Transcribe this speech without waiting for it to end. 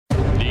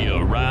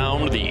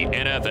Around the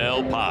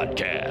NFL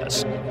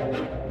podcast.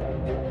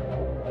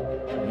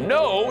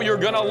 Know you're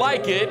going to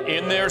like it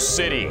in their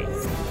city.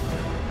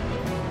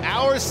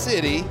 Our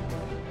city,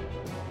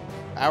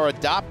 our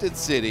adopted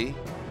city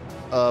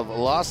of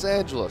Los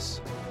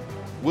Angeles,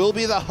 will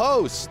be the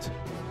host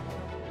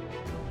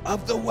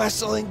of the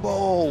Wesseling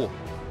Bowl.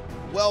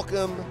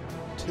 Welcome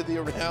to the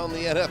Around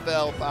the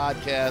NFL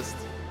podcast.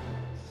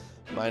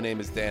 My name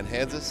is Dan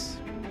Hanzus.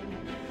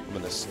 I'm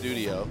in a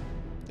studio,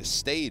 a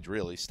stage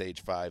really,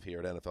 stage 5 here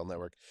at NFL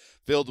Network,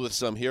 filled with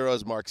some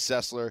heroes. Mark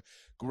Sessler,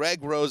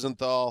 Greg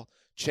Rosenthal.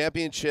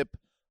 Championship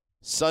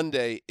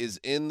Sunday is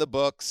in the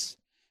books.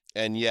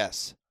 And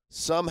yes,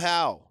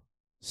 somehow,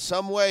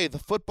 some way, the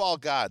football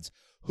gods,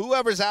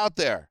 whoever's out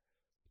there,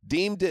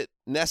 deemed it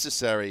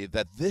necessary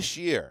that this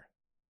year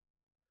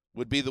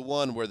would be the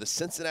one where the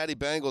Cincinnati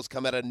Bengals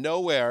come out of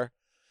nowhere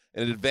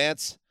and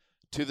advance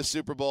to the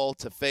Super Bowl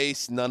to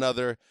face none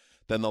other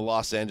than the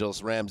Los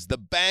Angeles Rams. The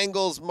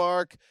Bengals,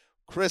 Mark,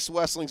 Chris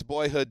Wesseling's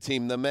boyhood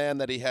team, the man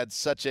that he had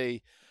such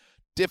a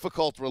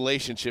difficult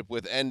relationship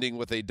with, ending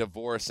with a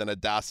divorce and a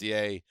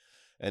dossier.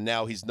 And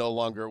now he's no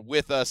longer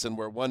with us, and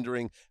we're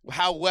wondering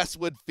how Wes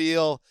would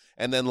feel.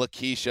 And then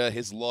Lakeisha,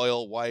 his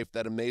loyal wife,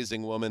 that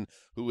amazing woman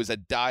who is a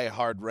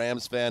diehard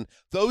Rams fan.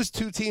 Those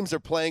two teams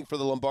are playing for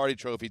the Lombardi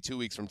Trophy 2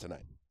 weeks from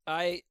tonight.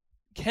 I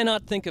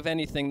cannot think of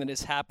anything that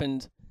has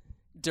happened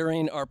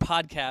during our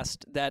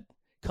podcast that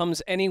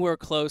comes anywhere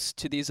close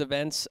to these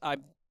events.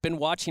 I've been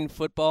watching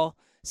football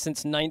since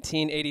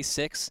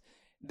 1986.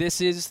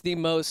 This is the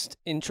most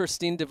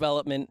interesting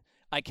development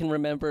I can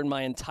remember in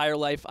my entire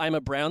life. I'm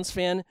a Browns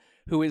fan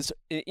who is,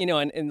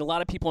 and a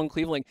lot of people in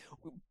Cleveland,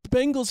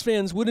 Bengals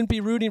fans wouldn't be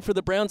rooting for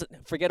the Browns.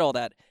 Forget all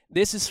that.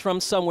 This is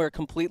from somewhere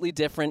completely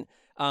different,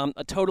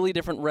 a totally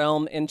different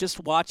realm. And just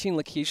watching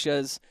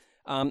Lakeisha's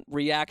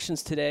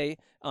reactions today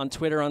on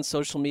Twitter, on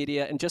social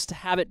media, and just to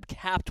have it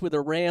capped with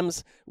a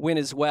Rams win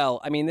as well.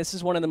 I mean, this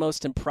is one of the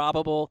most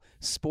improbable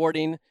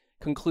sporting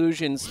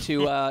conclusions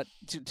to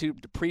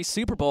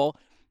pre-Super Bowl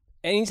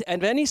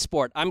of any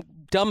sport. I'm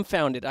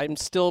dumbfounded. I'm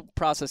still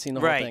processing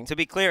the whole thing. Right. To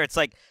be clear, it's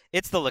the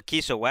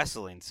Lakeisha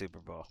Wesseling Super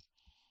Bowl.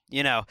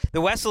 You know,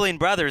 the Wesseling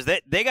brothers,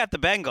 they got the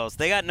Bengals.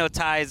 They got no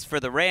ties for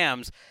the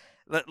Rams.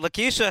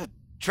 Lakeisha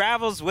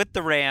travels with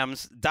the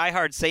Rams,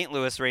 diehard St.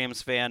 Louis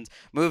Rams fans,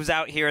 moves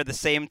out here at the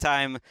same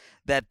time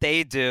that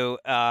they do,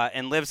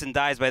 and lives and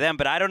dies by them.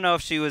 But I don't know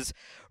if she was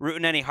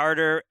rooting any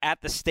harder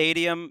at the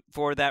stadium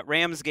for that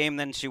Rams game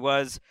than she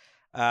was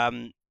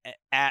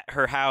at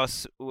her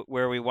house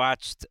where we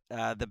watched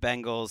the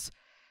Bengals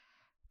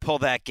pull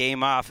that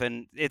game off.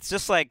 And it's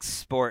just like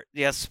sport.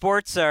 Yeah,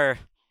 sports are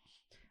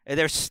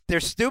they're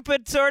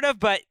stupid sort of,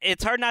 but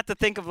it's hard not to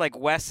think of like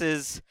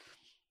Wes's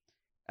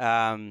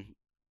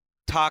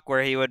talk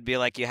where he would be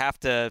like, you have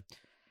to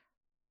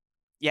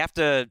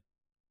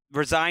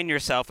resign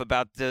yourself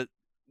about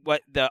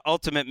what the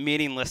ultimate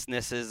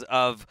meaninglessness is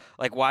of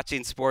like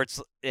watching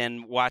sports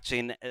and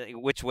watching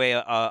which way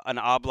an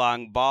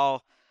oblong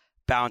ball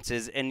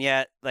bounces, and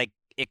yet like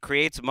it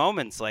creates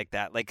moments like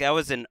that. Like that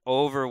was an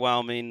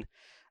overwhelming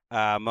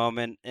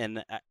moment,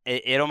 and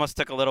it almost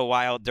took a little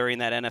while during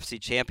that NFC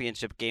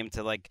Championship game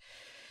to like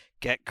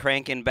get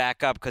cranking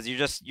back up, because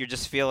you're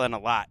just feeling a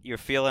lot. You're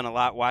feeling a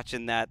lot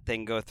watching that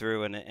thing go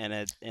through, and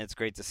it's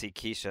great to see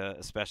Keisha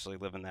especially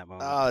live in that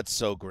moment. Oh, it's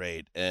so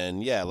great.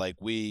 And yeah, like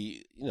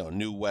we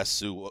knew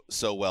Wes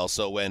so well.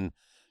 So when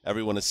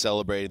everyone is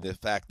celebrating the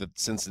fact that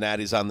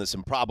Cincinnati's on this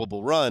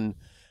improbable run,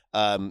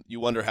 you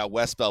wonder how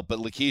Wes felt. But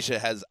Lakeisha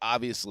has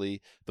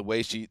obviously, the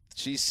way she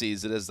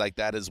sees it is like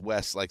that is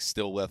Wes like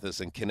still with us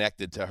and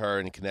connected to her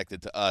and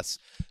connected to us,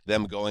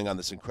 them going on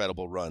this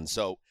incredible run.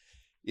 So,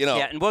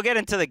 Yeah, and we'll get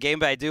into the game,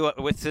 but I do,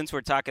 since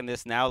we're talking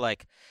this now,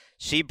 like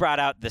she brought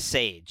out the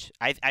sage.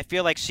 I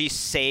feel like she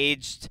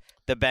saged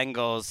the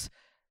Bengals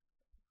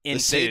into.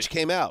 The sage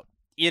came out.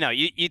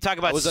 You talk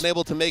about. I was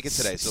unable to make it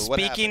today, so what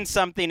happened? Speaking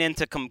something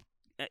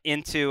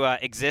into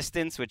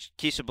existence, which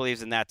Keisha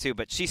believes in that too,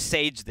 but she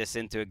saged this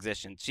into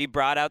existence. She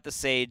brought out the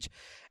sage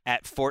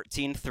at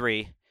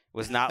 14-3,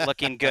 was not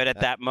looking good at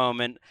that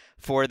moment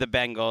for the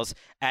Bengals.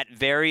 At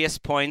various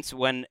points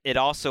when it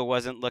also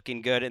wasn't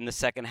looking good in the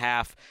second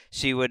half,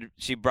 she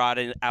brought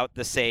out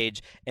the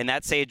sage, and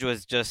that sage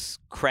was just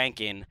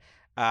cranking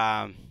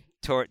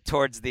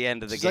towards the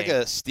end of the game. She's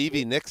like a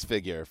Stevie Nicks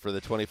figure for the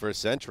 21st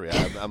century.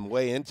 I'm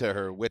way into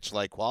her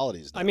witch-like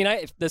qualities now. I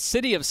mean, the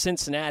city of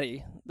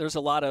Cincinnati, there's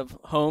a lot of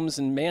homes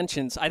and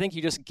mansions. I think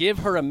you just give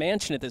her a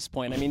mansion at this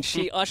point. I mean,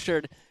 she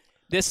ushered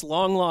this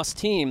long-lost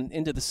team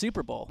into the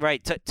Super Bowl.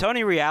 Right.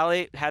 Tony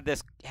Reale had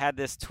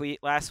this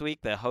tweet last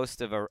week, the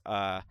host of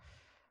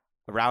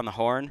Around the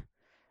Horn,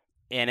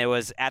 and it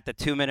was at the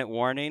 2-minute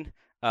warning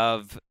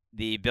of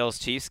the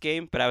Bills-Chiefs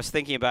game. But I was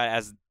thinking about it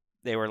as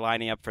they were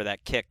lining up for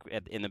that kick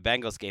in the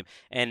Bengals game,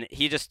 and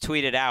he just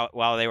tweeted out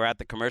while they were at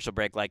the commercial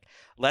break, like,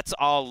 "Let's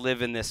all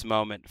live in this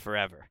moment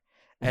forever."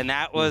 And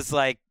that was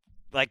like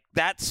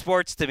that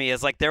sports to me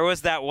is like there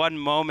was that one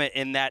moment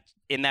in that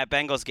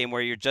Bengals game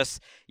where you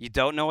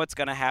don't know what's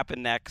going to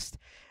happen next,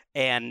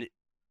 and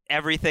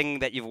everything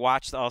that you've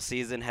watched all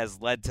season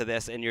has led to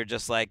this, and you're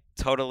just like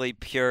totally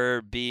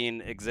pure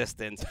being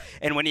existence.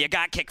 And when you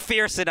got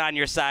McPherson on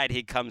your side,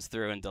 he comes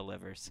through and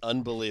delivers.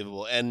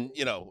 Unbelievable. And,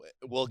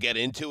 we'll get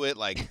into it.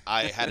 Like,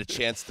 I had a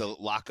chance to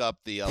lock up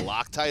the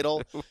lock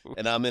title,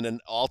 and I'm in an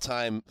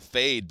all-time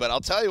fade. But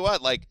I'll tell you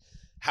what, like,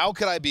 how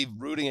could I be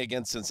rooting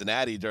against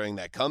Cincinnati during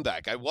that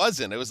comeback? I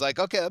wasn't. It was like,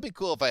 okay, that'd be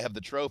cool if I have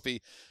the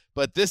trophy.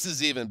 But this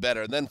is even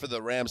better. And then for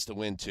the Rams to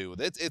win, too.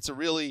 I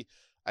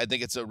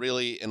think it's a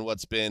really, in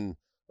what's been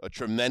a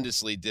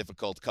tremendously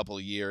difficult couple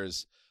of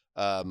years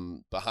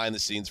behind the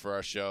scenes for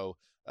our show,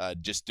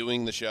 just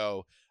doing the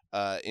show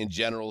in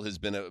general has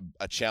been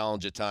a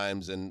challenge at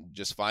times, and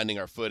just finding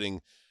our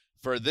footing.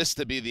 For this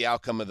to be the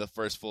outcome of the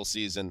first full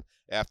season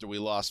after we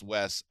lost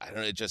Wes, I don't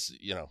know, it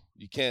just, you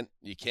can't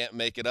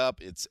make it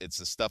up. It's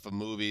the stuff of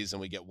movies,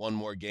 and we get one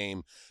more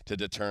game to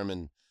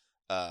determine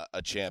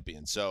a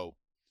champion. So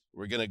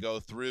we're going to go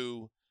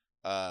through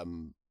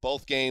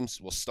both games.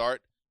 We'll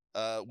start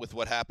with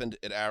what happened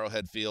at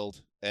Arrowhead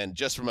Field. And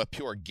just from a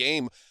pure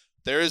game,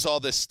 there is all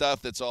this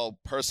stuff that's all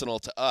personal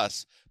to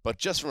us, but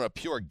just from a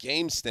pure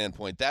game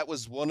standpoint, that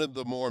was one of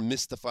the more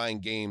mystifying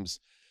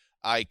games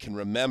I can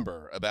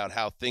remember, about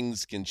how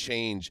things can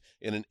change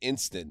in an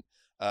instant.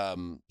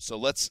 So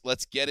let's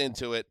get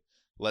into it.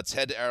 Let's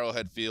head to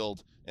Arrowhead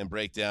Field and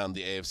break down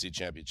the AFC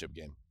Championship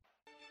game.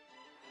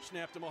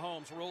 Snap to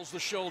Mahomes, rolls the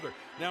shoulder,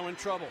 now in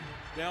trouble.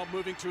 Now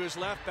moving to his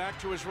left, back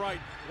to his right.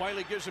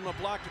 Wiley gives him a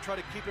block to try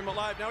to keep him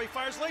alive. Now he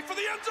fires late for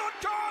the end zone.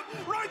 Caught!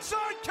 Right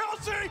side,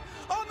 Kelsey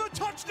on the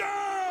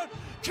touchdown!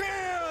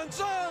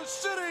 Kansas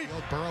City!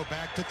 Burrow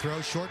back to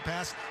throw, short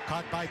pass,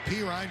 caught by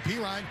Pirine.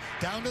 Pirine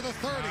down to the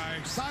 30.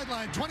 Nice.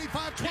 Sideline,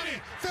 25, 20,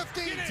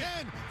 15,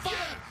 10, 5.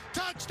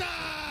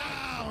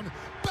 Touchdown!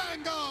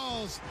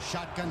 Bengals!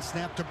 Shotgun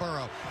snap to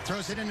Burrow.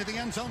 Throws it into the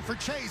end zone for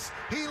Chase.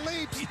 He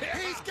leaps. Yeah.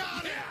 He's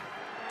got it!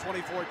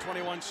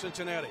 24-21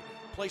 Cincinnati.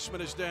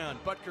 Placement is down.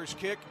 Butker's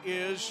kick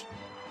is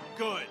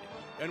good.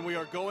 And we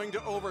are going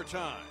to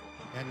overtime.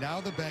 And now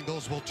the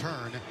Bengals will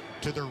turn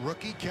to the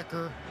rookie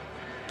kicker,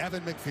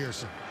 Evan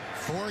McPherson.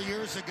 4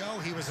 years ago,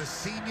 he was a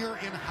senior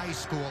in high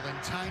school in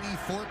tiny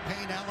Fort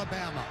Payne,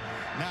 Alabama.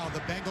 Now the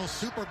Bengals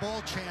Super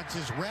Bowl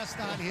chances rest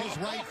on his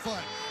right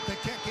foot. The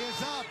kick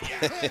is up.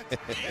 Hit.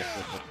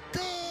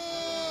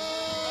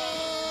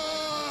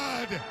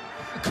 Good!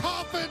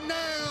 Coffin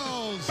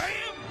nails!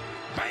 Bam!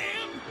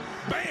 Bam!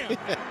 Bam!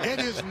 It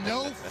is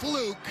no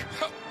fluke.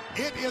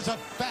 It is a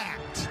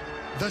fact.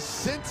 The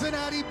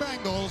Cincinnati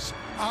Bengals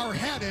are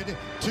headed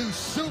to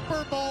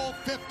Super Bowl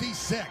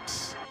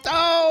 56.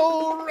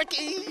 Oh,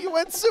 Ricky, you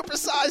went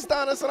supersized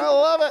on us, and I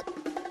love it.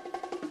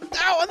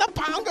 Oh, and the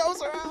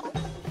bongos are out.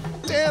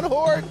 Dan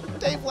Hort,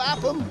 Dave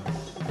Lapham,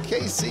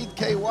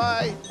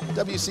 KCKY,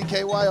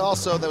 WCKY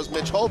also. That was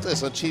Mitch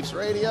Holtis on Chiefs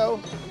Radio.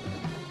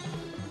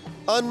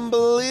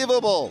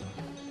 Unbelievable.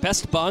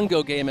 Best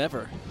bongo game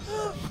ever.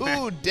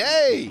 Who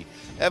day?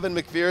 Evan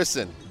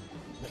McPherson.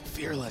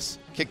 McFearless.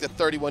 Kicked a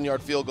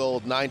 31-yard field goal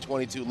with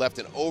 9:22 left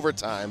in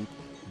overtime,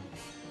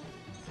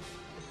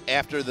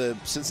 after the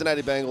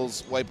Cincinnati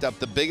Bengals wiped up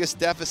the biggest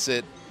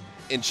deficit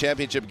in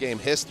championship game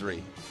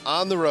history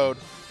on the road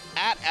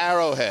at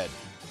Arrowhead.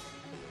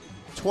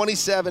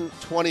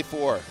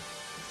 27-24.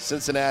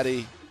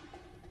 Cincinnati,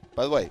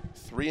 by the way,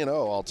 3-0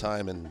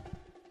 all-time in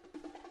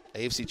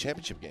AFC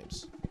championship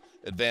games.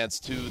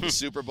 Advanced to the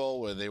Super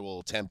Bowl, where they will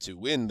attempt to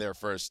win their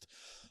first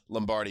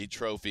Lombardi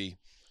trophy,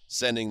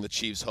 sending the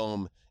Chiefs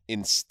home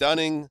in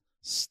stunning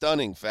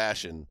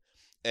fashion.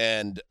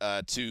 And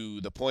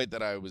to the point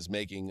that I was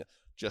making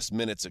just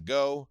minutes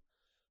ago,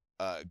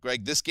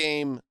 Greg, this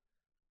game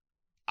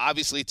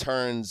obviously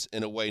turns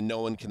in a way no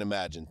one can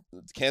imagine.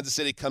 Kansas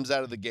City comes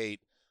out of the gate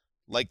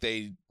like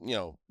they,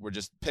 were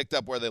just picked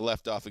up where they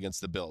left off against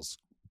the Bills,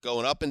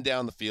 going up and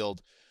down the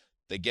field.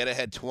 They get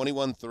ahead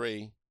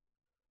 21-3.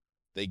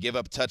 They give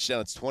up a touchdown.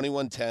 It's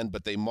 21-10,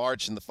 but they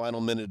march in the final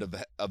minute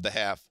of the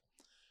half.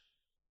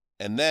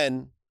 And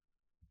then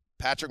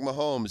Patrick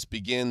Mahomes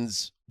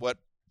begins what,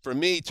 for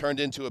me,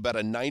 turned into about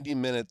a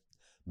 90-minute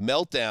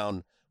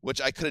meltdown, which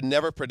I could have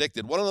never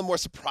predicted. One of the more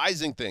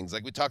surprising things,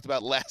 like we talked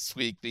about last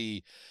week,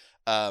 the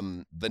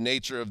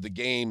nature of the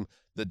game,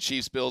 the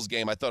Chiefs-Bills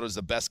game, I thought it was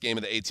the best game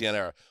of the ATN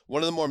era.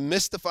 One of the more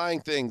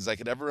mystifying things I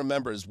could ever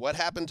remember is what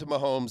happened to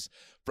Mahomes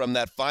from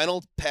that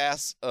final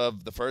pass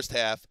of the first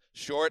half,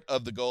 short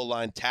of the goal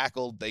line,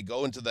 tackled. They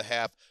go into the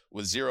half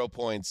with 0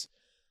 points,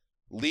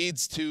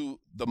 leads to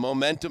the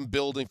momentum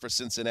building for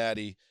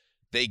Cincinnati.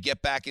 They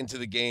get back into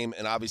the game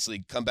and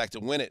obviously come back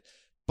to win it.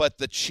 But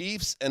the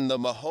Chiefs and the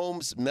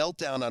Mahomes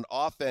meltdown on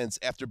offense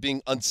after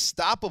being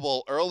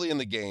unstoppable early in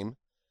the game,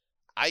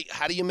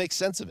 how do you make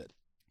sense of it?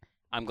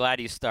 I'm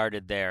glad you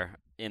started there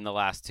in the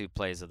last two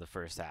plays of the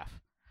first half.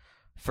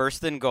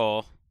 First and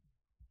goal,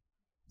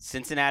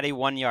 Cincinnati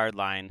 1 yard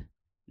line,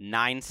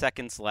 9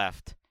 seconds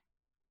left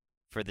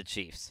for the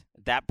Chiefs.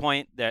 At that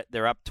point,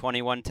 they're up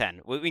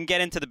 21-10. We can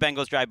get into the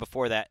Bengals drive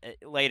before that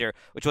later,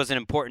 which was an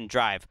important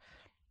drive.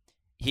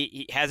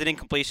 he has an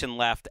incompletion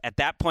left. At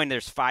that point,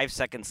 there's 5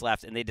 seconds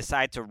left, and they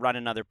decide to run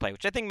another play,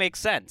 which I think makes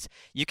sense.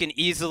 You can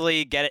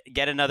easily get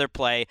another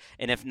play,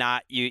 and if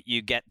not,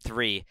 you get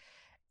 3,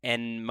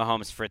 and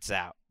Mahomes frits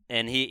out.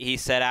 And he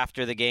said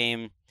after the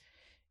game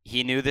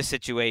he knew the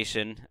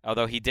situation,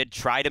 although he did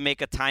try to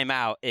make a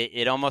timeout.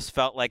 It almost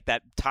felt like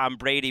that Tom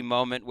Brady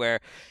moment where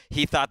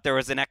he thought there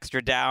was an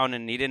extra down,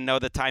 and he didn't know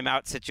the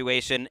timeout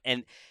situation,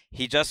 and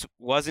he just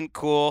wasn't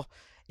cool.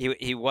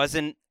 He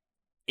wasn't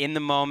in the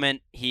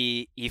moment.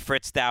 He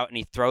fritzed out, and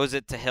he throws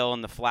it to Hill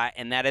in the flat,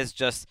 and that is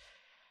just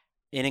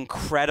an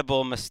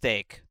incredible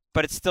mistake.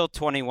 But it's still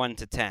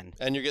 21-10.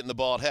 And you're getting the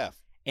ball at half.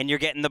 And you're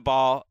getting the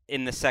ball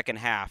in the second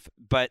half.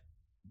 But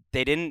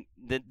they didn't.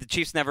 The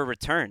Chiefs never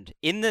returned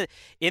in the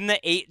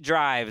 8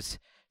 drives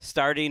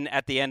starting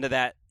at the end of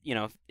that.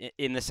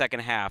 In the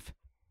second half,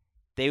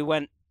 they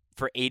went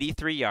for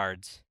 83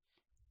 yards.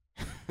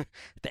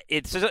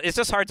 It's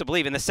just hard to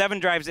believe. In the 7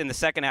 drives in the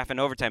second half and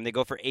overtime, they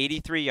go for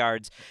 83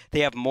 yards.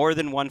 They have more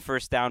than one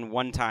first down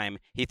one time.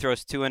 He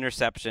throws 2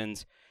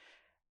 interceptions.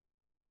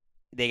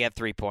 They get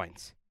 3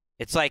 points.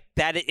 It's like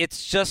that.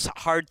 It's just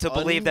hard to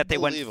believe that they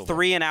went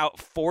 3 and out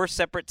 4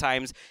 separate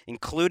times,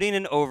 including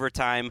in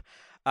overtime,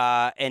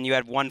 and you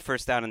had 1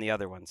 first down in the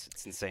other ones.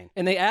 It's insane.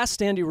 And they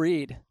asked Andy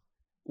Reid,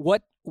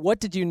 what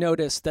did you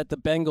notice that the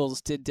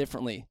Bengals did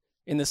differently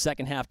in the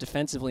second half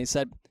defensively? He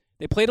said,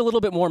 they played a little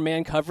bit more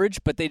man coverage,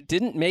 but they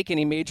didn't make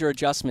any major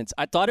adjustments.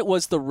 I thought it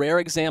was the rare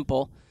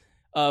example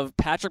of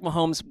Patrick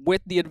Mahomes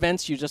with the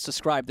events you just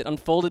described that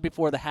unfolded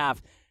before the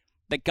half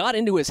that got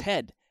into his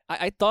head.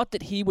 I thought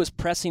that he was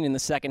pressing in the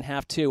second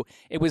half, too.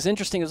 It was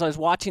interesting as I was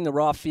watching the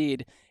raw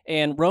feed,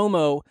 and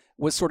Romo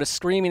was sort of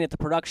screaming at the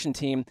production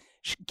team,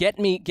 get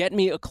me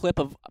a clip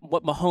of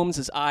what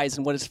Mahomes' eyes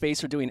and what his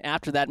face are doing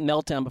after that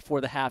meltdown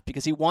before the half,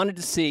 because he wanted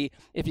to see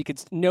if he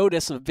could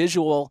notice a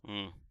visual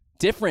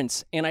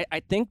difference. And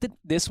I think that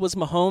this was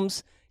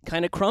Mahomes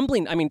kind of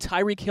crumbling. I mean,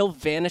 Tyreek Hill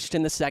vanished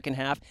in the second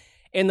half.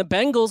 And the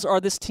Bengals are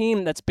this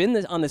team that's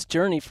been on this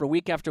journey for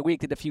week after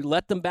week that if you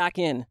let them back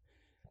in,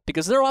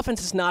 because their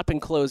offense has not been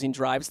closing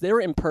drives, they're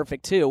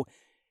imperfect too,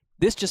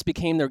 this just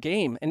became their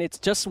game. And it's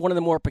just one of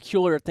the more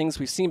peculiar things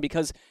we've seen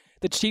because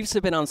the Chiefs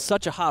have been on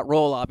such a hot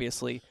roll,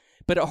 obviously.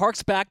 But it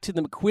harks back to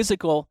the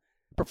quizzical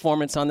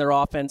performance on their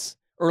offense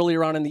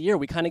earlier on in the year.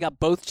 We kind of got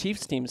both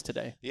Chiefs teams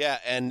today. Yeah,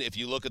 and if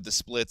you look at the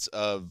splits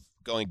of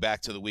going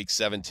back to the Week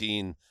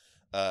 17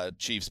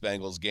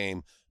 Chiefs-Bengals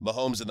game,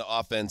 Mahomes and the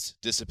offense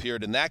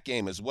disappeared in that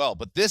game as well.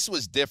 But this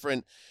was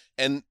different,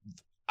 and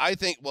I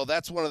think, well,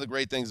 that's one of the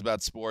great things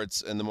about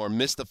sports and the more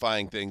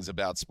mystifying things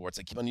about sports.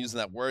 I keep on using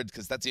that word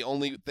because that's the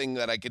only thing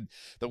that I could,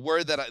 the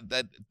word that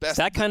best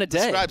that kind of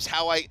describes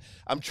how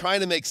I'm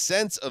trying to make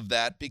sense of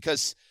that,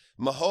 because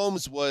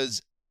Mahomes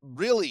was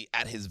really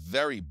at his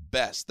very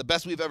best, the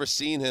best we've ever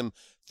seen him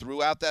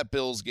throughout that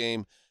Bills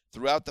game,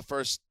 throughout the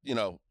first,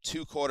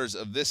 2 quarters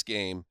of this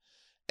game,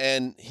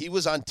 and he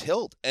was on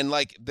tilt. And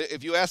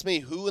if you ask me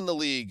who in the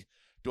league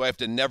do I have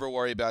to never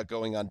worry about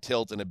going on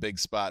tilt in a big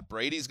spot,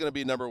 Brady's going to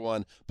be number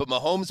 1, but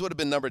Mahomes would have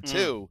been number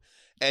 2.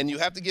 And you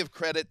have to give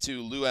credit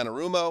to Lou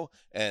Anarumo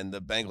and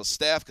the Bengals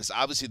staff, because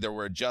obviously there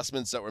were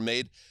adjustments that were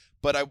made.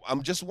 But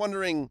I'm just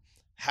wondering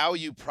how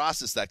you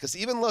process that, because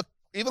even look,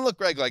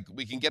 Greg, like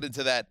we can get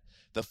into that,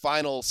 the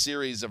final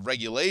series of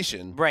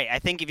regulation. Right. I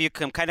think if you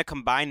can kind of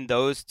combine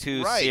those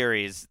two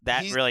series,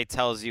 that really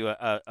tells you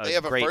a they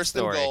have great a first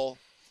story. and goal,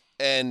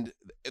 and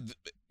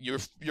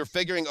you're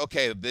figuring,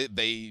 okay,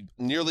 they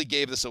nearly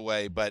gave this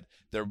away, but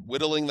they're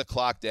whittling the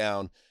clock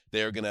down.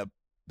 They're gonna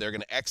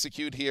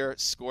execute here,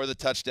 score the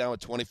touchdown with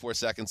 24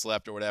 seconds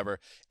left or whatever,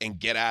 and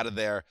get out of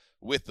there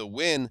with the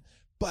win.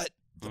 But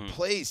the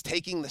plays,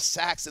 taking the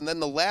sacks, and then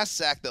the last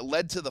sack that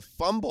led to the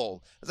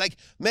fumble. It's like,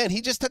 man,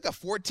 he just took a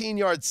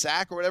 14-yard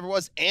sack or whatever it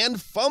was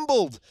and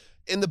fumbled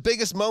in the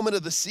biggest moment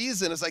of the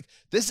season. It's like,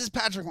 this is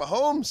Patrick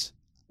Mahomes.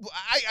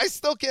 I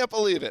still can't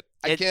believe it.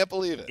 I can't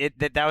believe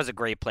it. That was a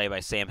great play by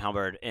Sam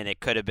Hubbard, and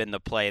it could have been the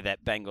play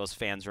that Bengals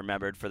fans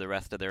remembered for the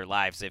rest of their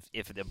lives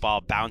if the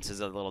ball bounces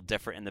a little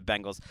different and the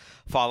Bengals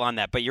fall on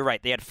that. But you're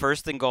right. They had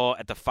first and goal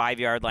at the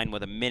 5-yard line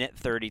with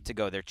 1:30 to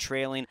go. They're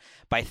trailing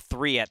by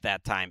 3 at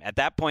that time. At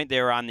that point, they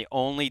were on the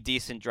only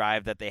decent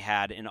drive that they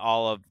had in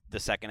all of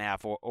the second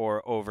half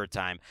or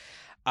overtime.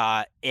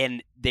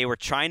 And they were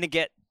trying to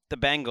get the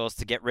Bengals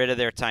to get rid of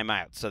their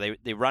timeout. So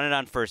they run it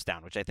on first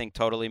down, which I think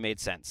totally made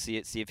sense. See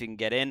if you can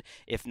get in.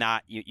 If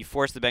not, you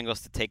force the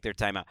Bengals to take their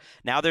timeout.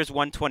 Now there's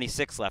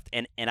 1:26 left.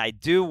 And I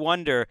do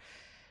wonder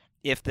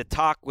if the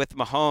talk with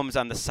Mahomes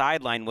on the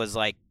sideline was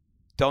like,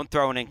 don't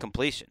throw an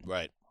incompletion.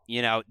 Right.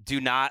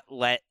 Do not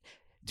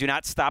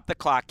stop the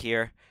clock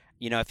here.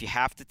 If you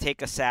have to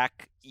take a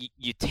sack,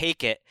 you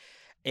take it.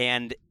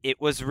 And it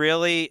was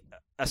really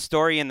a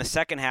story in the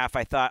second half.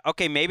 I thought,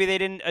 okay, maybe they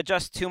didn't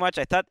adjust too much.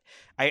 I thought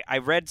I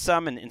read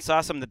some and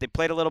saw some that they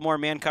played a little more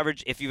man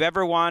coverage. If you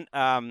ever want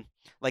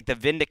like the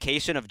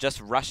vindication of just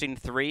rushing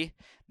 3,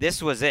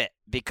 this was it.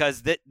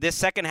 Because this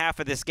second half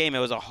of this game, it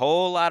was a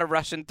whole lot of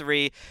rushing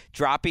 3,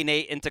 dropping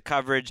 8 into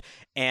coverage,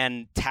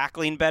 and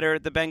tackling better.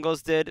 The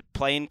Bengals did,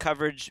 playing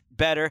coverage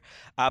better.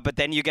 But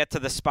then you get to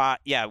the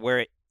spot,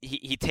 where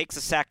he takes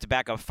a sack to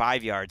back up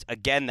 5 yards.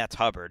 Again, that's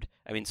Hubbard.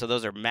 I mean, so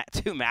those are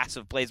 2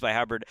 massive plays by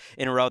Hubbard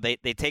in a row. They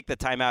take the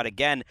timeout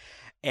again.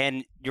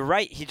 And you're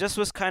right, he just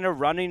was kind of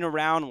running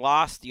around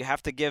lost. You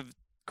have to give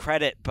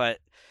credit, but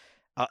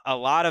a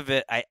lot of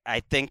it, I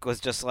think, was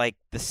just like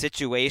the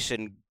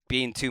situation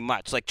being too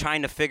much, like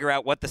trying to figure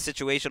out what the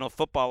situational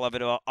football of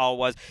it all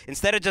was,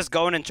 instead of just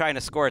going and trying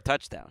to score a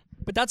touchdown.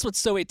 But that's what's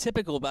so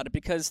atypical about it,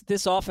 because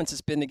this offense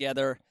has been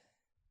together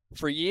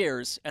for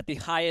years at the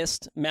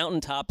highest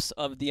mountaintops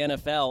of the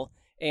NFL,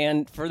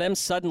 and for them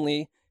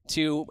suddenly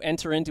to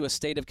enter into a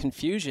state of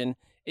confusion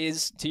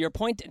is, to your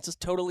point, it's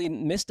just totally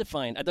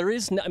mystifying.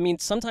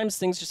 Sometimes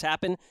things just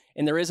happen,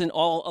 and there isn't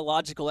all a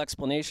logical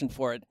explanation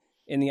for it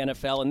in the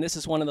NFL, and this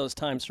is one of those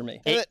times for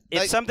me.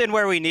 It's something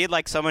where we need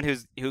like someone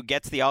who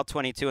gets the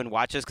all-22 and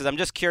watches, because I'm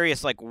just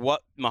curious like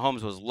what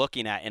Mahomes was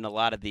looking at in a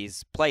lot of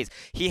these plays.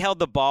 He held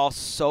the ball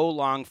so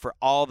long for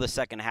all the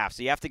second half,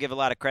 so you have to give a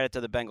lot of credit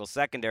to the Bengals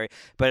secondary,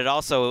 but it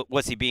also,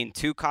 was he being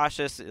too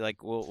cautious?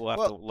 Like we'll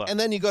have to look. And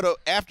then you go to,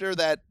 after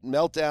that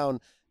meltdown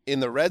in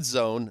the red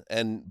zone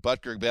and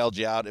Butker bailed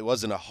you out, it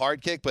wasn't a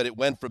hard kick, but it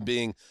went from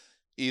being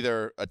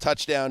either a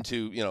touchdown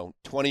to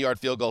 20-yard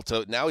field goal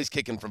to now he's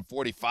kicking from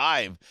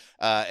 45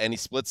 and he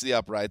splits the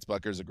uprights.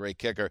 Butker's a great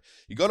kicker.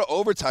 You go to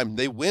overtime,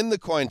 they win the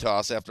coin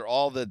toss after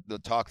all the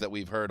talk that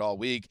we've heard all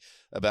week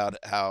about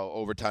how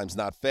overtime's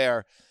not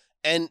fair,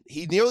 and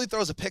he nearly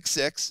throws a pick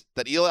 6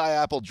 that Eli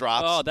Apple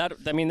drops. Oh,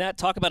 that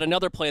talk about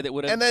another play that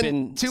would have been.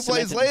 And then 2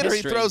 plays later,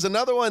 he throws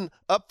another one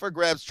up for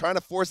grabs, trying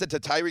to force it to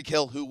Tyreek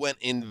Hill, who went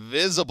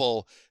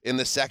invisible in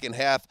the second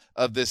half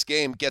of this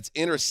game, gets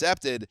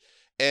intercepted.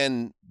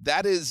 And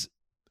the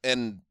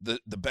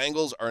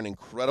Bengals are an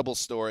incredible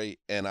story,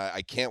 and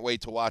I can't wait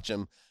to watch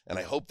them, and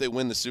I hope they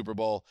win the Super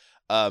Bowl.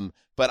 But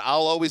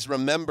I'll always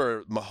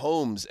remember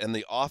Mahomes and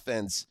the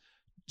offense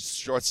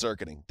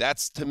short-circuiting.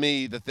 That's, to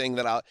me, the thing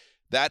that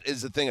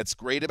is the thing that's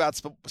great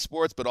about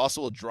sports, but also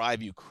will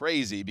drive you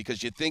crazy,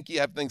 because you think you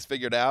have things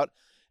figured out,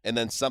 and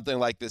then something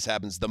like this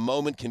happens. The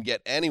moment can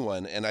get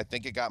anyone, and I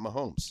think it got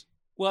Mahomes.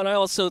 Well, and I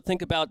also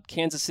think about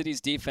Kansas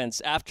City's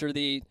defense after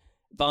the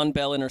Von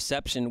Bell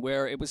interception,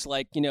 where it was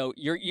like,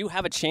 you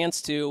have a chance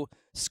to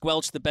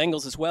squelch the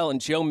Bengals as well. And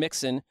Joe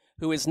Mixon,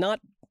 who is not,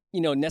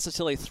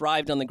 necessarily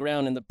thrived on the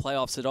ground in the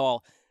playoffs at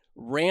all,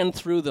 ran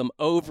through them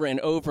over and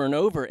over and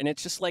over. And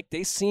it's just like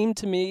they've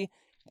seemed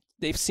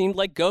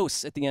like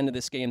ghosts at the end of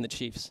this game, the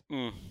Chiefs.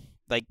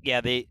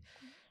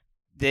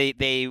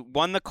 They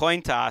won the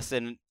coin toss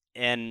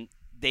and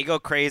they go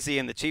crazy,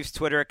 and the Chiefs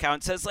Twitter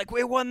account says like,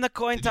 we won the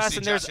coin toss.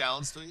 Did you see Josh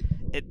Allen's tweet?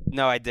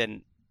 No, I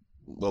didn't.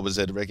 What was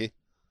it, Ricky?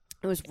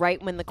 It was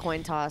right when the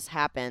coin toss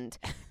happened,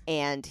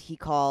 and he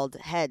called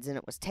heads, and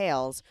it was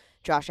tails.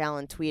 Josh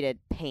Allen tweeted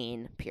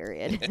pain,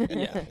 period.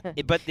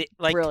 But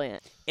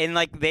brilliant. And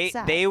like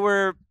they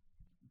won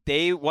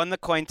the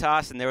coin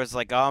toss, and there was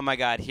like, oh my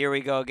God, here we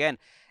go again.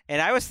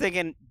 And I was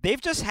thinking,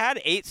 they've just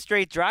had 8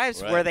 straight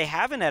drives where they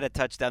haven't had a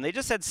touchdown. They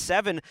just had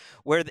 7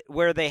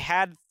 where they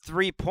had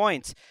 3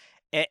 points,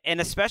 and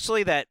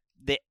especially that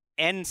the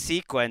end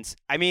sequence.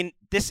 I mean,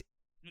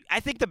 I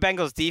think the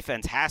Bengals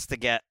defense has to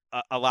get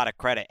a lot of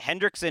credit.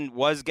 Hendrickson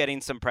was getting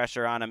some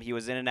pressure on him. He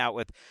was in and out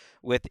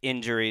with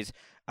injuries.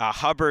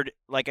 Hubbard,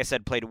 like I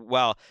said, played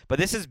well. But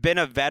this has been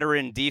a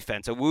veteran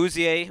defense.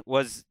 Awuzie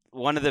was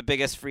one of the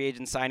biggest free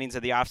agent signings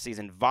of the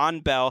offseason.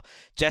 Von Bell,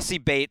 Jesse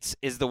Bates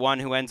is the one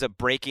who ends up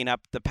breaking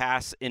up the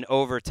pass in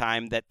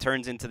overtime that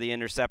turns into the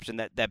interception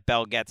that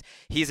Bell gets.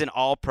 He's an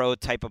all-pro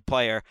type of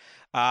player.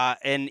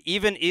 And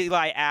even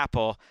Eli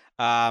Apple,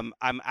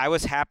 I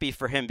was happy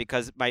for him,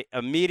 because my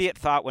immediate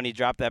thought when he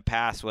dropped that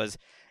pass was,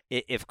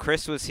 if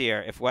Chris was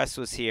here, if Wes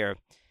was here,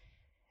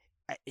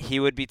 he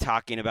would be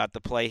talking about the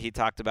play he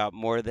talked about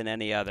more than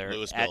any other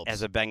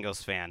as a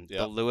Bengals fan. Yep.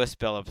 The Lewis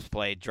Billups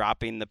play,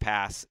 dropping the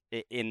pass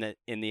in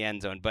the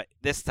end zone. But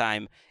this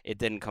time, it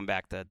didn't come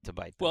back to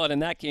bite them. Well, and in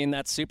that game,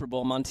 that Super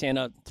Bowl,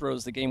 Montana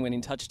throws the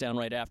game-winning touchdown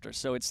right after.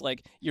 So it's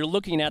like you're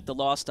looking at the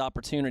lost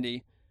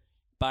opportunity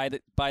by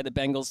the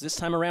Bengals. This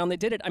time around, they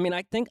did it. I mean,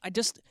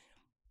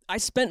 I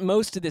spent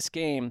most of this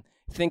game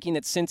thinking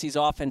that Cincy's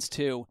offense,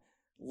 too,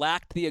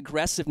 lacked the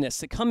aggressiveness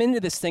to come into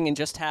this thing and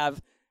just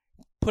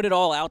put it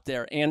all out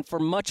there. And for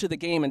much of the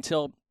game,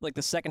 until like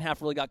the second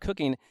half really got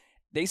cooking,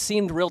 they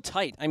seemed real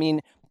tight. I mean,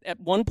 at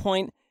one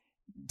point,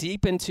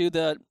 deep into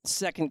the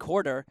second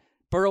quarter,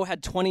 Burrow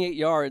had 28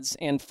 yards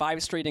and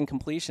 5 straight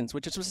incompletions,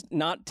 which was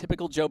not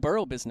typical Joe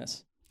Burrow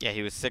business. Yeah,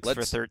 he was 6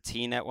 for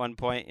 13 at one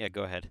point. Yeah,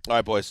 go ahead. All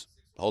right, boys.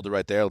 Hold it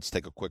right there. Let's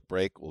take a quick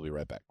break. We'll be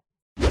right back.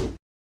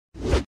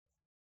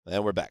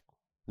 And we're back.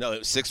 No, it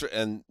was 6,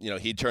 and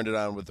he turned it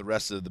on with the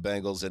rest of the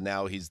Bengals, and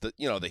now he's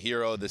the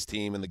hero of this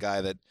team and the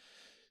guy that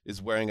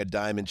is wearing a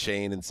diamond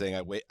chain and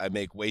saying, I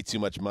make way too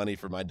much money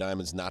for my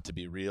diamonds not to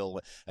be real.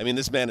 I mean,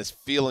 this man is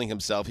feeling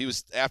himself. He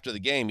was, after the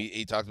game,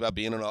 he talked about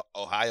being an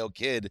Ohio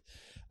kid,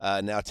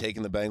 now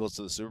taking the Bengals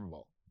to the Super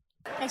Bowl.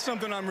 That's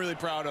something I'm really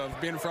proud of,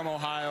 being from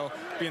Ohio,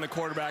 being the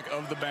quarterback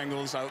of the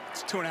Bengals.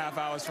 It's 2.5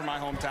 hours from my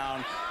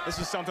hometown. This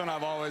is something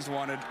I've always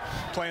wanted,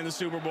 playing the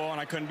Super Bowl,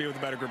 and I couldn't be with a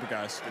better group of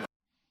guys.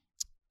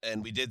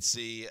 And we did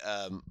see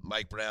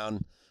Mike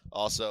Brown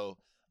also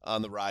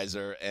on the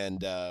riser,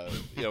 and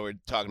we're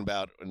talking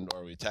about,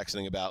 or we're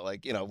texting about,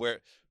 like,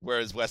 where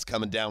is Wes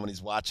coming down when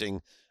he's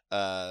watching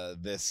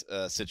this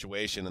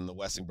situation, and the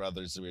Wessing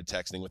brothers, we were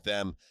texting with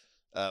them,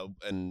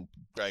 and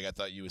Greg, I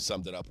thought you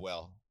summed it up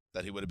well,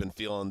 that he would have been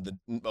feeling the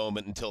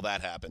moment until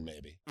that happened,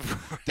 maybe.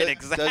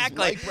 Exactly. Does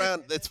Mike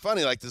Brown, it's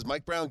funny, like, does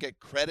Mike Brown get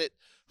credit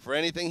for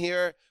anything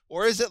here,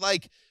 or is it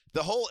like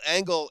the whole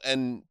angle,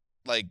 and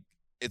like,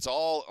 it's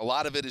all, a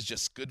lot of it is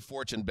just good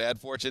fortune, bad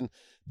fortune.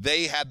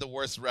 They had the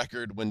worst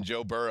record when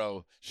Joe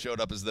Burrow showed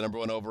up as the number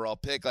 1 overall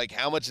pick. Like,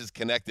 how much is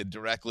connected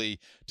directly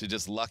to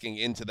just lucking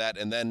into that?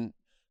 And then,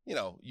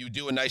 you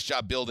do a nice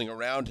job building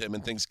around him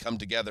and things come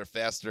together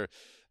faster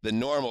than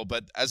normal.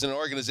 But as an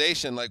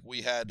organization, like,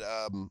 we had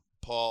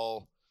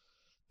Paul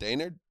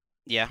Daynard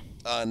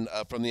on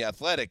from The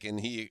Athletic, and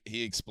he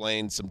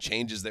explained some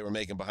changes they were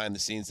making behind the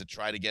scenes to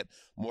try to get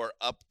more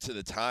up to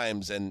the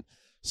times. And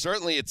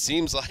certainly it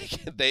seems like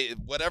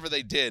whatever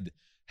they did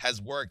has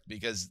worked,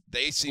 because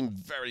they seem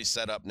very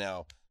set up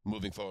now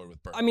moving forward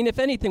with Burrow. I mean, if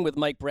anything, with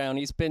Mike Brown,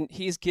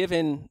 he's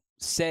given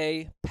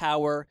say,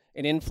 power,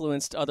 and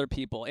influence to other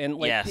people. And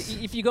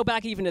if you go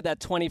back even to that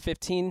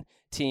 2015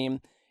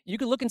 team, you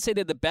could look and say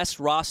they're the best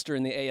roster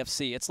in the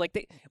AFC. It's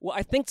like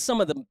I think some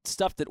of the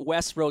stuff that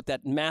Wes wrote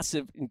that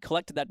massive and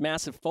collected that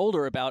massive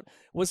folder about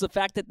was the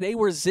fact that they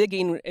were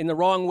zigging in the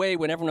wrong way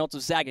when everyone else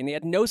was zagging. They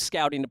had no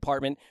scouting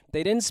department.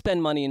 They didn't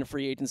spend money in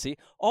free agency.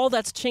 All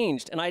that's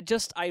changed.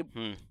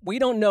 And we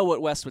don't know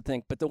what Wes would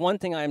think, but the one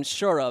thing I'm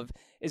sure of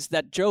is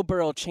that Joe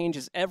Burrow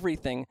changes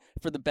everything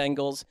for the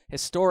Bengals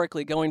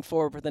historically going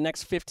forward for the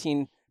next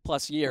 15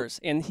 plus years.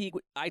 And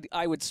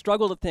I would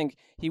struggle to think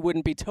he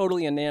wouldn't be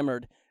totally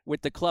enamored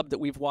with the club that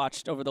we've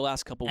watched over the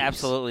last couple weeks.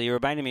 Absolutely. You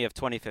reminded me of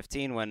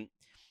 2015 when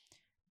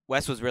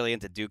Wes was really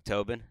into Duke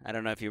Tobin. I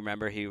don't know if you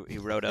remember, he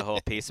wrote a whole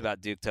piece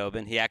about Duke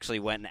Tobin. He actually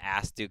went and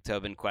asked Duke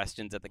Tobin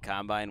questions at the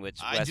Combine, which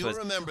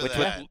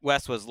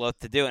Wes was loath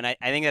to do. And I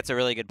think that's a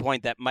really good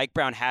point, that Mike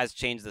Brown has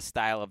changed the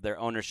style of their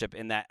ownership,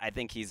 in that I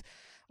think he's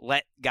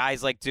let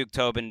guys like Duke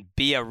Tobin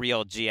be a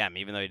real GM,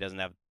 even though he doesn't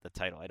have the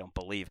title, I don't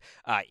believe.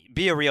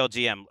 Be a real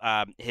GM.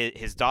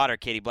 His daughter,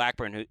 Katie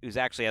Blackburn, who's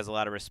actually has a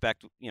lot of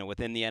respect,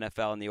 within the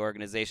NFL and the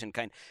organization,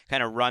 kind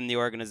of run the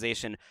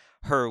organization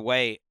her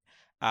way.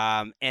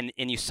 And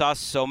you saw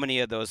so many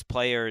of those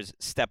players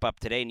step up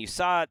today, and you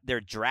saw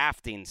their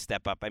drafting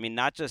step up. I mean,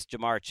 not just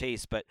Jamar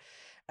Chase, but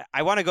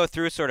I want to go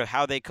through sort of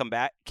how they came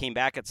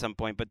back at some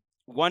point. But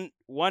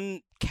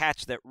one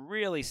catch that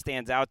really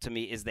stands out to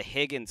me is the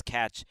Higgins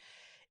catch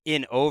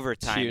in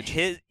overtime.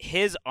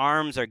 His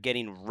arms are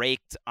getting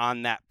raked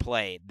on that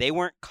play. They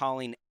weren't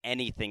calling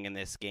anything in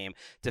this game.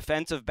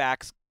 Defensive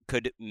backs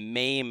could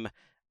maim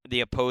the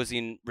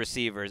opposing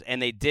receivers,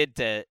 and they did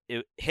to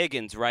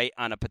Higgins right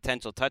on a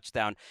potential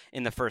touchdown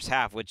in the first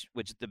half, which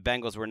the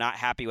Bengals were not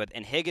happy with.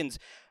 And Higgins,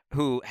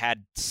 who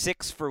had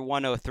 6 for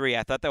 103.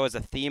 I thought that was a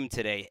theme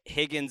today.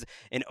 Higgins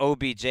and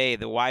OBJ,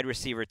 the wide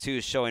receiver too,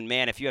 showing,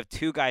 man, if you have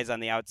two guys on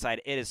the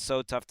outside, it is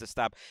so tough to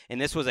stop.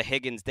 And this was a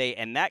Higgins day.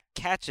 And that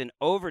catch in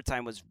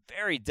overtime was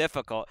very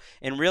difficult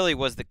and really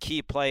was the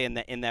key play in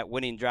that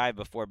winning drive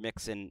before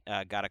Mixon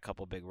got a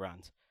couple big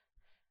runs.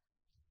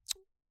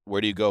 Where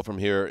do you go from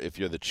here if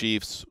you're the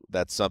Chiefs?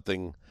 That's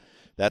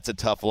a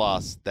tough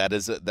loss.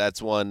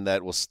 That's one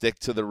that will stick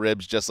to the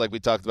ribs, just like we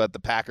talked about the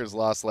Packers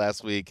loss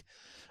last week.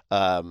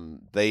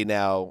 They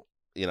now,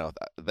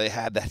 they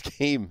had that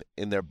game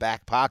in their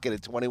back pocket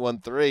at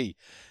 21-3,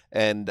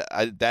 and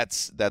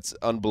that's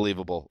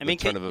unbelievable. I mean,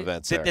 turn of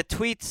events. The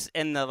tweets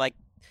and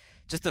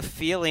just the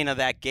feeling of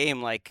that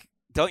game,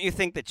 don't you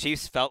think the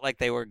Chiefs felt like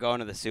they were going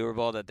to the Super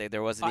Bowl? That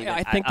there wasn't even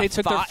I think they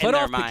took their foot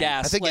off the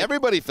gas. I think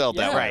everybody felt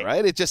that way,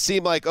 right? It just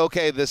seemed like,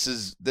 okay, this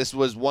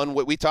was one.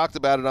 We talked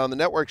about it on the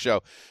network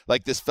show.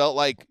 This felt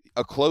like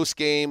a close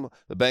game.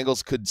 The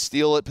Bengals could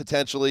steal it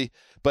potentially,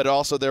 but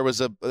also there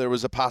was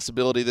a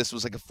possibility this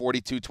was like a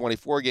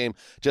 42-24 game,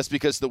 just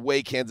because the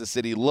way Kansas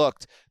City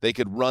looked, they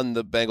could run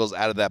the Bengals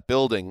out of that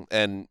building,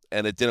 and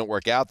it didn't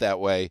work out that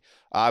way,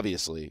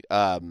 obviously.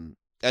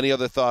 Any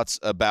other thoughts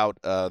about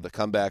the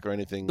comeback or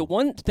anything? The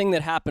one thing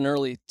that happened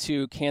early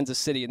to Kansas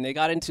City, and they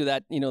got into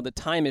that, the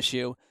time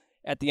issue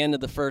at the end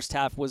of the first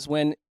half, was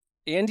when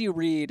Andy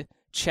Reid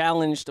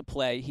challenged a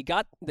play.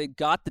 They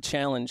got the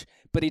challenge,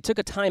 but he took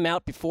a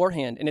timeout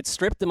beforehand, and it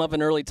stripped them of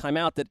an early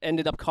timeout that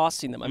ended up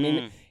costing them. I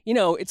mean,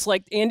 it's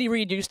like Andy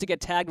Reid used to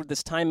get tagged with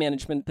this time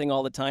management thing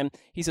all the time.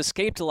 He's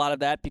escaped a lot of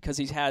that because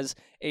he has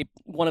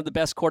one of the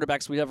best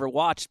quarterbacks we've ever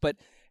watched. But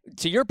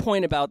to your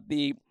point about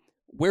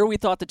where we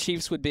thought the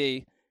Chiefs would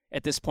be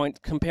at this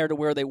point compared to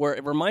where they were,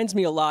 it reminds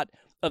me a lot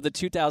of the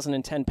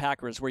 2010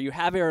 Packers, where you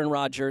have Aaron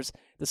Rodgers,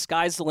 the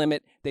sky's the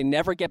limit. They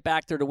never get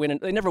back there to win.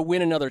 They never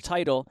win another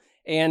title.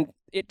 And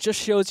it just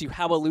shows you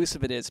how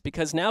elusive it is,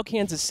 because now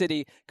Kansas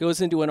City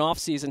goes into an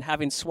offseason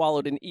having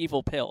swallowed an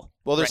evil pill.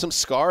 Well, there's some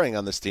scarring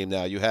on this team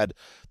now. You had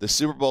the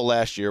Super Bowl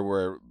last year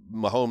where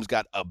Mahomes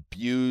got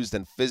abused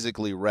and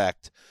physically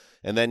wrecked.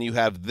 And then you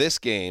have this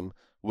game,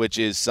 which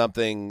is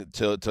something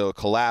to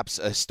collapse,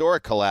 a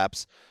historic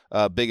collapse,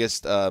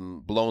 biggest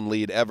blown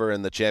lead ever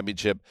in the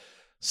championship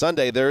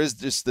Sunday. There is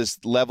just this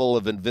level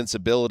of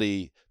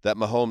invincibility that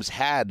Mahomes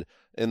had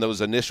in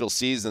those initial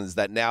seasons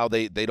that now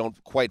they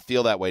don't quite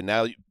feel that way.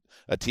 Now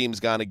a team's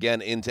gone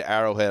again into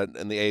Arrowhead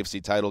in the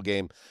AFC title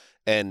game,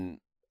 and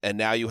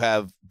now you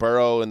have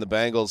Burrow and the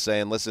Bengals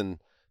saying, listen,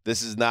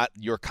 this is not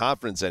your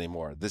conference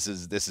anymore. This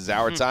is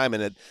our time,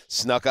 and it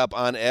snuck up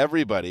on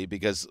everybody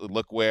because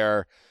look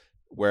where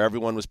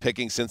everyone was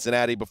picking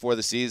Cincinnati before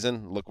the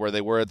season. Look where they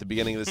were at the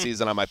beginning of the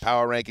season on my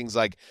power rankings.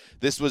 Like,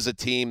 this was a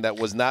team that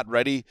was not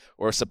ready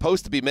or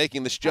supposed to be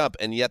making this jump,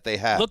 and yet they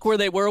have. Look where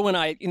they were when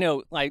I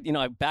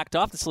backed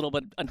off this a little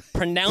bit and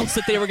pronounced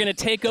that they were going to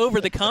take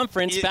over the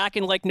conference back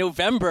in like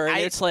November. And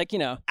it's like,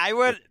 I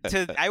went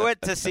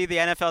to see the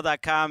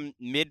NFL.com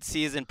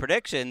mid-season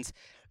predictions,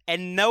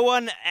 and no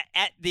one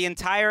at the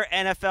entire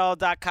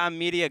NFL.com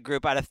media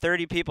group out of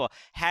 30 people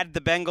had the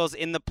Bengals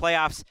in the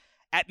playoffs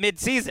at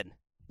mid-season.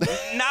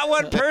 Not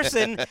one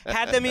person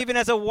had them even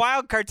as a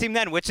wild card team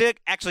then, which it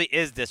actually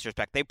is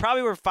disrespect. They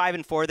probably were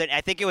 5-4 then.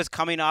 I think it was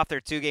coming off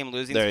their 2-game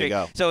losing streak. There you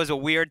go. So it was a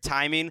weird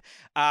timing.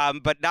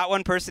 But not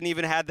one person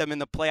even had them in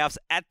the playoffs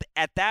at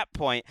that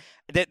point.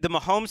 The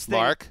Mahomes thing.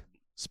 Mark,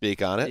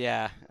 speak on it.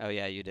 Yeah. Oh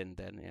yeah, you didn't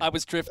then. Yeah. I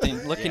was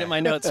drifting, looking at my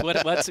notes.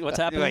 What's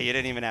happening? Wait, you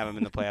didn't even have them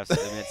in the playoffs in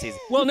the midseason.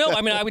 Well, no.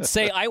 I mean, I would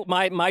say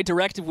my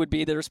directive would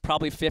be there's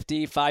probably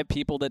 55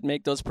 people that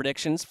make those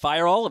predictions.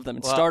 Fire all of them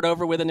and start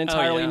over with an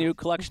entirely new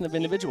collection of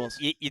individuals.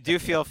 You do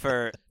feel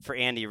for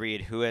Andy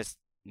Reid, who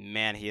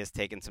he has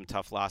taken some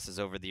tough losses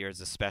over the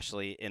years,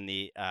 especially in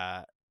the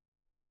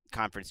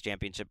conference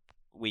championship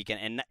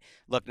weekend. And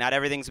look, not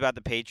everything's about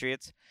the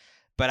Patriots,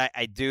 but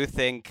I do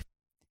think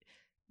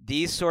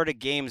these sort of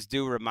games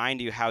do remind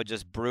you how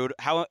just brutal,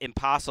 how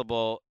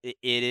impossible it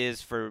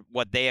is for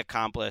what they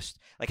accomplished,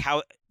 like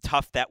how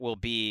tough that will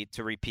be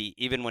to repeat,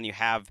 even when you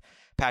have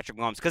Patrick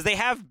Mahomes, because they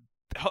have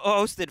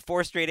hosted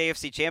 4 straight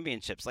AFC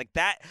championships. Like,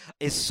 that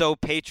is so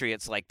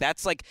Patriots. Like,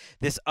 that's like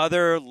this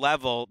other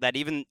level that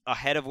even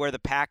ahead of where the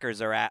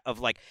Packers are at of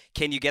like,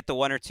 can you get the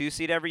 1 or 2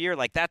 seed every year?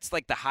 Like, that's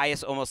like the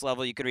highest almost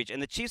level you could reach.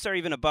 And the Chiefs are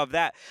even above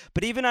that.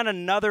 But even on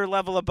another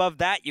level above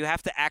that, you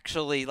have to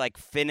actually like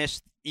finish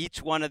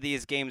each one of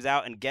these games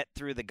out and get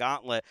through the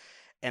gauntlet.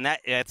 And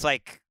it's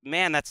like,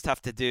 man, that's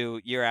tough to do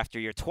year after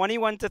year.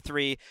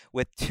 21-3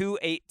 with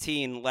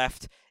 2:18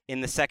 left in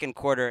the second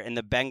quarter, and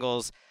the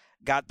Bengals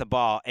got the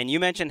ball. And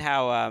you mentioned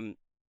how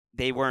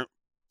they weren't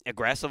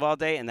aggressive all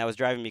day, and that was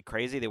driving me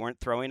crazy. They weren't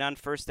throwing on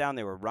first down.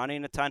 They were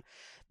running a ton.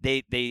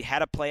 They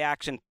had a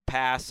play-action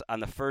pass on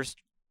the first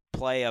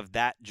play of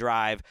that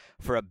drive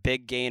for a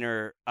big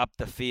gainer up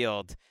the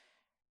field.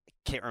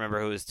 Can't remember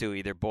who it was to,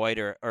 either Boyd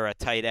or a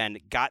tight end,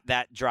 got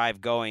that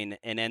drive going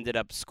and ended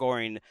up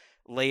scoring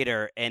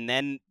later. And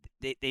then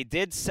they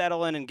did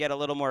settle in and get a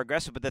little more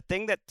aggressive. But the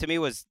thing that to me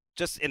was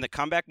just in the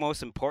comeback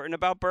most important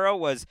about Burrow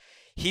was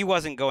he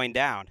wasn't going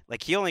down.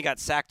 Like, he only got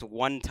sacked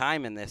 1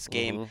 time in this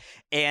game.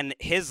 And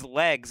his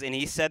legs, and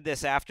he said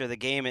this after the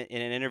game in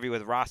an interview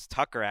with Ross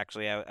Tucker,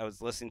 actually, I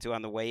was listening to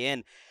on the way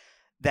in,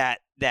 that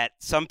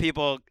some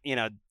people,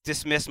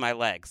 dismiss my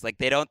legs. Like,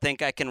 they don't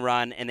think I can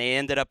run, and they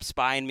ended up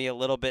spying me a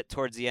little bit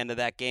towards the end of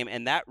that game,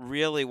 and that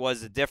really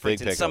was the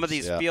difference in some of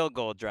these field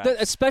goal drives.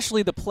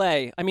 Especially the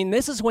play. I mean,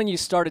 this is when you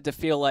started to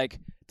feel like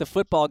the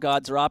football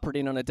gods are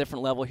operating on a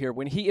different level here.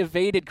 When he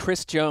evaded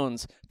Chris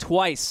Jones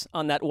twice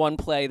on that one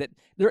play,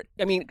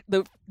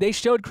 they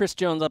showed Chris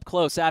Jones up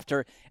close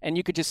after, and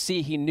you could just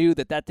see he knew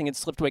that thing had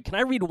slipped away. Can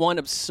I read one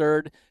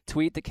absurd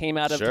tweet that came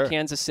out of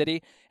Kansas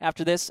City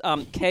after this?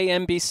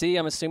 KMBC,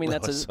 I'm assuming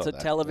that's a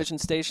television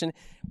station.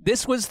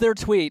 This was their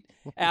tweet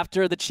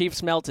after the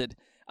Chiefs melted.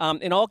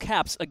 In all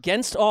caps,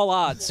 against all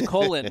odds, :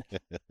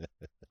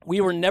 we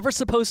were never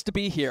supposed to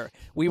be here.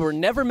 We were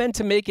never meant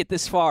to make it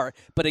this far.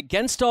 But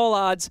against all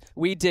odds,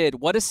 we did.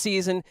 What a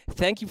season.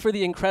 Thank you for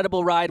the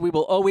incredible ride. We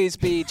will always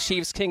be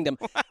Chiefs Kingdom.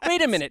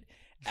 Wait a minute.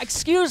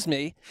 Excuse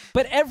me,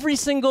 but every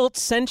single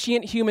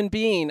sentient human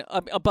being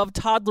above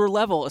toddler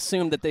level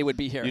assumed that they would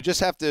be here. You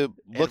just have to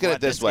look at it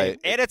this way.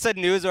 And it's a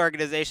news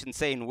organization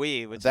saying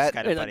we, which is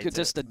kind of funny. It's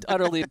just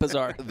utterly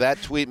bizarre.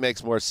 That tweet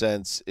makes more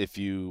sense if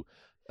you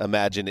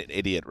imagine an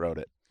idiot wrote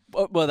it.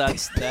 Well,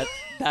 that's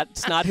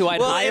not who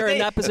I'd hire in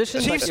that position.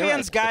 Chiefs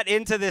fans got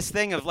into this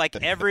thing of like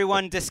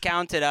everyone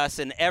discounted us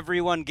and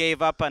everyone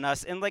gave up on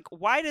us, and like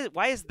why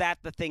is that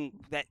the thing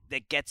that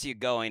gets you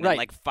going and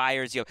like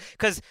fires you?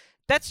 Because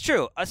that's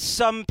true.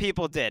 Some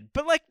people did,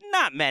 but like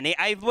not many.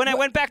 When I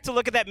went back to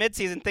look at that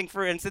midseason thing,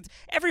 for instance,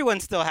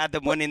 everyone still had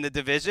them winning the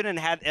division and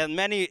had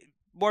many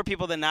more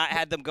people than not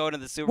had them going to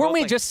the Super Bowl. Weren't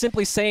we just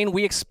simply saying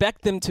we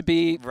expect them to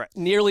be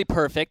nearly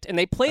perfect, and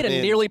they played a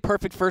nearly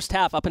perfect first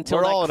half up until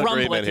we're that all in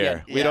crumble agreement at the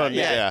here. end. We don't.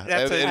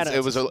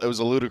 It was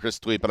a ludicrous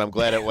tweet, but I'm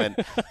glad it went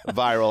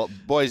viral.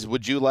 Boys,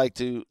 would you like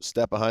to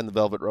step behind the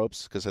velvet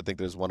ropes? Because I think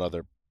there's one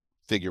other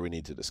figure we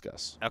need to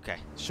discuss. Okay.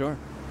 Sure.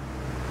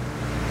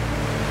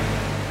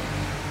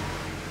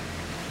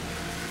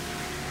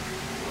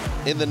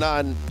 In the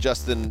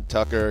non-Justin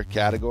Tucker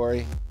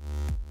category,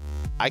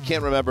 I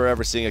can't remember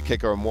ever seeing a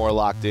kicker more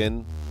locked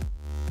in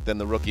than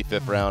the rookie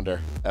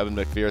fifth-rounder, Evan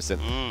McPherson.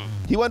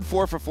 He went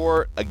 4 for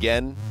 4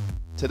 again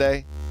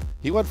today.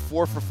 He went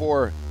 4 for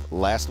 4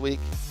 last week.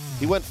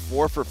 He went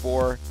 4 for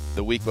 4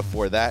 the week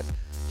before that.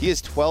 He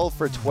is 12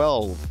 for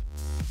 12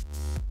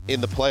 in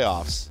the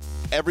playoffs.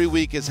 Every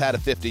week has had a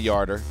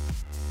 50-yarder.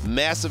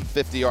 Massive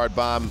 50-yard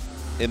bomb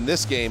in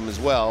this game as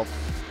well.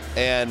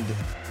 And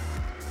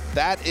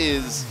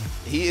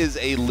he is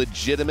a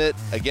legitimate,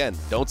 again,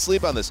 don't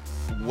sleep on this,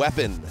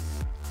 weapon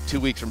 2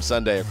 weeks from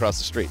Sunday across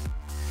the street.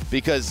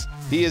 Because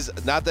he is,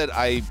 not that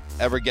I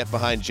ever get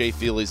behind Jay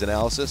Feely's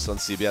analysis on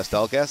CBS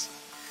telecast,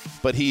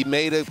 but he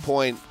made a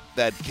point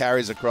that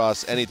carries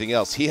across anything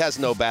else. He has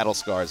no battle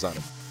scars on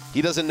him.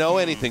 He doesn't know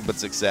anything but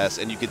success,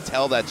 and you can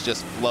tell that's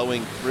just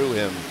flowing through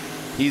him.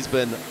 He's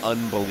been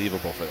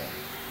unbelievable for that.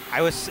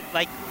 I was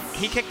like,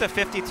 he kicked a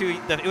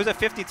 52. It was a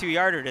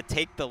 52-yarder to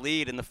take the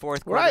lead in the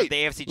fourth quarter of the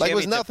AFC Championship. Like it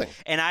was nothing.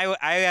 And I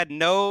had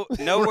no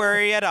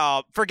worry at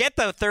all. Forget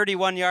the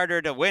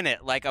 31-yarder to win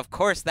it. Like, of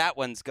course that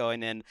one's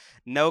going in.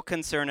 No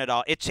concern at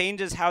all. It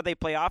changes how they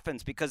play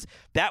offense because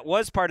that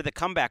was part of the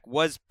comeback,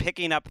 was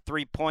picking up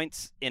 3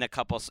 points in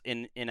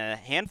a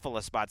handful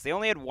of spots. They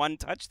only had one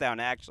touchdown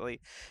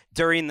actually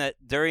during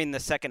the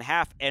second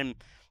half, and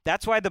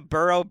that's why the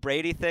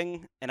Burrow-Brady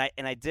thing, and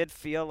I did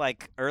feel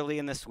like early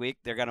in this week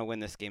they're going to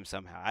win this game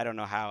somehow. I don't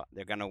know how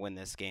they're going to win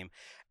this game.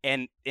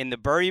 And in the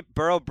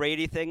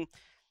Burrow-Brady thing,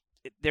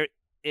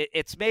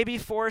 it's maybe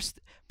forced,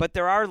 but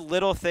there are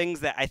little things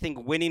that I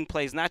think winning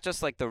plays, not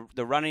just like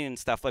the running and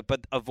stuff,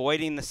 but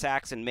avoiding the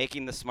sacks and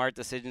making the smart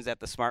decisions at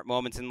the smart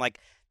moments, and like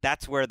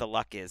that's where the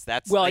luck is.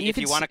 That's like, if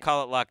you want to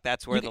call it luck,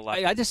 that's where the luck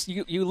is.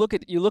 You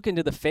look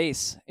into the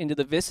face, into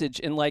the visage,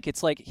 and like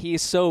it's like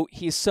he's so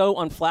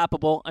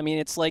unflappable. I mean,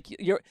 it's like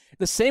you're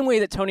the same way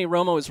that Tony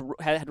Romo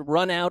had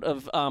run out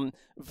of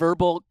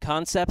verbal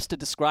concepts to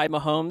describe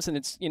Mahomes, and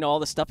it's all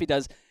the stuff he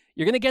does.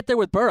 You're going to get there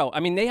with Burrow.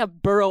 I mean, they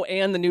have Burrow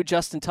and the new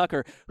Justin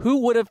Tucker. You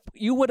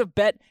would have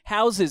bet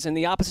houses in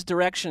the opposite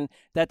direction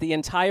that the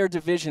entire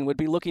division would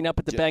be looking up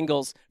at the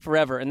Bengals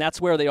forever, and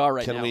that's where they are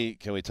right now.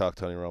 Can we talk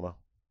Tony Romo?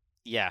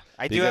 Yeah,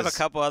 I do have a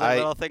couple other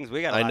little things.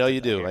 We got. I know you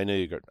do. I know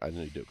you do,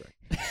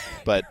 Greg.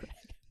 But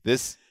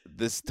this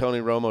Tony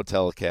Romo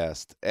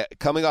telecast,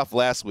 coming off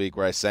last week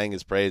where I sang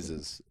his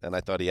praises, and I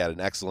thought he had an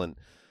excellent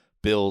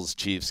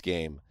Bills-Chiefs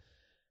game.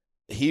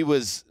 He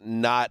was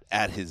not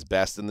at his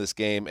best in this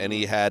game, and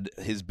he had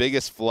his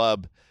biggest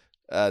flub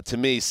to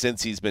me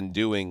since he's been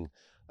doing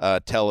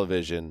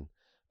television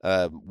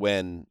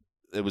when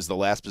it was the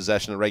last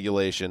possession of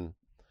regulation,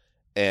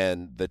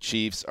 and the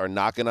Chiefs are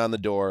knocking on the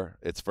door.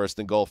 It's 1st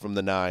and goal from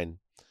the 9,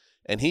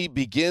 and he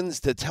begins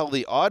to tell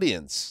the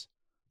audience,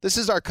 this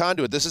is our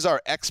conduit, this is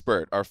our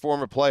expert, our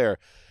former player.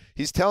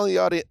 He's telling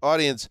the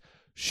audience,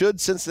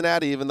 should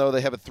Cincinnati, even though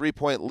they have a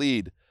 3-point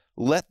lead,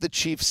 let the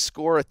Chiefs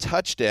score a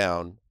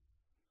touchdown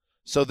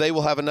so they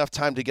will have enough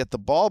time to get the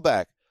ball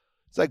back.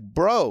 It's like,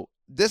 bro,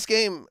 this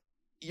game,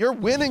 you're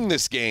winning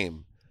this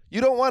game.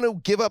 You don't want to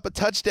give up a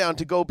touchdown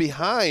to go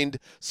behind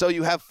so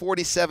you have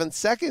 47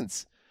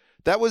 seconds.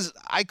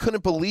 I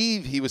couldn't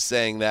believe he was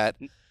saying that.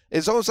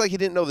 It's almost like he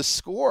didn't know the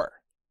score.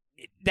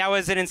 That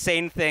was an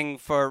insane thing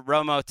for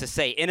Romo to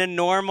say. In a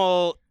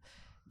normal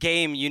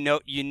game, you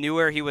knew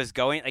where he was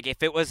going. Like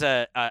if it was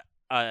the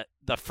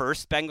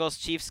first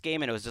Bengals-Chiefs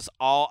game and it was just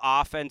all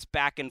offense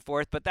back and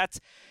forth, but that's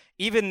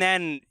even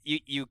then,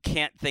 you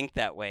can't think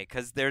that way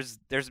because there's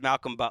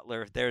Malcolm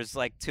Butler. There's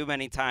like too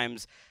many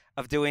times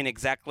of doing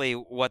exactly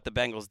what the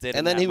Bengals did.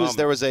 And then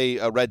there was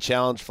a red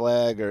challenge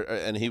flag,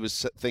 and he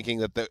was thinking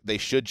that they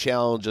should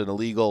challenge an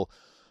illegal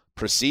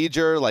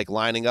procedure, like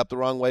lining up the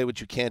wrong way, which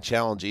you can't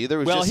challenge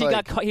either. Well, he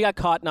got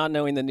caught not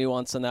knowing the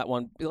nuance on that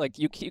one. Like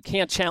you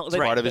can't challenge.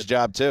 Part of his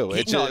job too.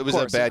 It was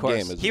a bad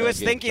game. He was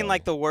thinking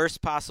like the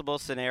worst possible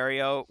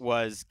scenario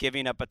was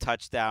giving up a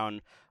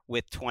touchdown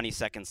with 20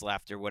 seconds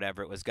left or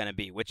whatever it was going to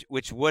be,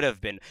 which would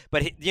have been.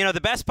 But, the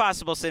best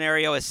possible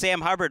scenario is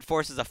Sam Hubbard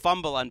forces a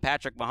fumble on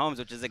Patrick Mahomes,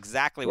 which is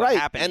exactly what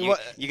happened. And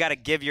you got to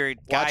give your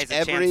guys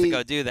a chance to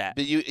go do that.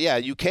 But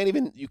you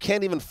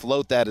can't even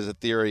float that as a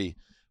theory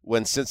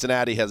when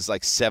Cincinnati has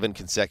like 7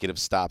 consecutive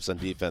stops on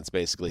defense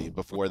basically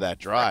before that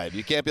drive.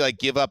 You can't be like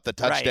give up the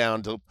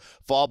touchdown to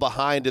fall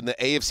behind in the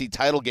AFC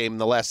title game in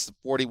the last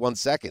 41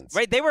 seconds.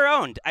 Right, they were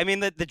owned. I mean,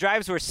 the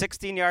drives were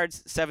 16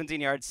 yards,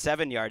 17 yards,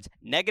 7 yards,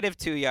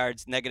 -2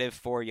 yards,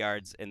 -4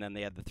 yards, and then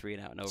they had the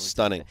 3-and-out and over.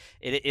 Stunning.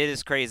 It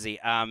is crazy.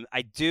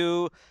 I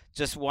do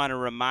just want to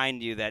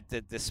remind you that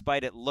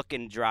despite it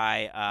looking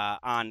dry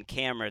on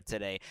camera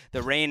today,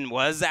 the rain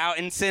was out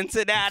in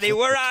Cincinnati.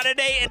 We're on an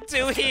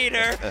 8-2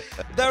 heater.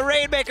 The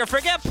Rainmaker,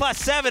 forget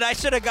 +7. I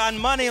should have gone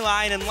money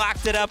line and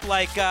locked it up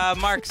like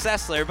Mark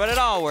Sessler, but it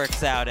all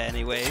works out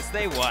anyways.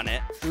 They won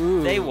it.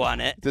 Ooh. They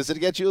won it. Does it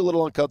get you a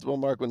little uncomfortable,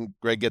 Mark, when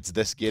Greg gets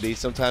this giddy?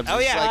 Sometimes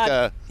it's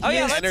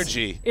like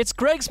energy. It's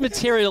Greg's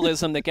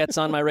materialism that gets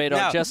on my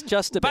radar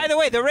just a bit. By the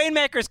way, the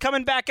Rainmaker's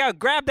coming back out.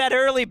 Grab that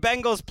early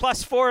Bengals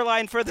 +4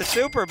 line for the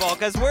Super Bowl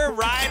because we're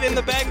riding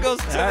the Bengals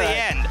to the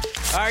end.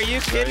 Are you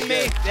kidding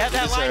me?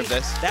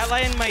 That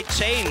line might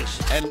change.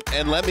 And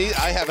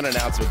I have an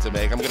announcement to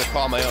make. I'm going to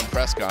call my own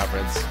press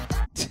conference.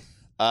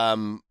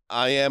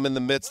 I am in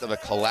the midst of a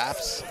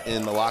collapse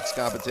in the locks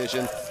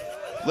competition.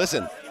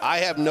 Listen, I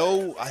have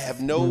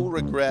no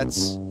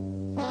regrets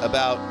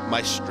about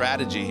my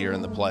strategy here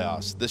in the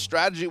playoffs. The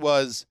strategy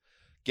was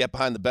get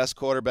behind the best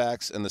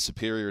quarterbacks and the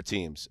superior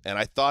teams. And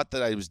I thought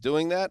that I was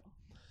doing that,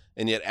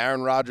 and yet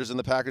Aaron Rodgers and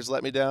the Packers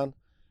let me down,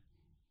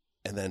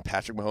 and then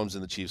Patrick Mahomes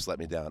and the Chiefs let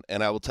me down.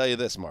 And I will tell you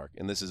this, Mark,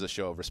 and this is a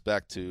show of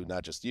respect to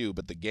not just you,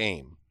 but the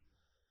game.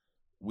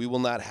 We will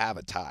not have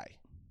a tie.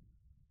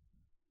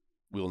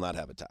 We will not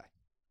have a tie.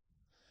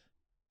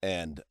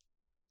 And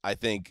I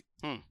think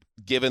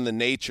given the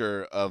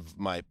nature of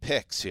my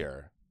picks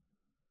here,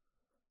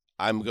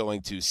 I'm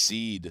going to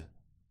cede,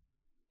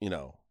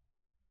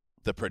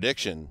 the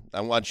prediction.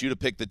 I want you to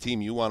pick the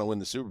team you want to win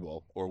the Super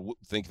Bowl or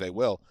think they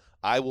will.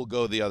 I will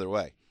go the other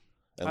way,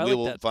 and we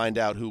will find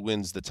out who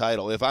wins the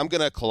title. If I'm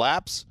going to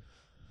collapse,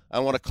 I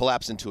want to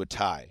collapse into a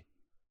tie.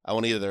 I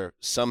want to either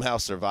somehow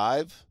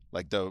survive,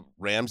 like the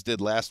Rams did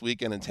last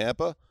weekend in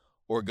Tampa,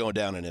 or go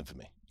down in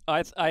infamy.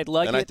 I'd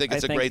like and it. I think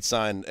it's a great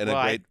sign and a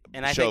great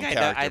show of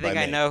character. I think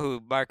I know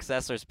who Mark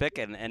Sessler's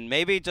picking, and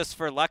maybe just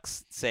for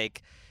luck's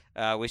sake,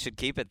 we should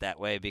keep it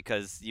that way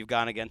because you've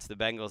gone against the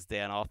Bengals,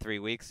 Dan, all 3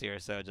 weeks here.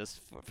 So just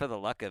for the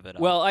luck of it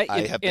all. Well,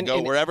 I have to go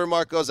wherever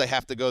Mark goes. I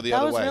have to go the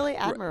other way. That was really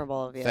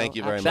admirable of you. Thank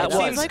you very much. That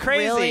seems was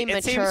crazy. Really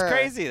it seems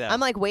crazy though. I'm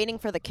like waiting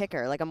for the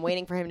kicker. Like I'm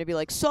waiting for him to be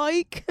like,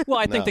 psych. Well,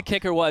 I think the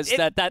kicker was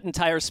that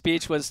entire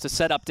speech was to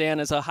set up Dan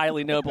as a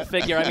highly noble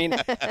figure. I mean,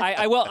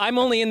 I'm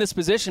only in this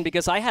position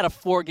because I had a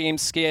 4-game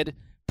skid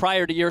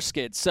prior to your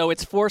skid, so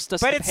it's forced us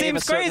to behave a certain way.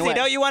 But it seems crazy.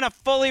 Don't you want to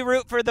fully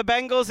root for the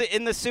Bengals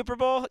in the Super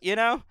Bowl,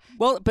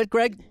 Well, but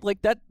Greg,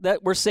 like that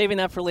we're saving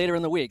that for later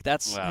in the week.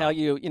 That's how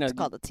It's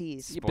called a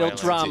tease. You build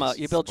drama.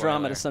 You build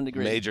drama to some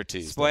degree. Major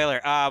tease. Spoiler.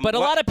 But a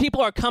lot of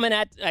people are coming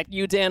at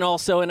you, Dan,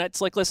 also, and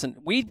it's like, listen,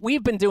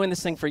 we've been doing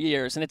this thing for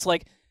years, and it's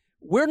like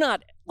we're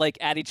not like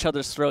at each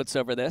other's throats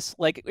over this.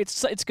 Like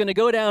it's going to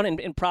go down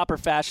in proper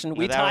fashion.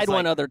 We tied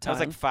one other time.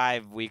 That was like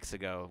 5 weeks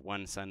ago.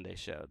 One Sunday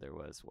show, there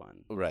was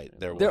one. Right,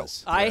 there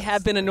was. I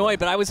have been annoyed,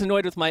 but I was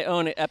annoyed with my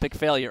own epic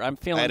failure. I'm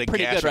feeling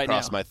pretty good right now. I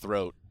had a gash across my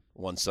throat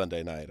one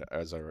Sunday night,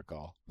 as I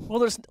recall.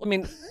 Well,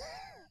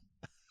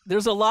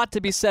 there's a lot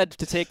to be said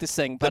to take this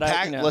thing. But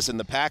listen,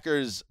 the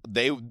Packers,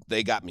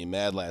 they got me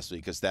mad last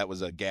week because that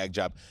was a gag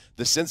job.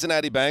 The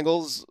Cincinnati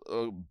Bengals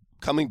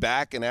coming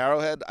back in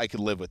Arrowhead, I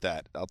could live with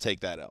that. I'll take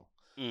that L.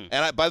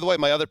 And by the way,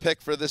 my other pick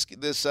for this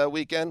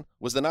weekend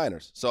was the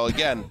Niners. So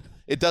again,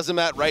 it doesn't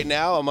matter. Right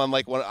now, I'm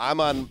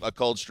on a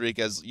cold streak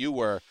as you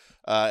were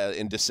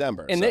in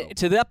December. And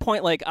to that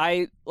point,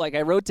 I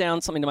wrote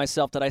down something to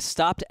myself that I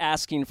stopped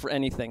asking for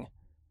anything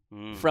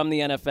from the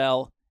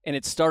NFL, and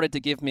it started to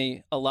give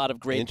me a lot of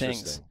great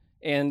things.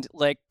 And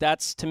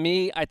that's, to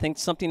me, I think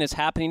something is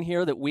happening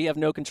here that we have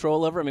no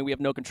control over. I mean, we have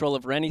no control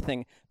over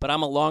anything, but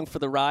I'm along for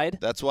the ride.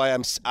 That's why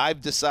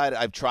I've decided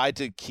I've tried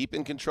to keep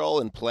in control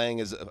and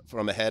playing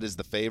from ahead as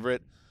the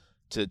favorite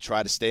to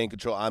try to stay in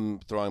control. I'm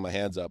throwing my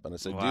hands up and I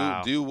said,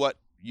 do what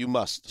you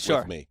must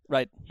with me.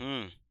 Right.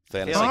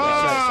 Fantasy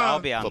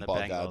I'll be on football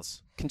the Bengals.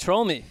 gods.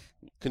 Control me.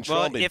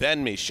 Control me,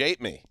 bend me,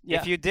 shape me.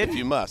 Yeah. If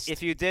you must.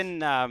 If you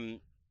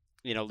didn't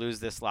lose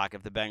this lock,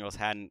 if the Bengals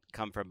hadn't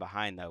come from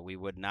behind, though, we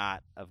would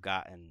not have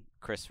gotten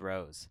Chris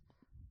Rose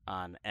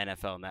on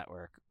NFL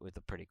Network with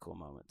a pretty cool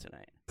moment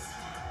tonight.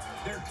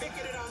 They're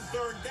kicking it on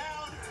 3rd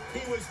down.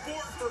 He was 4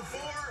 for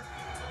 4.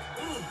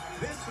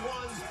 This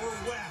one's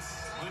for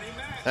Wes. Money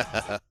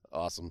Mac.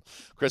 Awesome.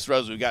 Chris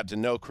Rose, we got to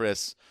know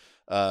Chris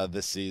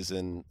this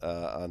season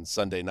on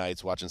Sunday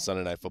nights, watching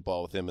Sunday Night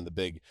Football with him in the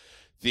big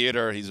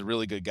theater. He's a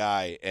really good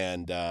guy,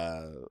 and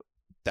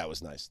that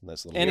was nice.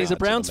 And he's a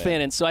Browns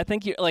fan, and so I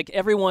think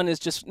everyone is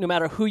just, no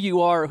matter who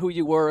you are, or who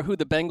you were, or who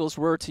the Bengals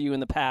were to you in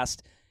the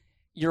past,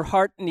 your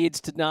heart needs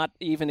to not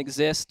even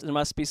exist. There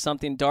must be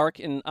something dark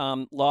and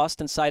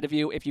lost inside of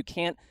you if you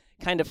can't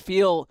kind of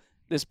feel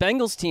this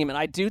Bengals team. And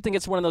I do think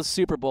it's one of those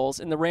Super Bowls,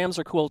 and the Rams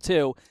are cool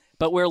too,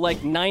 but where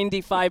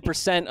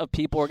 95% of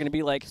people are going to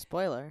be like,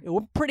 spoiler,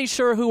 we're pretty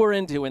sure who we're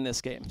into in this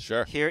game.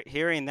 Sure.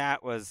 Hearing that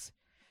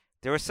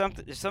there's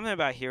something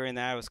about hearing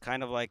that. It was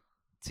kind of like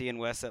seeing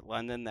Wes at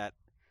London that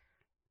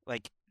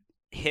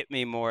hit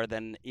me more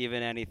than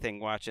even anything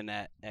watching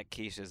at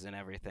Keisha's and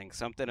everything.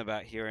 Something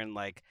about hearing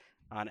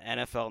on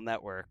NFL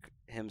Network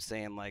him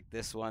saying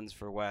this one's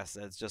for Wes.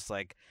 It's just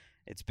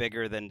it's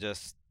bigger than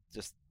just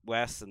just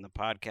Wes and the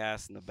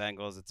podcast and the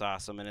Bengals. It's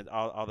awesome, and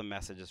all the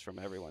messages from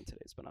everyone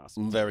today has been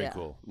awesome. Very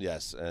cool.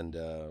 Yes, and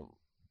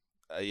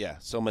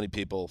so many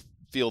people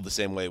feel the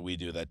same way we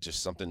do. That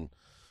just something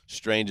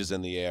strange is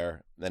in the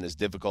air, and as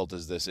difficult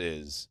as this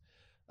is,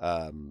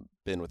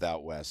 been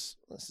without Wes,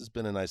 this has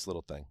been a nice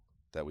little thing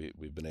that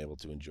we've been able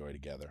to enjoy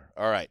together.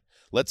 All right,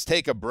 let's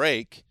take a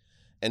break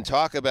and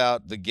talk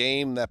about the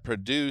game that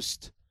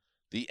produced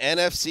the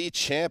NFC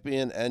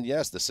champion and,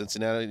 yes, the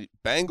Cincinnati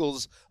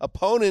Bengals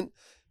opponent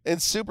in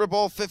Super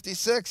Bowl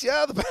 56.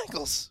 Yeah, the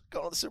Bengals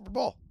going to the Super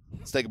Bowl.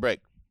 Let's take a break.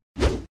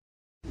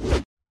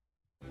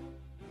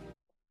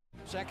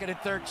 2nd and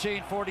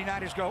 13,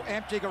 49ers go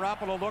empty.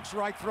 Garoppolo looks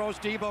right, throws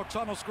Debo,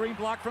 tunnel screen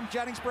block from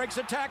Jennings, breaks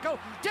a tackle.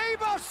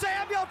 Debo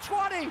Samuel,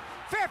 20,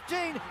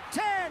 15,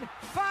 10,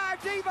 5.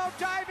 Debo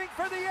diving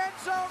for the end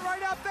zone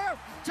right up there.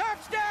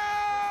 Touchdown!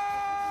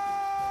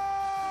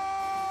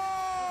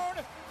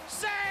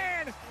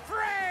 San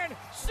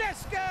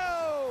Francisco!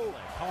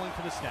 Calling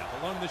for the snap,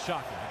 alone in the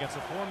shotgun against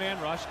a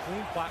four-man rush,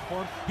 clean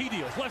platform. He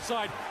deals left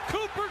side.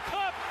 Cooper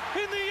Kupp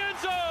in the end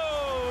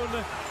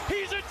zone.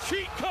 He's a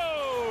cheat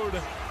code.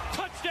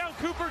 Touchdown,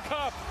 Cooper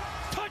Kupp.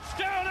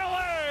 Touchdown,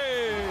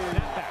 LA.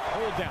 Snap back,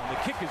 hold down. The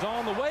kick is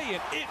on the way,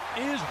 and it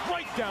is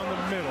right down the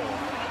middle.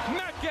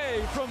 Matt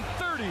Gay from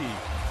 30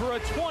 for a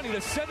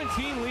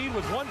 20-17 lead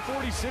with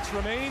 1:46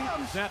 remaining.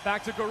 Snap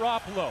back to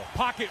Garoppolo.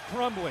 Pocket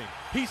crumbling.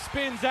 He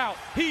spins out.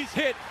 He's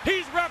hit.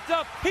 He's wrapped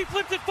up. He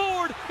flips it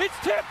forward. It's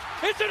tipped.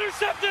 It's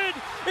intercepted.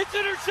 It's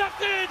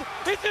intercepted.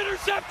 It's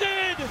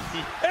intercepted.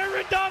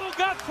 Aaron Donald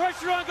got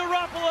pressure on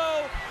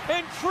Garoppolo,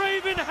 and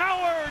Travin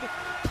Howard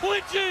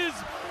clinches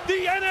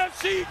the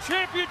NFC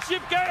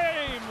Championship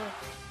game.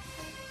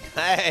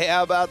 Hey,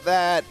 how about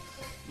that?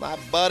 My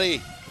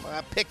buddy,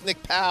 my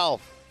picnic pal,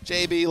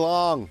 JB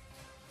Long,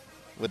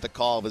 with the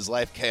call of his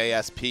life,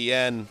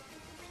 KSPN.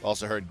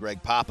 Also heard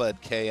Greg Papa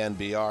at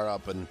KNBR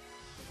up in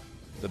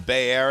the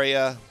Bay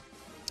Area.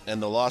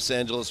 And the Los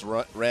Angeles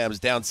Rams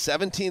down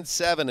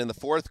 17-7 in the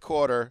fourth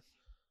quarter.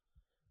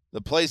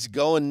 The place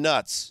going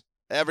nuts.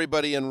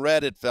 Everybody in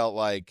red, it felt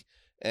like.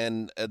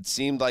 And it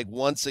seemed like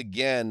once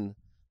again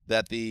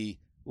that the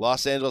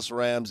Los Angeles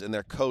Rams and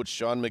their coach,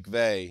 Sean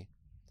McVay,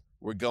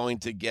 were going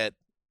to get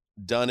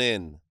done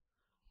in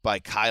by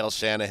Kyle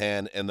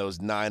Shanahan and those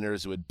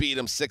Niners who had beat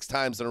him 6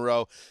 times in a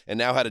row and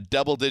now had a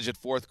double-digit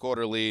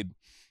fourth-quarter lead.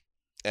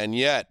 And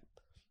yet,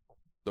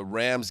 the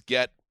Rams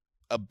get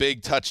a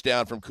big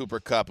touchdown from Cooper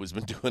Kupp, who's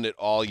been doing it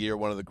all year,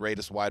 one of the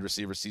greatest wide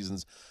receiver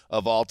seasons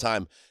of all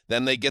time.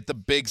 Then they get the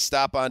big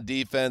stop on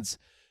defense.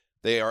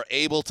 They are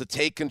able to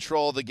take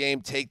control of the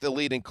game, take the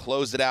lead, and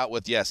close it out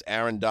with, yes,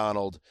 Aaron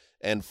Donald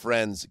and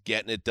friends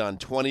getting it done.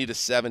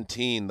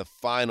 20-17, the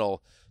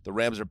final. The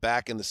Rams are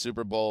back in the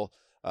Super Bowl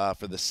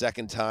for the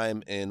second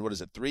time in,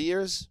 3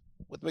 years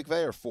with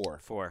McVay or 4?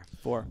 4.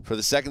 For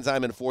the second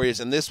time in 4 years.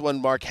 And this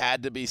one, Mark,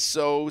 had to be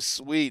so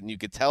sweet, and you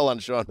could tell on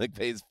Sean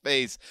McVay's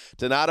face,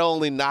 to not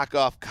only knock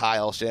off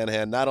Kyle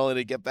Shanahan, not only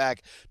to get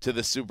back to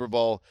the Super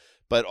Bowl,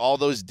 but all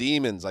those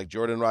demons like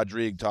Jordan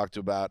Rodriguez talked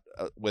about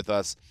with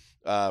us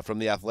from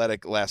The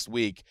Athletic last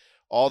week.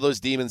 All those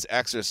demons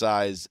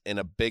exercise in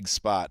a big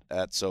spot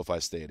at SoFi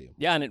Stadium.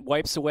 Yeah, and it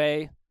wipes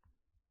away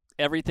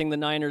everything the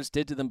Niners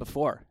did to them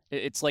before.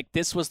 It's like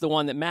this was the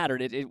one that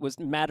mattered. It was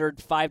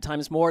mattered 5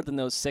 times more than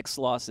those 6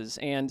 losses.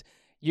 And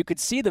you could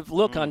see the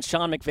look on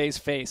Sean McVay's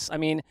face. I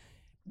mean,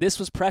 this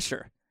was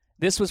pressure.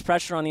 This was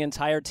pressure on the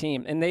entire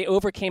team. And they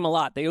overcame a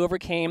lot. They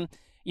overcame,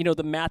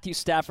 the Matthew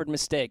Stafford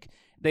mistake.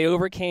 They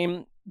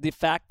overcame the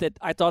fact that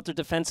I thought their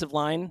defensive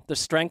line, the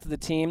strength of the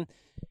team,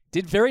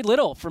 did very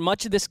little for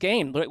much of this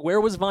game. Where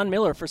was Von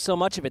Miller for so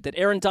much of it? That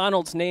Aaron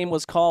Donald's name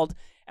was called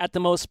at the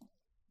most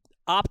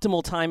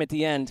optimal time at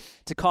the end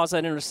to cause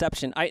that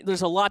interception.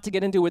 There's a lot to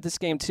get into with this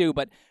game too,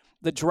 but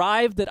the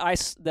drive that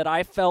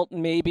I felt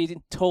maybe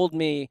told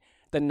me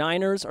the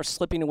Niners are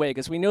slipping away,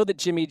 because we know that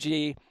Jimmy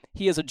G,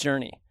 he is a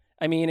journey.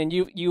 I mean, and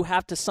you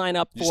have to sign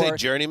up for... You say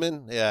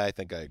journeyman? Yeah, I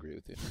think I agree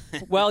with you.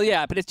 Well,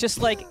 yeah, but it's just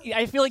like,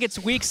 I feel like it's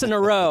weeks in a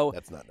row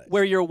That's not nice.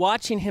 where you're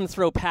watching him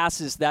throw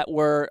passes that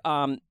were,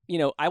 I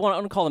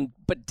want to call them,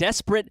 but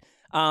desperate,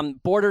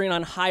 bordering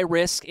on high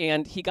risk,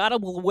 and he got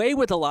away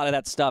with a lot of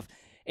that stuff.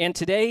 And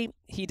today,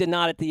 he did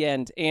not at the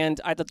end. And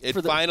I thought they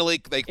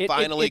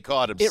finally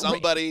caught him.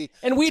 Somebody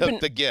took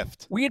the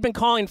gift. We had been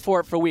calling for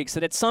it for weeks,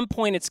 that at some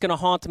point it's going to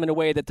haunt them in a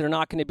way that they're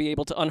not going to be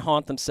able to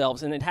unhaunt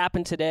themselves. And it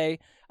happened today.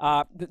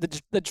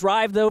 The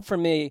drive, though, for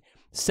me,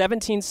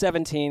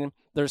 17-17.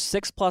 There's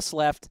 6+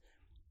 left.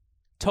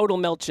 Total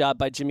melt job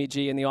by Jimmy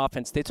G in the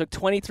offense. They took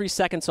 23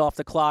 seconds off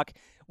the clock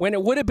when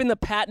it would have been the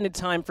patented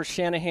time for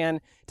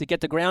Shanahan to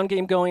get the ground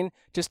game going,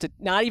 just to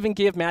not even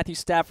give Matthew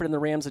Stafford and the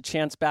Rams a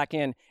chance back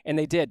in, and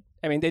they did.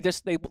 I mean,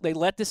 they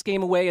let this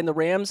game away, and the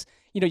Rams,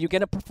 you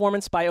get a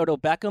performance by Odell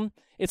Beckham.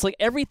 It's like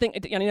everything,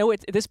 and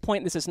at this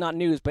point this is not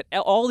news, but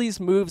all these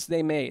moves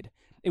they made.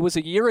 It was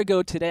a year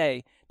ago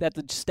today that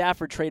the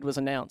Stafford trade was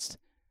announced.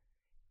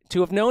 To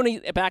have known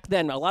back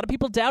then, a lot of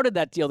people doubted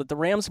that deal, that the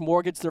Rams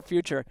mortgaged their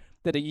future,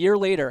 that a year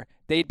later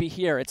they'd be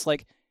here. It's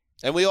like,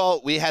 And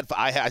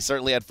I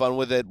certainly had fun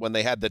with it when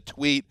they had the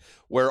tweet,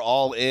 "We're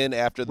all in,"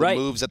 after the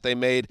moves that they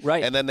made.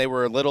 Right. And then they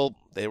were a little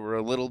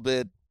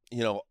bit,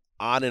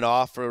 on and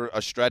off for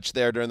a stretch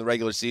there during the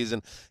regular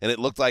season. And it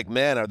looked like,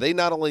 man, are they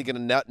not only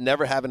going to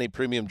never have any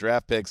premium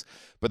draft picks,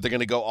 but they're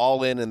going to go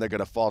all in and they're going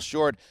to fall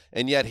short.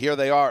 And yet here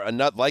they are,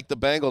 like the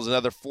Bengals,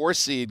 another 4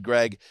 seed,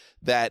 Greg,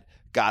 that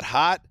got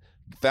hot,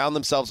 found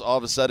themselves all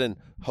of a sudden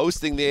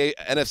hosting the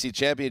NFC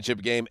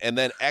Championship game and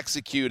then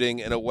executing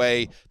in a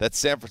way that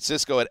San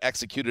Francisco had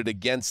executed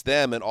against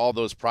them in all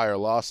those prior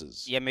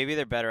losses. Yeah, maybe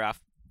they're better off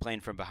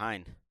playing from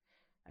behind.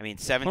 I mean,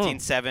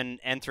 17-7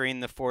 entering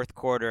the fourth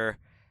quarter,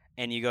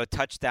 and you go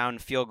touchdown,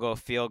 field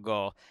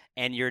goal,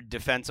 and your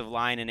defensive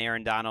line and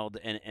Aaron Donald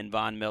and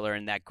Von Miller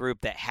and that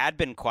group that had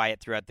been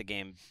quiet throughout the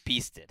game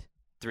beasted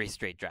 3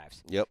 straight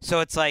drives. Yep. So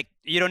it's like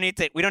we don't need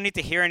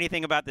to hear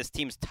anything about this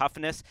team's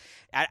toughness.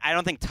 I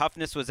don't think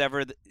toughness was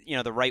ever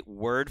the right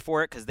word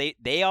for it, because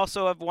they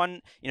also have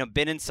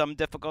been in some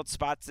difficult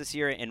spots this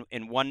year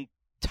and won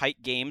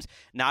tight games,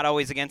 not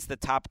always against the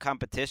top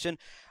competition.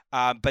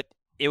 But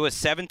it was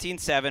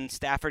 17-7.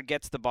 Stafford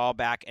gets the ball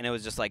back, and it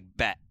was just like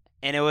bet.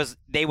 And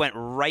they went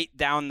right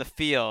down the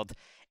field,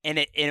 and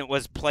it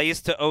was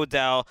plays to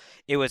Odell.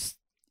 It was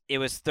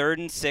 3rd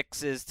and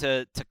 6s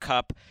to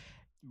Kupp.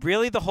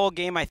 Really, the whole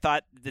game, I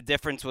thought the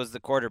difference was the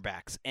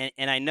quarterbacks.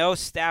 And I know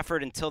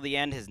Stafford, until the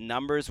end, his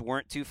numbers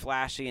weren't too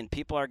flashy, and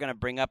people are going to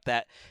bring up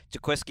that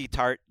Jaquiski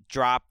Tartt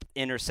drop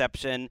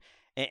interception,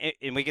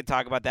 and we can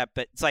talk about that.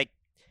 But it's like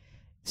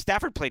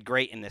Stafford played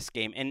great in this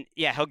game. And,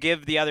 yeah, he'll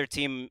give the other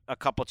team a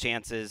couple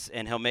chances,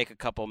 and he'll make a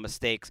couple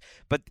mistakes.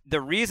 But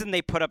the reason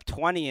they put up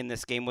 20 in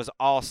this game was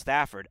all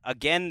Stafford.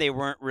 Again, they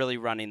weren't really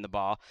running the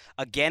ball.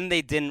 Again,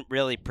 they didn't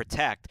really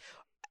protect.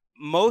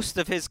 Most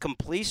of his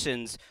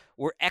completions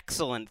were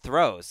excellent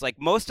throws. Like,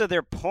 most of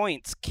their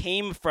points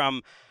came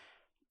from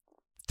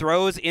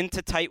throws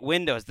into tight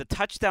windows. The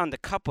touchdown to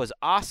Kupp was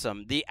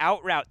awesome. The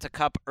out route to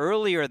Kupp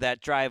earlier that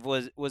drive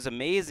was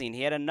amazing.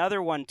 He had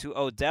another one to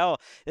Odell.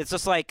 It's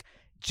just like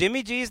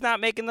Jimmy G's not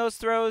making those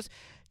throws.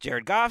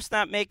 Jared Goff's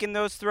not making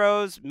those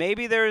throws.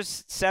 Maybe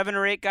there's 7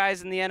 or 8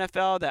 guys in the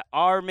NFL that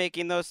are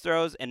making those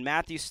throws, and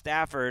Matthew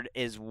Stafford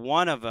is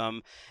one of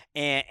them.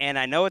 And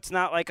I know it's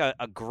not like a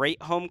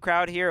great home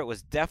crowd here. It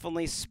was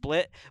definitely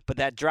split. But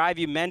that drive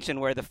you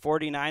mentioned where the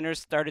 49ers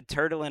started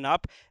turtling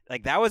up,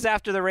 like that was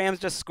after the Rams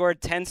just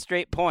scored 10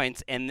 straight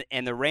points. And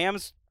the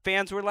Rams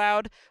fans were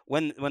loud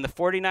when the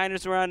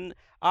 49ers were on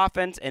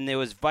offense, and it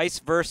was vice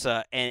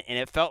versa. And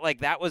it felt like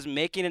that was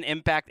making an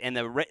impact, and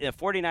the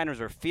 49ers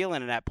were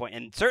feeling it at that point.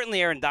 And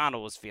certainly Aaron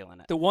Donald was feeling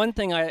it. The one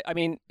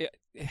thing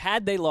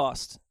had they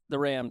lost the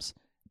Rams,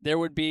 it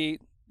would be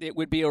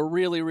a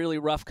really, really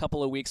rough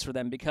couple of weeks for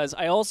them, because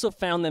I also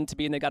found them to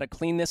be, and they got to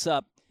clean this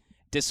up,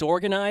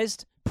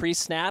 disorganized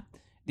pre-snap.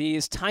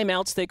 These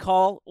timeouts they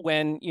call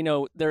when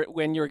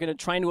you're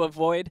trying to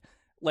avoid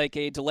like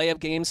a delay of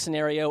game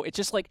scenario. It's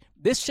just like,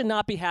 this should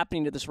not be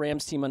happening to this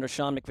Rams team under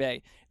Sean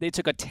McVay. They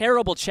took a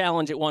terrible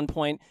challenge at one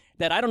point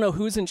that I don't know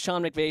who's in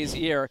Sean McVay's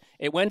ear.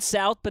 It went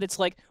south, but it's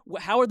like,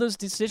 how are those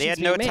decisions They had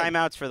being no made?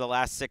 timeouts for the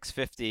last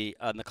 6:50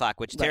 on the clock,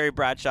 which Terry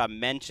Bradshaw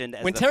mentioned.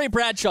 As when Terry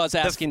Bradshaw's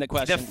asking the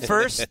question.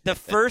 The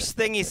first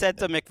thing he said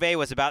to McVay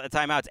was about the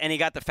timeouts, and he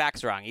got the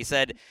facts wrong. He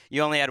said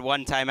you only had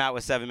 1 timeout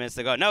with 7 minutes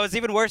to go. No, it was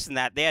even worse than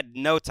that. They had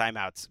no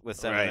timeouts with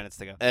 7 minutes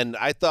to go. And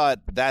I thought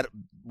that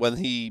when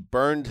he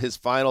burned his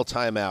final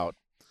timeout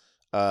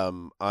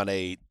on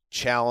a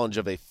challenge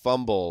of a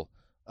fumble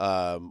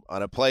on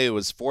a play, it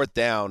was 4th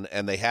down,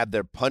 and they had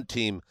their punt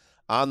team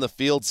on the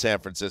field, San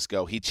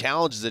Francisco. He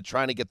challenges it,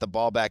 trying to get the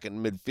ball back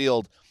in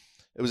midfield.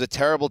 It was a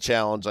terrible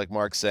challenge, like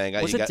Mark's saying.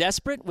 Was it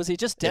desperate? Was he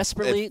just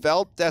desperately? It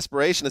felt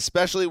desperation,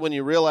 especially when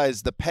you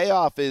realize the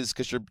payoff is,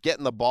 because you're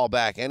getting the ball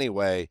back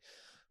anyway,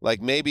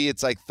 like maybe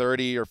it's like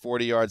 30 or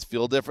 40 yards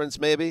field difference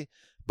maybe.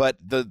 But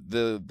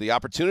the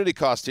opportunity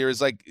cost here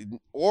is like,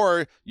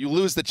 or you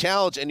lose the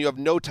challenge and you have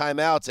no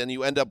timeouts, and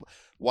you end up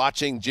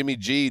watching Jimmy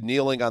G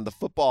kneeling on the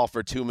football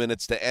for 2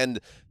 minutes to end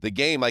the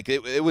game. Like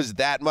it was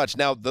that much.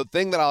 Now the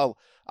thing that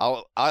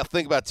I'll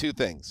think about 2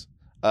 things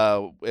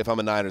if I'm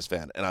a Niners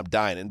fan, and I'm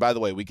dying. And by the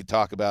way, we could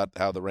talk about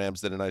how the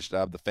Rams did a nice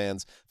job, the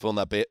fans filling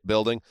that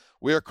building.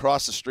 We were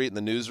across the street in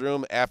the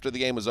newsroom after the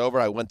game was over.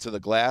 I went to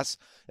the glass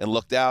and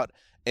looked out,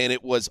 and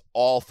it was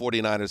all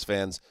 49ers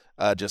fans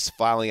just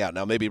filing out.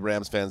 Now maybe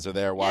Rams fans are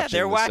there watching.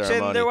 They're watching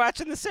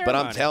the ceremony. But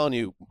I'm telling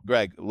you,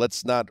 Greg,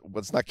 let's not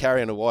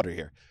carry on the water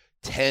here.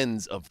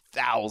 Tens of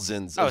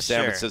thousands of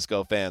San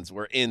Francisco fans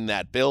were in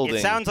that building.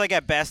 It sounds like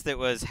at best it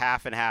was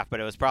half and half, but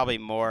it was probably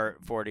more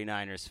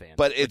 49ers fans,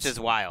 which is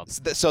wild.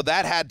 So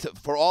that had to,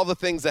 for all the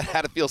things that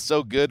had to feel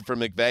so good for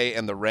McVay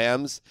and the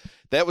Rams,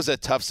 that was a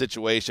tough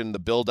situation, the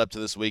build up to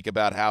this week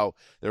about how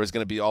there was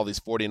going to be all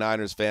these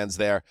 49ers fans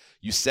there.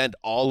 You sent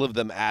all of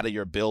them out of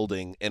your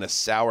building in a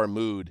sour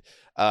mood.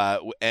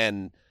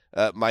 And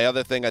my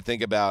other thing I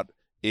think about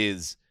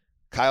is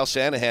Kyle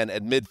Shanahan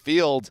at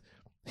midfield.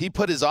 He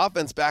put his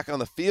offense back on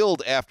the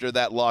field after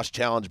that lost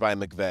challenge by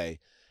McVay.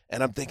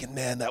 And I'm thinking,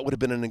 man, that would have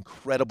been an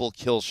incredible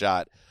kill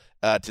shot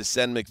to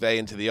send McVay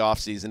into the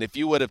offseason. If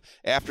you would have,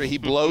 after he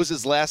blows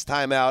his last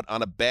time out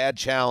on a bad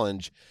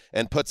challenge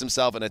and puts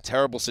himself in a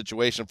terrible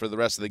situation for the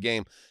rest of the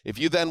game, if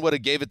you then would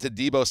have gave it to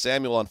Deebo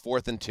Samuel on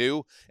 4th and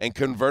 2 and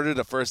converted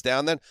a first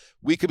down, then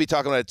we could be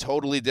talking about a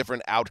totally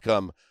different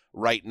outcome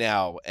right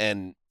now.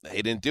 And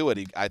he didn't do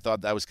it. I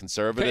thought that was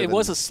conservative. It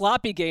was a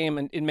sloppy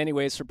game in many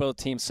ways for both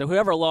teams. So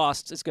whoever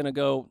lost is going to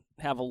go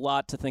have a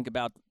lot to think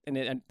about.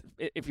 And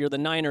if you're the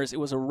Niners, it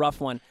was a rough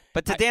one.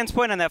 But to Dan's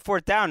point on that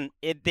 4th down,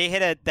 they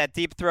hit that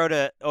deep throw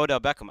to Odell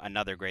Beckham,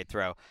 another great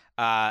throw.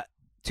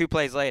 2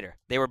 plays later,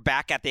 they were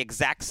back at the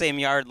exact same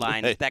yard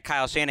line that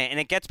Kyle Shanahan. And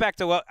it gets back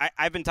to what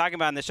I've been talking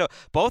about on the show.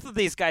 Both of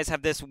these guys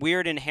have this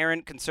weird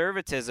inherent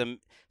conservatism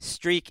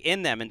streak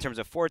in them in terms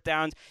of 4th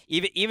downs.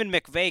 Even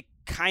McVay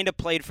kind of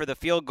played for the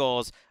field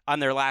goals on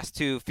their last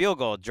 2 field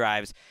goal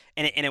drives,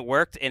 and it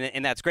worked,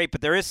 and that's great.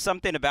 But there is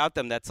something about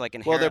them that's like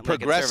inherently they're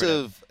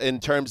progressive in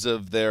terms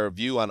of their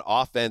view on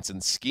offense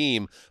and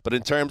scheme, but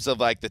in terms of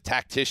like the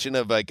tactician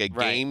of like a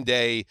game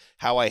day,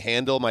 how I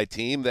handle my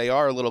team, they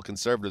are a little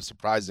conservative,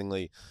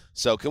 surprisingly.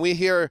 So can we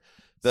hear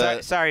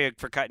the? Sorry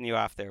for cutting you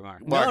off there,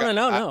 Mark. Mark,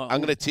 No.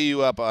 I'm going to tee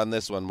you up on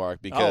this one,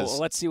 Mark, because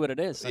let's see what it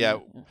is.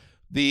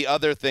 The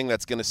other thing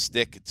that's going to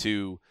stick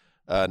to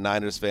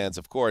Niners fans,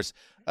 of course,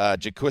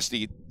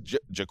 Jaquiski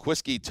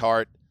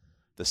Tart,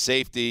 the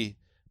safety.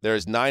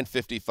 There's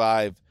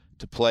 9:55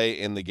 to play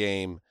in the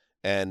game,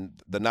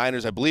 and the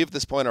Niners, I believe at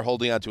this point, are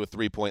holding on to a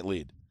 3-point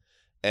lead.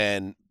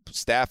 And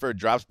Stafford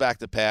drops back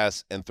to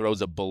pass and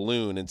throws a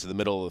balloon into the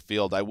middle of the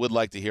field. I would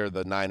like to hear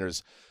the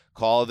Niners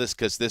call this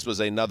because this was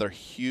another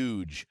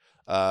huge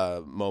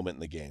moment in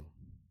the game.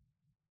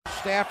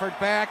 Stafford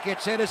back,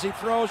 it's in as he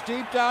throws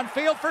deep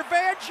downfield for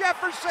Van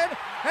Jefferson,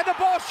 and the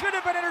ball should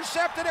have been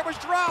intercepted. It was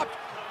dropped.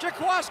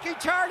 Jaquiski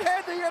Tart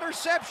had the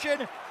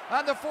interception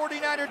on the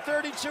 49er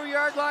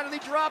 32-yard line, and he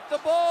dropped the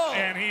ball.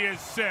 And he is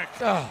sick.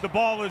 The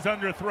ball is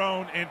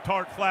underthrown, and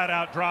Tart flat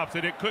out drops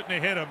it. It couldn't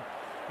have hit him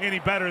any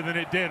better than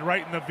it did,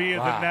 right in the V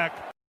of the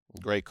neck.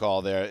 Great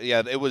call there.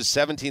 Yeah, it was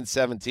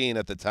 17-17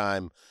 at the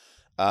time.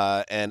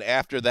 And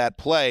after that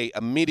play,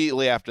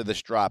 immediately after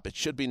this drop, it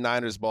should be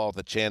Niners ball with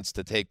a chance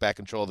to take back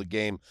control of the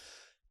game.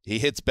 He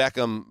hits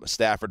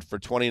Stafford for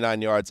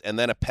 29 yards, and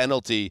then a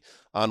penalty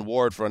on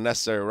Ward for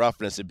unnecessary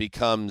roughness. It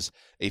becomes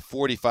a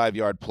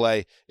 45-yard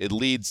play. It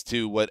leads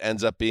to what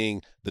ends up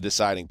being the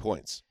deciding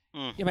points.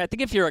 I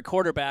think if you're a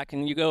quarterback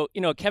and you go,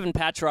 Kevin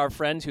Patra, our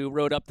friend who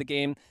wrote up the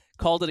game,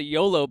 called it a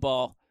YOLO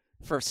ball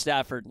for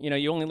Stafford.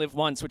 You only live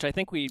once, which I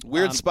think we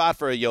weird spot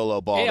for a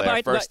YOLO ball there,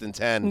 1st and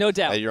 10, no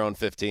doubt, at your own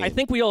 15. I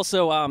think we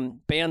also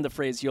banned the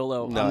phrase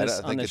YOLO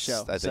on this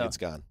show. I think it's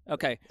gone.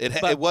 Okay,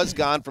 it was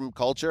gone from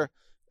culture,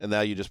 and now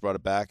you just brought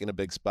it back in a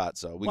big spot.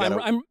 So we got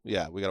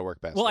to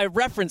work past. Well, I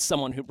referenced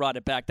someone who brought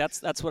it back.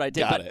 That's what I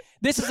did. Got it.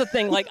 This is the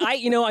thing. Like I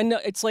know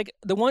it's like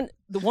the one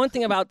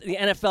thing about the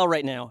NFL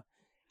right now.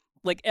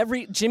 Like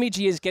Jimmy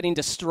G is getting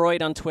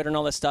destroyed on Twitter and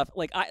all this stuff.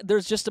 Like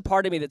there's just a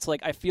part of me that's like,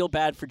 I feel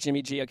bad for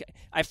Jimmy G. Okay,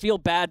 I feel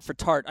bad for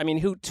Tart. I mean,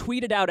 who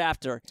tweeted out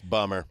after,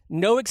 bummer.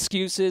 No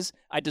excuses.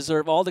 I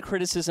deserve all the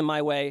criticism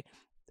my way.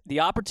 The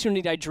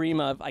opportunity I dream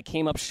of, I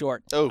came up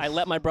short. Oh. I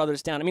let my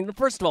brothers down. I mean,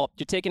 first of all,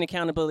 you're taking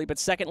accountability, but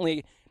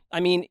secondly,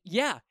 I mean,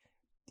 yeah.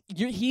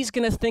 He's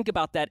going to think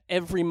about that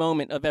every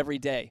moment of every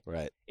day.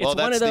 Right. It's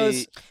one of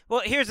those.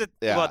 Here's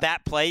that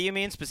play you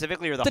mean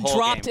specifically, or the whole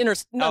dropped game?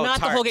 Not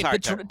the whole game.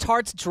 Tart.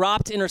 Tart's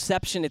dropped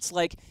interception. It's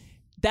like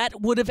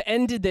that would have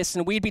ended this,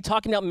 and we'd be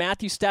talking about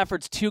Matthew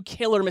Stafford's 2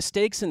 killer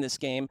mistakes in this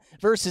game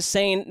versus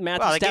saying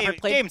Stafford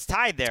played. Game's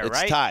tied there,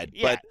 right? It's tied,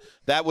 yeah. but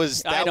that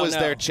was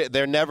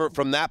they're never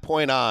from that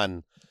point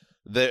on.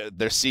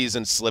 Their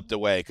season slipped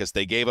away because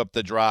they gave up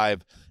the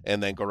drive,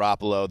 and then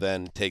Garoppolo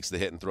then takes the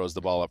hit and throws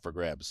the ball up for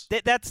grabs.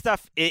 That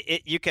stuff,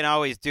 you can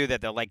always do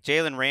that, though. Like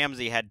Jalen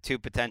Ramsey had 2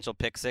 potential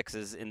pick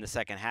sixes in the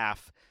second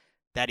half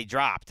that he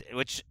dropped,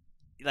 which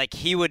like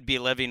he would be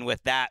living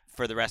with that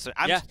for the rest of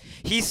it.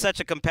 He's such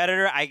a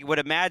competitor. I would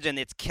imagine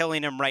it's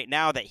killing him right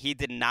now that he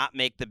did not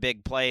make the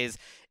big plays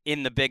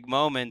in the big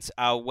moments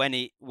when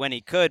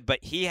he could, but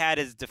he had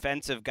his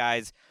defensive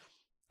guys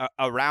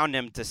around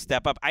him to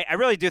step up. I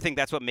really do think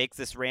that's what makes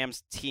this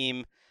Rams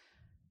team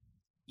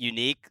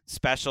unique,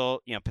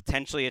 special,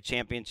 potentially a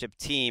championship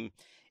team,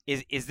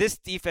 is this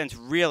defense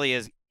really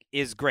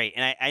is great.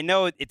 And I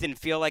know it didn't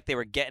feel like they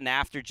were getting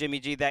after Jimmy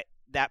G that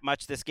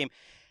much this game.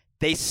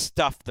 They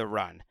stuffed the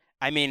run.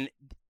 I mean,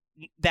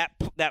 that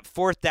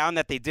 4th down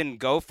that they didn't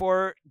go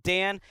for,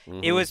 Dan,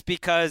 it was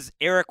because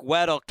Eric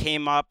Weddle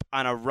came up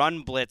on a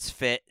run blitz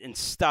fit and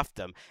stuffed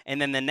him. And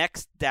then the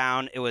next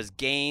down, it was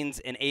Gaines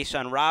and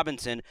A'Shawn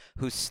Robinson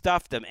who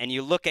stuffed him. And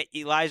you look at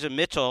Elijah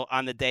Mitchell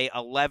on the day,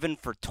 11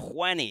 for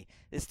 20.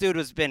 This dude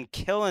has been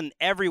killing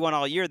everyone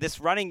all year. This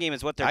running game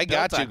is what they're built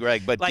on. I got you,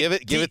 Greg, but give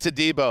it to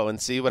Debo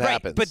and see what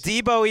happens. But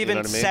Debo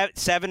even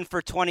 7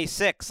 for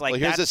 26. Well,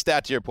 here's a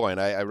stat to your point.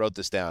 I wrote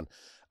this down.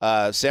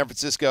 San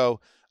Francisco,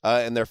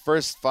 in their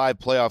first 5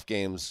 playoff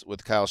games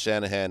with Kyle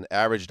Shanahan,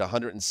 averaged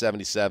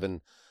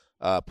 177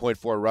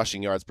 0.4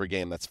 rushing yards per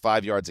game. That's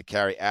 5 yards a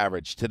carry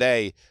average.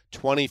 Today,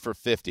 20 for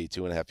 50,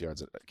 2.5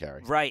 yards a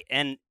carry. Right,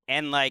 and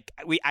like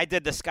I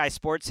did the Sky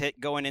Sports hit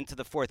going into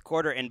the fourth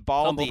quarter, and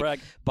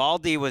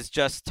Baldy was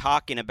just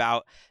talking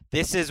about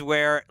this is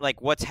where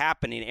like what's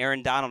happening.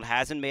 Aaron Donald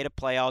hasn't made a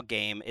play all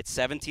game. It's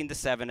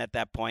 17-7 at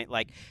that point.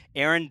 Like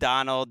Aaron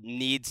Donald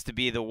needs to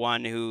be the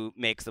one who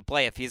makes the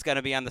play. If he's going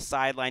to be on the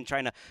sideline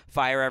trying to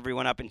fire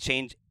everyone up and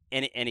change,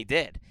 and he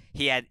did.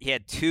 He had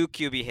 2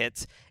 QB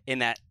hits in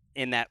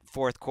that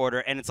fourth quarter,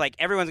 and it's like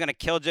everyone's going to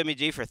kill Jimmy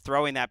G for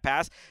throwing that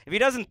pass. If he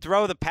doesn't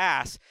throw the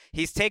pass,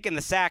 he's taking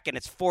the sack, and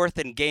it's 4th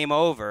and game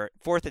over,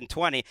 4th and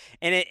 20.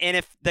 And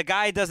if the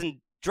guy doesn't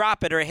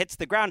drop it or it hits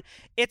the ground,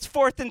 it's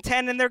 4th and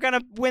 10, and they're going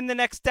to win the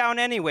next down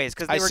anyways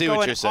because they were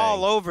going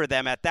all over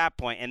them at that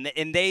point.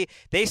 And they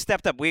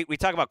stepped up. We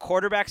talk about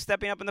quarterbacks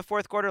stepping up in the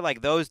fourth quarter,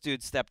 like those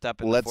dudes stepped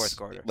up in the fourth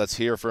quarter. Let's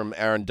hear from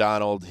Aaron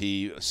Donald.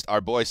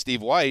 Our boy Steve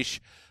Weish,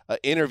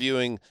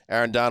 interviewing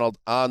Aaron Donald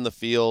on the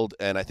field,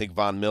 and I think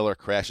Von Miller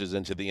crashes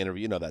into the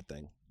interview. You know that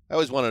thing. I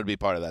always wanted to be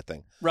part of that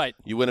thing. Right.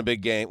 You win a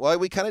big game. Well,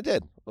 we kind of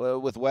did.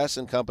 With Wes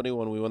and company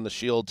when we won the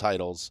Shield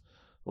titles.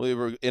 We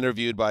were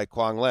interviewed by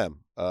Kwang Lem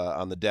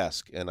on the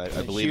desk, and I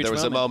believe there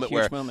was a moment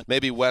where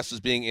maybe Wes was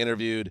being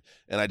interviewed,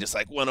 and I just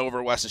like went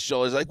over Wes's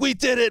shoulder. He's like, "We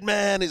did it,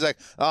 man!" He's like,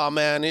 "Oh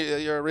man,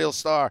 you're a real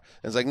star."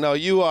 And it's like, "No,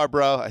 you are,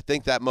 bro." I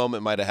think that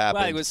moment might have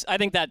happened. Well, I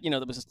think that there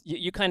was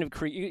you kind of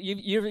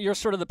you're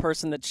sort of the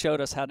person that showed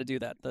us how to do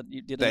that. That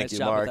you did a nice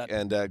job Mark. with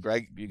that. And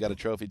Greg, you got a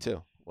trophy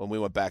too when we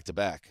went back to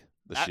back.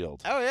 The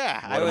Shield. Oh yeah,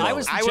 I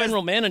was the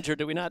general manager.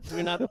 Do we not?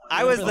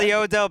 I was the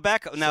Odell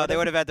Beckham. No, they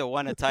would have had to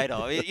win a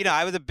title.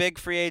 I was a big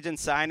free agent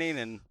signing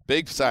and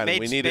big signing.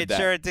 We needed that.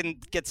 Made sure it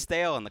didn't get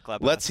stale in the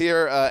club. Let's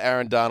hear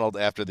Aaron Donald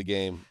after the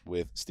game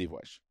with Steve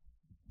Weish.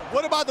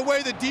 What about the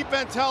way the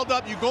defense held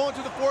up? You go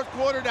into the fourth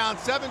quarter down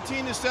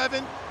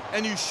 17-7,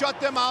 and you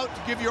shut them out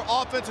to give your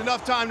offense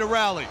enough time to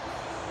rally.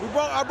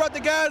 I brought the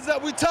guys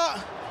up. We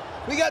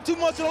got too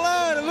much on the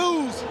line to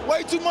lose.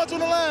 Way too much on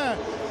the line.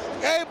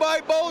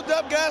 Everybody bowled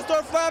up, guys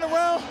started flying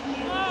around,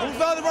 and we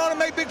found around to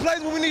make big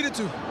plays when we needed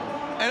to.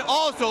 And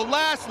also,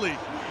 lastly,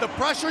 the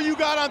pressure you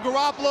got on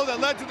Garoppolo that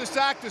led to the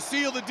sack to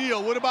seal the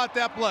deal. What about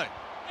that play?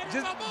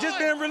 Just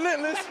being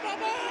relentless.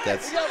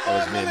 That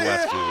was me and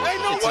Wes.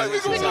 Ain't no way we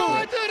gonna do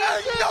it.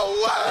 Ain't no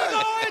way.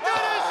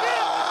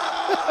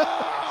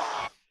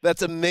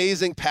 That's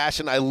amazing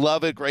passion. I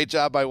love it. Great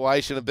job by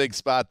Weish in a big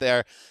spot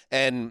there.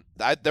 And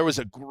there was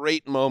a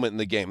great moment in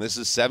the game. This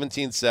is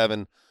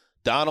 17-7.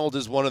 Donald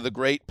is one of the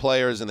great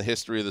players in the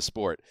history of the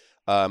sport.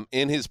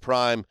 In his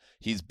prime,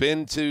 he's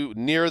been to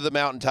near the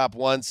mountaintop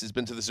once. He's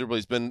been to the Super Bowl.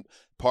 He's been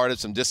part of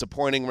some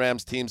disappointing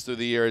Rams teams through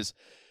the years.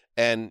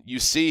 And you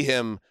see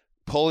him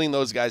pulling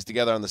those guys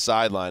together on the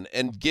sideline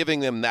and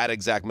giving them that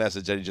exact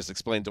message that he just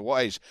explained to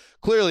Weish.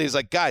 Clearly, he's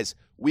like, guys,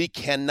 we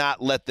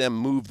cannot let them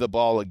move the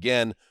ball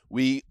again.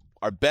 We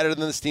are better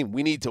than this team.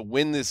 We need to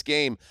win this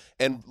game.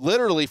 And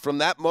literally from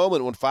that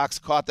moment when Fox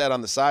caught that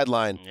on the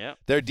sideline,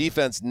 their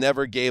defense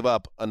never gave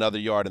up another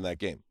yard in that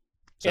game.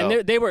 So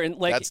and they were in,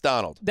 like, that's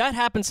Donald. That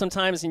happens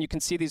sometimes, and you can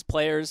see these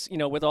players,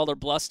 with all their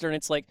bluster, and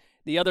it's like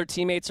the other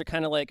teammates are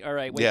kind of like, all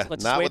right,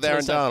 let's not wait with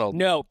Aaron Donald.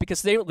 No,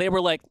 because they were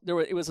like,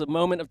 it was a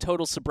moment of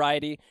total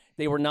sobriety.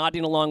 They were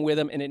nodding along with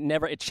him, and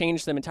it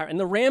changed them entirely. And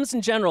the Rams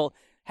in general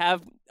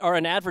are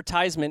an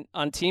advertisement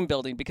on team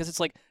building because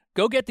it's like,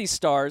 go get these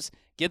stars,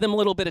 give them a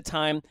little bit of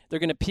time. They're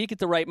going to peak at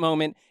the right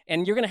moment,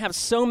 and you're going to have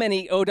so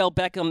many Odell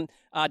Beckham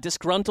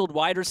disgruntled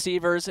wide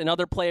receivers and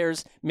other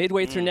players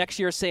midway through next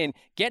year saying,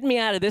 get me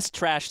out of this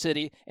trash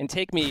city and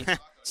take me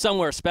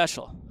somewhere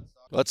special.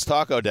 Let's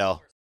talk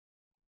Odell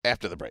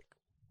after the break.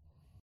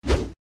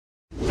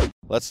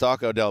 Let's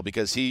talk Odell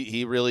because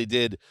he really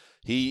did.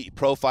 He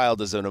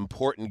profiled as an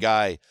important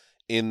guy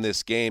in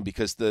this game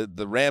because the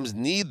Rams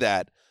need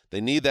that. They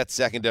need that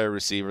secondary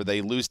receiver.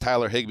 They lose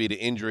Tyler Higbee to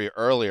injury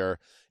earlier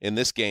in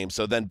this game,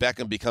 so then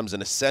Beckham becomes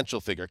an essential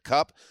figure.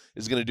 Kupp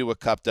is going to do what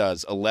Kupp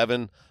does,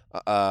 11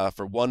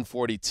 for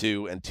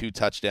 142 and 2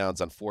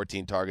 touchdowns on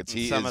 14 targets.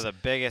 Some of the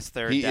biggest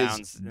third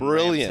downs. Is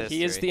brilliant.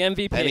 He is the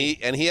MVP.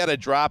 And he had a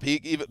drop.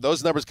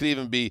 Those numbers could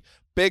even be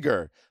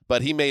bigger,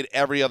 but he made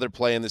every other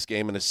play in this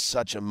game and is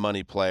such a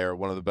money player,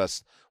 one of the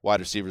best wide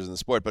receivers in the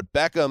sport. But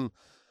Beckham,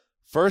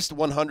 first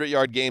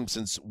 100-yard game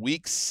since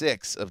week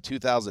 6 of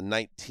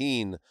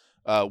 2019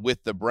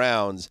 with the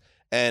Browns,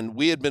 and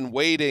we had been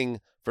waiting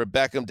for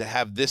Beckham to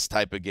have this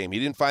type of game. He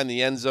didn't find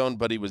the end zone,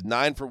 but he was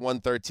 9 for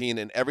 113,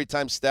 and every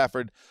time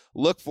Stafford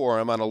looked for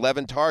him on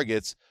 11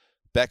 targets,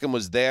 Beckham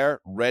was there,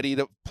 ready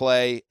to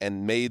play,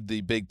 and made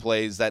the big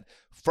plays that,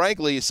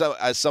 frankly,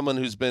 as someone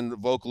who's been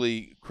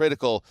vocally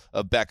critical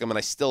of Beckham, and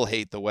I still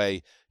hate the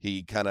way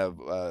he kind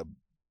of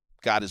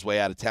got his way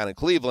out of town in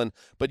Cleveland,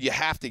 but you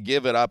have to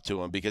give it up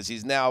to him because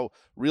he's now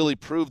really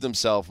proved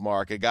himself,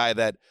 Mark, a guy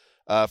that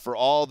for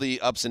all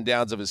the ups and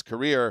downs of his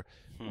career,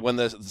 when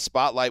the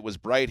spotlight was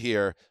bright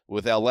here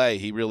with L.A.,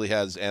 he really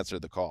has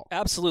answered the call.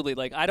 Absolutely.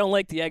 Like, I don't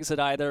like the exit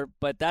either,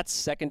 but that's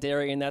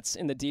secondary, and that's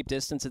in the deep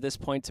distance at this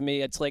point to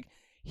me. It's like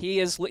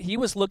he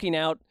was looking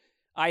out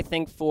I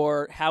think,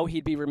 for how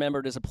he'd be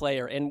remembered as a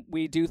player. And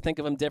we do think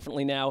of him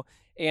differently now.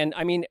 And,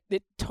 I mean,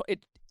 it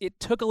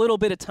took a little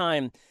bit of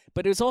time,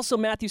 but it was also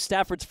Matthew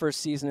Stafford's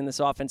first season in this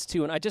offense,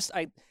 too. And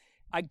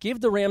I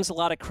give the Rams a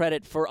lot of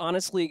credit for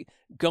honestly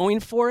going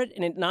for it,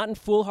 and not in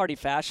foolhardy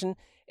fashion.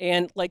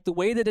 And like the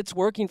way that it's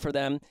working for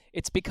them,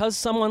 it's because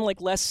someone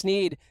like Les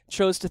Snead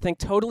chose to think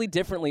totally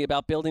differently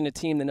about building a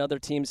team than other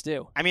teams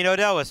do. I mean,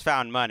 Odell was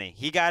found money.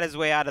 He got his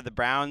way out of the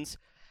Browns,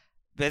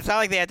 but it's not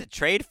like they had to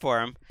trade for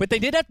him. But they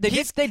did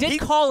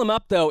call him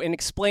up though and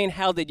explain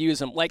how they'd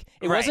use him. Like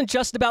it wasn't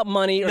just about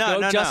money or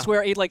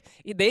where he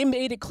they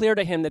made it clear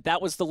to him that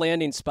was the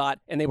landing spot,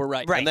 and they were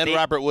right. And then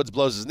Robert Woods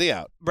blows his knee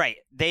out. Right.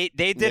 They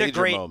did a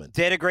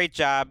great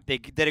job. They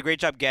did a great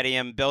job getting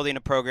him, building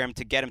a program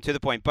to get him to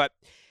the point. But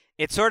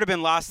it's sort of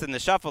been lost in the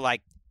shuffle.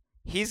 Like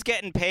he's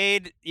getting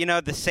paid,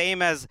 the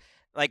same as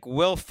like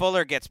Will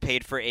Fuller gets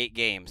paid for 8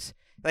 games.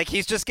 Like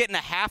he's just getting a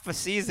half a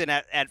season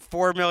at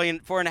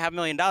 $4.5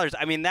 million.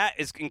 I mean, that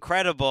is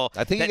incredible.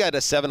 I think he got a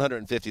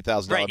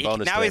 $750,000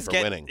 bonus now for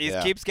winning. He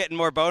keeps getting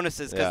more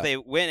bonuses because they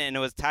win, and it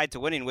was tied to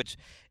winning, which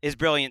is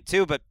brilliant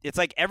too. But it's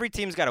like every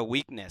team's got a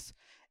weakness,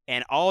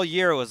 and all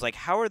year it was like,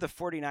 how are the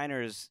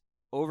 49ers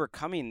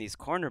overcoming these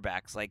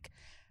cornerbacks? Like,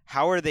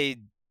 how are they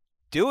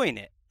doing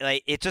it?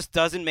 Like, it just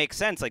doesn't make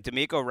sense. Like,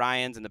 DeMeco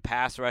Ryans and the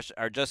pass rush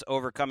are just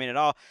overcoming it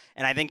all.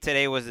 And I think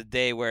today was a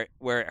day where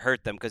it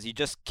hurt them because you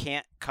just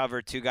can't cover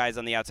 2 guys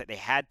on the outside. They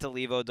had to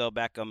leave Odell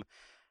Beckham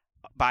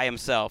by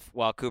himself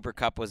while Cooper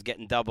Kupp was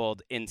getting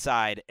doubled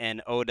inside,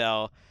 and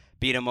Odell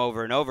beat him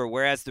over and over.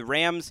 Whereas the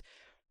Rams'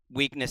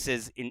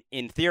 weaknesses,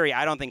 in theory,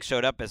 I don't think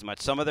showed up as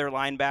much. Some of their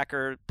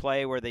linebacker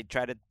play where they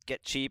try to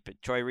get cheap.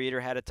 Troy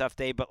Reeder had a tough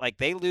day. But, like,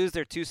 they lose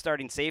their 2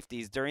 starting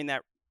safeties during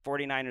that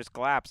 49ers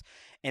collapse,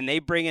 and they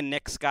bring in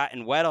Nick Scott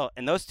and Weddle,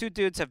 and those 2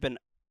 dudes have been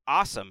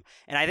awesome.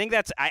 And I think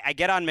I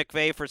get on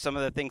McVay for some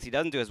of the things he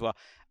doesn't do as well.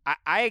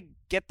 I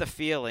get the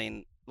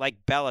feeling,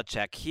 like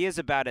Belichick, he is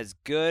about as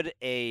good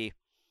a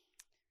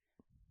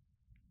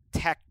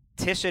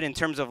tactician in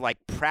terms of like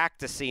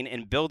practicing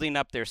and building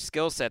up their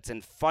skill sets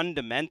and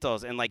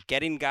fundamentals and like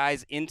getting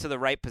guys into the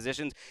right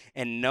positions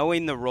and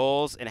knowing the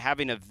roles and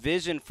having a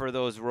vision for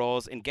those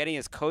roles and getting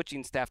his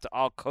coaching staff to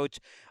all coach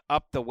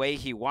up the way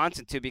he wants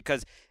it to,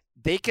 because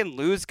they can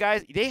lose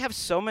guys. They have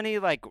so many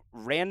like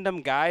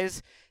random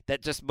guys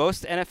that just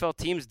most NFL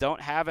teams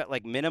don't have at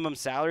like minimum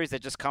salaries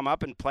that just come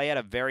up and play at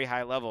a very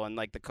high level, and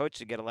like the coach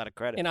should get a lot of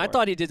credit. And for I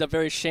thought he did a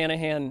very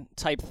Shanahan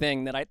type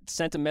thing that I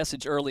sent a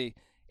message early.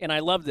 And I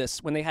love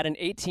this, when they had an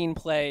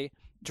 18-play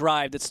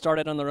drive that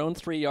started on their own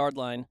 3-yard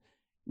line,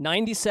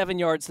 97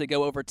 yards, they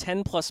go over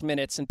 10-plus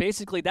minutes. And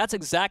basically that's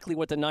exactly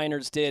what the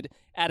Niners did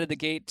out of the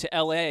gate to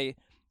L.A.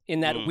 in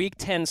that Week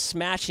 10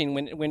 smashing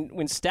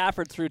when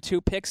Stafford threw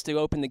 2 picks to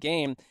open the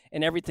game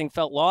and everything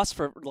felt lost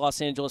for Los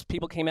Angeles.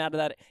 People came out of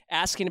that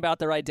asking about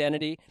their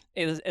identity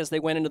as they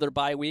went into their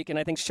bye week. And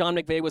I think Sean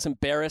McVay was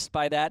embarrassed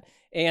by that,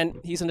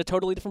 and he's in a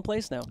totally different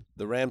place now.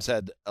 The Rams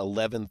had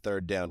 11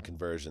 third-down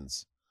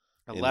conversions.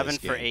 11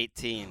 for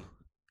 18.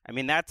 I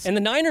mean, that's... And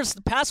the Niners,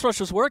 the pass rush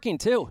was working,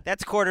 too.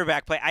 That's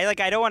quarterback play.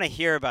 I don't want to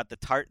hear about the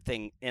Tart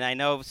thing. And I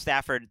know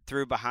Stafford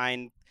threw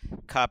behind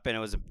Kupp, and it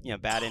was a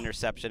bad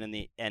interception in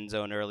the end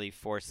zone early,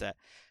 forced that.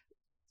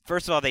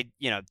 First of all,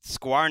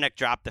 Skwarnik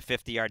dropped the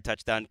 50-yard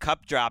touchdown.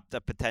 Kupp dropped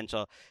a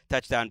potential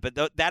touchdown. But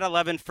that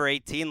 11 for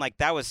 18, like,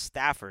 that was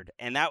Stafford.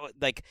 And that,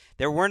 like,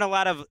 there weren't a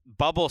lot of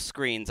bubble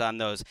screens on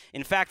those.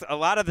 In fact, a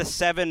lot of the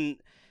 7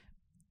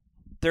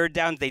 third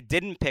downs they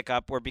didn't pick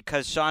up were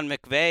because Sean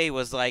McVay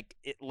was like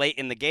late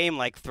in the game,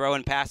 like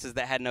throwing passes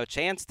that had no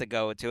chance to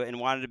go to it and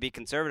wanted to be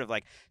conservative.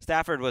 Like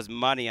Stafford was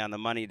money on the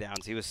money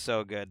downs. He was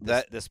so good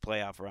this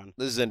playoff run.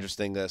 This is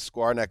interesting.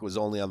 Skwarnik was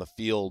only on the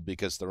field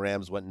because the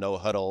Rams went no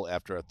huddle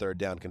after a third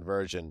down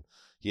conversion.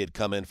 He had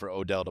come in for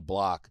Odell to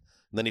block.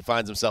 And then he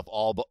finds himself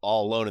all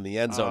alone in the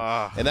end zone.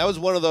 And that was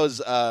one of those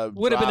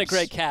would have been a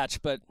great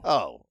catch, but...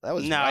 Oh, that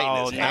was right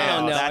in his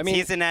hand. No. I mean,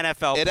 he's an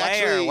NFL player.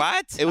 Actually,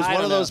 what? It was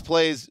one of those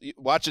plays...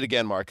 Watch it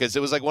again, Mark, because it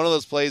was like one of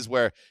those plays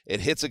where it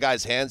hits a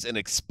guy's hands and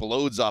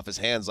explodes off his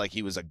hands like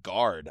he was a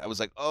guard. I was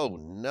like, oh,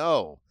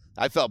 no.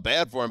 I felt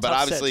bad for him, but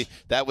obviously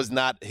that was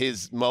not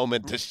his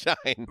moment to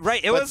shine.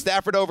 Right. But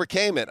Stafford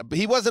overcame it.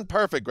 He wasn't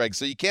perfect, Greg,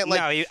 so you can't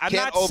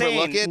can't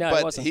overlook it,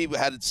 but he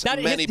had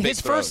many big his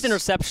throws. First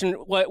interception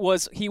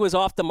was he was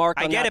off the mark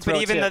on I get that it,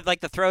 but even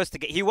the throws to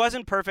get, he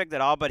wasn't perfect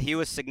at all, but he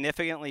was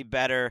significantly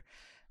better.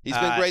 He's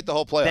been great the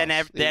whole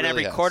playoffs. Than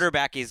every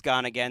quarterback he's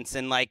gone against,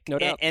 and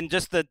and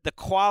just the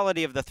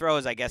quality of the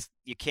throws, I guess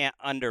you can't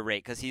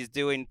underrate because he's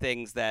doing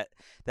things that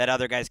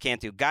other guys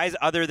can't do. Guys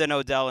other than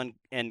Odell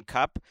and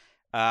Kupp,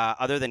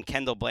 other than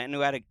Kendall Blanton,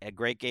 who had a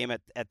great game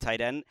at tight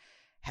end,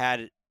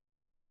 had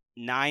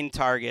 9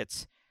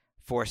 targets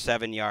for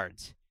 7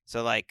 yards.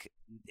 So, like,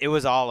 it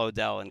was all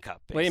Odell and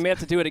Kupp. Well, you may have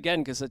to do it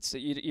again because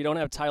you don't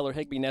have Tyler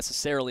Higbee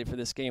necessarily for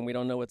this game. We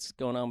don't know what's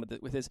going on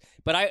with his.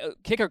 But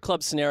kicker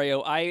club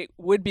scenario, I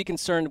would be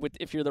concerned with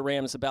if you're the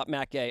Rams about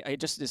Matt Gay.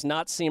 It just does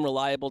not seem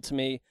reliable to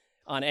me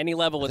on any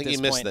level at this point. I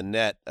think he missed the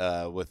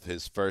net with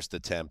his first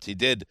attempt. He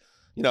did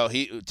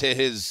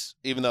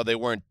even though they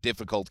weren't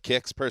difficult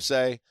kicks per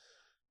se,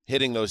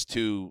 hitting those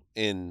two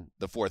in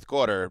the fourth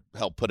quarter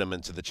helped put him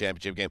into the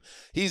championship game.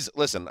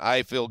 Listen,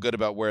 I feel good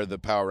about where the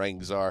power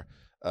rankings are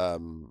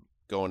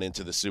going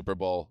into the Super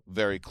Bowl.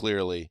 Very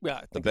clearly,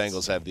 the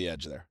Bengals have the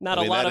edge there. Not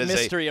a lot of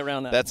mystery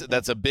around that.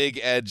 That's a big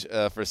edge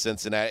for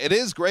Cincinnati. It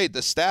is great.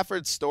 The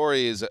Stafford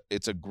story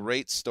it's a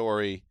great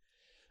story,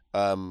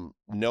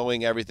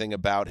 knowing everything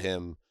about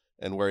him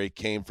and where he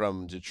came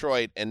from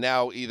Detroit. And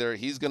now either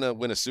he's going to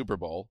win a Super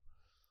Bowl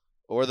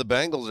or the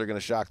Bengals are going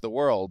to shock the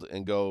world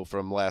and go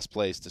from last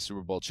place to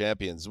Super Bowl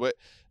champions.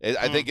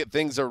 I think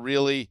things are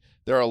really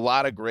 – there are a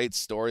lot of great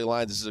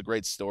storylines. This is a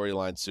great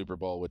storyline Super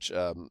Bowl, which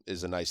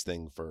is a nice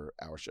thing for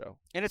our show.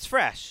 And it's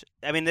fresh.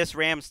 I mean, this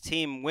Rams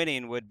team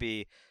winning would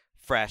be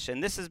fresh.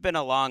 And this has been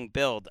a long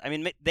build. I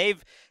mean,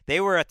 they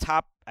were a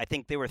top – I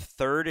think they were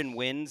third in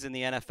wins in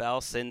the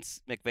NFL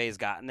since McVay's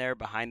gotten there,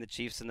 behind the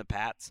Chiefs and the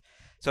Pats.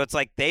 So it's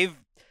like they've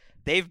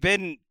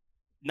been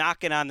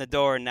knocking on the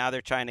door, and now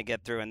they're trying to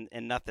get through,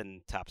 and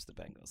nothing tops the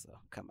Bengals, though.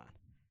 Come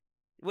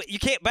on. You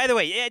can't. By the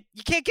way,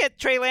 you can't get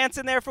Trey Lance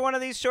in there for one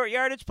of these short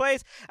yardage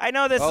plays. I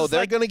know this. Oh,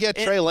 they're going to get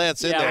Trey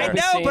Lance in there. I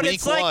know, but Week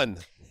it's like 1.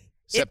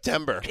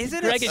 September.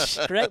 Isn't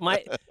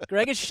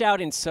Greg is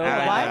shouting so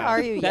loud. Why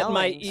are you that yelling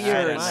my so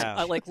ears,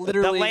 much? like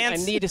literally, I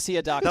need to see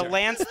a doctor. The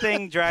Lance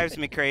thing drives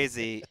me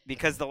crazy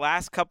because the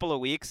last couple of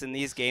weeks in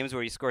these games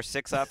where you score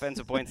 6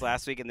 offensive points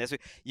last week and this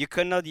week, you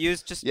couldn't have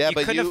used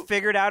couldn't have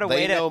figured out a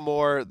way to. They know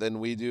more than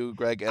we do,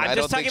 Greg. And I'm I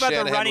just don't talking think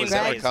about the Shanahan running was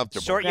ever plays.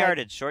 comfortable. Short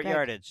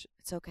yardage.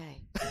 It's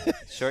okay.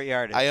 Short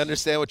yardage. I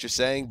understand what you're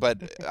saying, but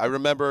I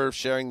remember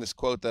sharing this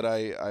quote that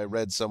I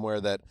read somewhere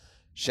that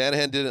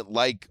Shanahan didn't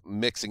like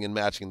mixing and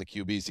matching the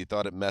QBs. He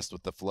thought it messed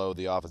with the flow of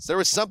the offense. There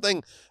was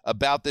something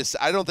about this.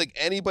 I don't think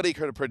anybody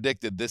could have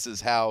predicted this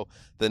is how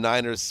the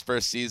Niners'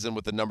 first season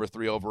with the number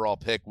 3 overall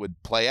pick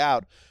would play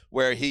out,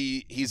 where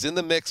he's in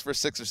the mix for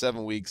 6 or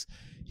 7 weeks.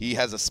 He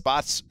has a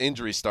spot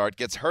injury start,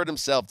 gets hurt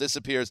himself,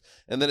 disappears,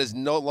 and then is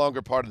no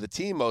longer part of the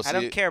team mostly.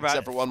 I don't care about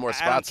except for one more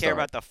spot I don't care start.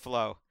 about the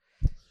flow.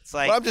 It's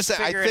like, but I'm just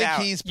saying, I think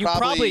he's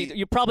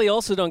You probably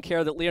also don't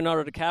care that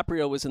Leonardo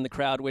DiCaprio was in the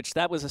crowd, which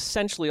that was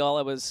essentially all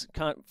I was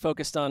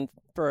focused on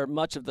for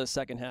much of the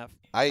second half.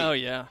 Oh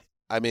yeah.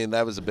 I mean,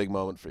 that was a big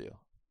moment for you.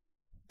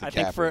 I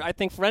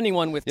think for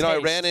anyone with taste. I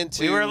ran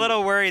into. We were a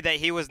little worried that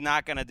he was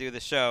not going to do the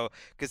show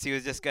because he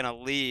was just going to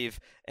leave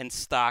and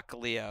stalk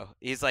Leo.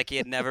 He's like he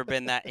had never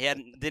been that.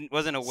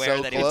 Wasn't aware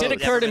that he was. It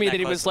did occur to me that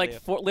he close was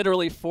to like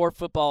literally 4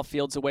 football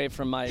fields away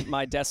from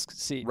my desk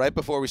seat. Right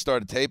before we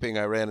started taping,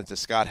 I ran into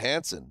Scott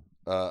Hansen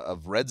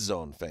of Red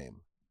Zone fame,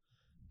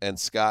 and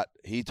Scott,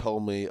 he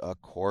told me a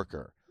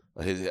corker,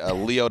 a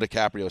Leo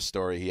DiCaprio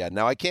story he had.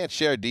 Now I can't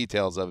share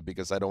details of it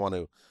because I don't want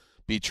to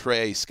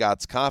betray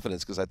Scott's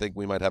confidence because I think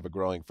we might have a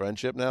growing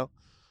friendship now.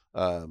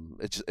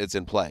 It's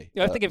in play.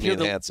 I think if you're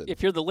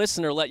the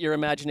listener, let your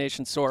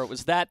imagination soar. It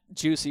was that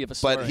juicy of a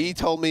story. But he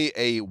told me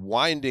a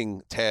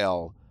winding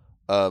tale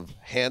of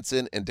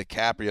Hansen and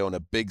DiCaprio in a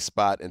big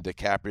spot, and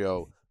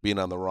DiCaprio being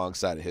on the wrong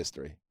side of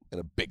history in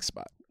a big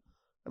spot.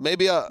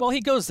 Maybe well,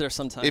 he goes there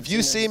sometimes. If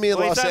you see me in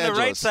Los Angeles, he's on the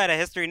right side of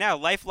history now.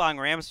 Lifelong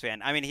Rams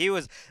fan. I mean, he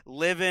was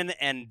living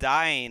and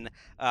dying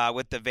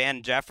with the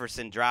Van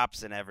Jefferson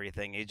drops and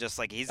everything. He's just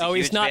like he's a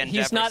huge Van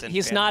Jefferson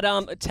He's fan.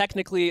 not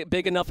technically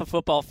big enough a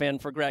football fan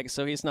for Greg,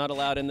 so he's not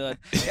allowed in the.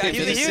 Yeah,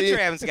 he's a huge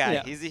Rams guy.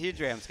 Yeah. He's a huge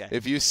Rams guy.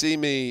 If you see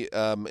me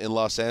in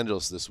Los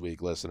Angeles this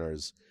week,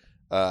 listeners,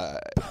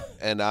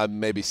 and I'm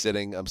maybe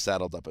I'm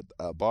saddled up at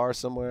a bar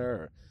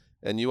somewhere,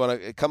 and you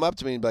want to come up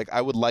to me and be like,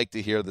 I would like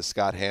to hear the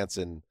Scott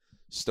Hansen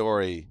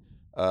story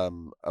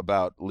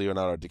about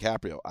Leonardo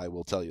DiCaprio, I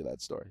will tell you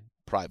that story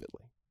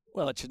privately.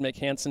 Well, it should make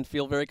Hansen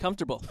feel very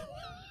comfortable.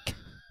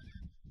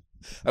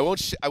 I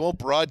won't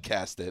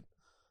broadcast it,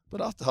 but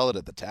I'll tell it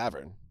at the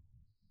tavern.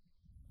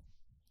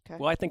 Okay.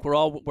 Well, I think we're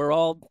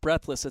all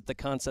breathless at the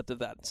concept of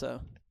that.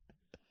 So,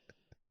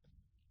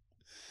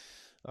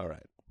 all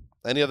right.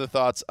 Any other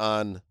thoughts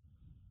on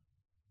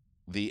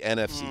the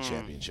NFC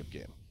Championship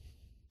game,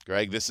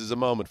 Greg? This is a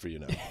moment for you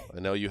now. I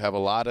know you have a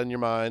lot on your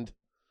mind.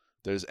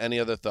 There's any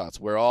other thoughts?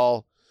 We're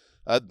all,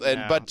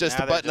 but just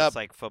to button up,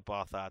 like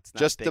football thoughts, not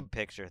just big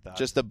picture thoughts.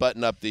 Just to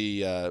button up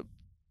the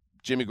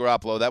Jimmy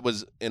Garoppolo. That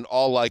was in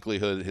all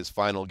likelihood his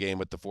final game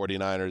with the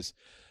 49ers.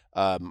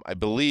 I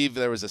believe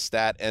there was a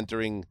stat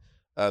entering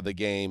the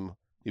game.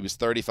 He was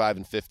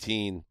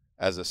 35-15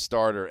 as a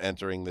starter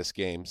entering this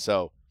game.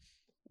 So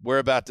we're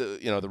about to,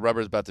 the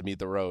rubber's about to meet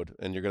the road,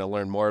 and you're going to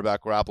learn more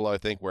about Garoppolo, I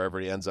think, wherever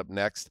he ends up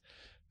next.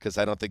 Because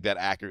I don't think that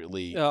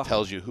accurately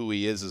tells you who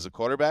he is as a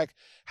quarterback.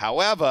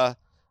 However,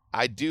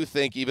 I do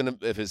think even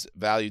if his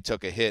value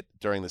took a hit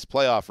during this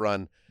playoff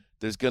run,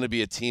 there's going to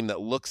be a team that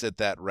looks at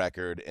that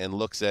record and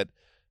looks at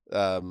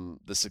the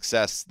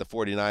success the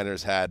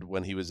 49ers had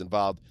when he was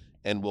involved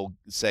and will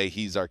say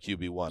he's our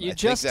QB1. I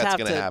think that's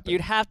going to happen.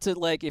 You'd have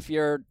to, if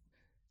you're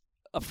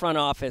a front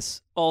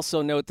office,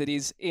 also note that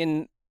he's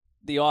in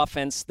the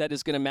offense that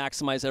is going to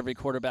maximize every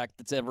quarterback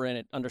that's ever in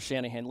it under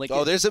Shanahan. Like,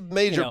 there's a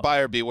major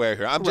buyer beware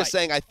here. I'm just Right.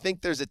 saying I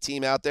think there's a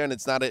team out there, and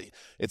it's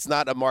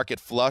not a market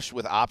flush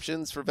with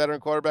options for veteran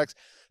quarterbacks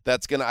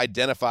that's going to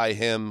identify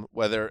him,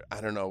 whether,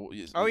 I don't know,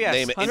 Oh, yes,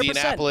 name it 100%.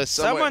 Indianapolis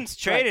somewhere. Someone's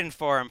trading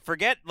for him.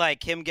 Forget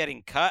like him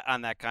getting cut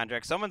on that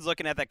contract. Someone's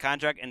looking at that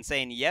contract and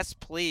saying, "Yes,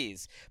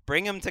 please,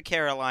 bring him to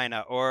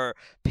Carolina or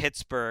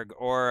Pittsburgh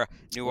or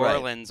New Right.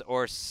 Orleans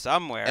or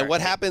somewhere." And what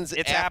happens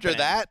It's after happening.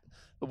 that,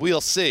 we'll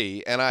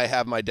see. And I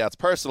have my doubts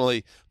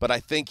personally, but I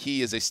think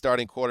he is a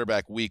starting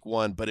quarterback week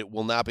 1, but it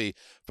will not be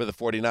for the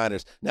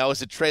 49ers. Now,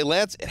 is it Trey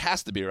Lance? It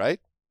has to be, right?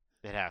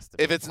 It has to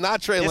be. If it's not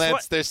Trey This Lance,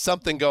 what- there's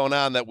something going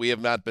on that we have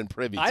not been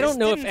privy to. I don't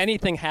know if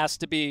anything has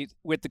to be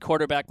with the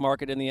quarterback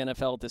market in the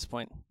NFL at this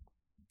point.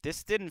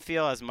 This didn't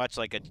feel as much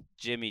like a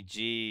Jimmy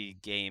G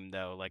game,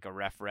 though, like a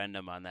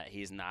referendum on that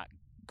he's not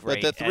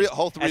great. But the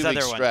whole as 3-week other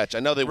ones. stretch, I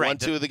know they Right, won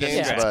 2 of the games,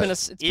 Yeah, but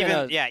it's been even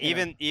a, yeah, you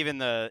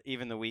know.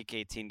 even the week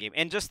 18 game,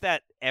 and just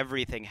that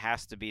everything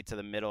has to be to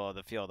the middle of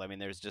the field. I mean,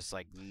 there's just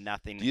like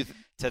nothing Do you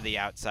to the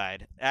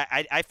outside.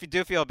 I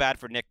do feel bad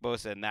for Nick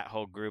Bosa and that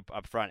whole group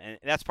up front, and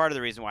that's part of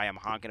the reason why I'm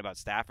honking about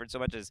Stafford so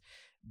much. Is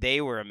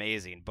they were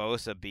amazing.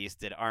 Bosa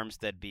beasted,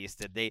 Armstead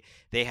beasted.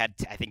 They had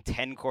I think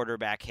 10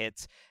 quarterback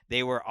hits.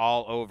 They were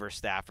all over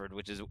Stafford,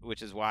 which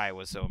is why I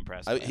was so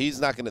impressed. by he's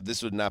not going to –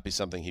 this would not be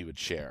something he would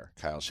share,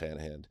 Kyle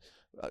Shanahan.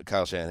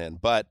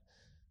 But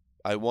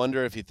I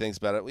wonder if he thinks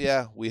about it.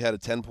 Yeah, we had a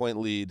 10-point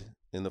lead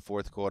in the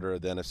fourth quarter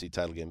of the NFC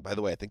title game. By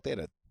the way, I think they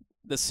had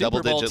The a Super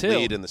Bowl double-digit too.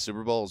 lead in the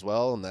Super Bowl as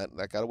well, and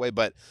that got away.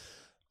 But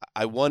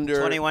I wonder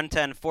 –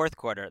 21-10 fourth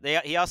quarter.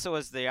 He also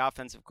was the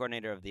offensive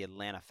coordinator of the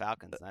Atlanta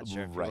Falcons. Not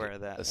sure if you're aware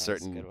of that. a That's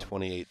certain good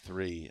one.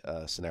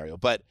 28-3 scenario.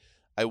 But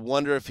I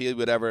wonder if he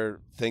would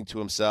ever think to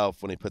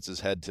himself when he puts his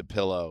head to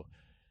pillow,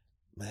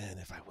 man,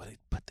 if I would have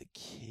put the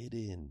kid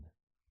in.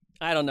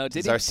 I don't know.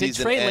 Does Did our Trey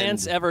season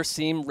Lance end? ever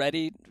seem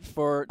ready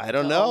for I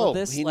don't all know. of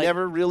this? He Like,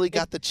 never really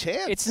got the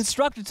chance. It's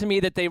instructed to me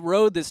that they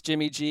rode this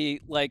Jimmy G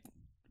like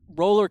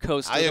roller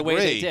coaster I the way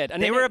they agree. did. I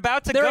They mean, were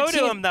about to they're a go to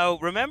team- him though.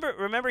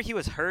 Remember he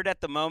was hurt at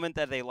the moment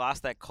that they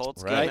lost that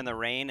Colts Right. game in the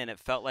rain, and it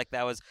felt like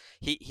that was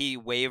he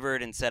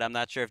wavered and said, "I'm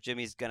not sure if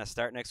Jimmy's going to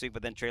start next week."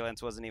 But then Trey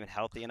Lance wasn't even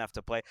healthy enough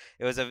to play.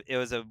 It was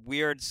a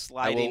weird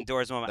sliding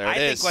doors moment. There it I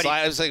is. think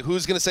I was like,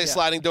 who's going to say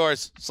sliding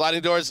doors? Sliding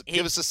doors.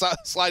 Give us a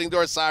sliding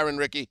door siren,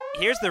 Ricky.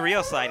 here's the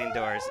real sliding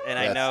doors, and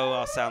I Yes. know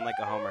I'll sound like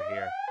a homer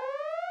here.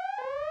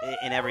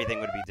 And everything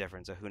would be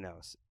different, so who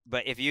knows?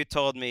 But if you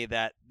told me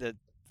that the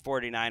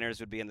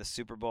 49ers would be in the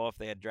Super Bowl if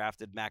they had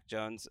drafted Mac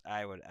Jones,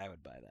 I would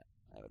buy that.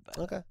 I would buy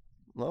that. Okay.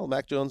 Well,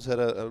 Mac Jones had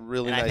a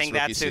really And nice I think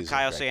rookie that's who season,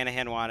 Kyle Greg.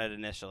 Shanahan wanted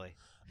initially.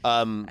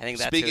 I think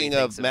that's who he speaking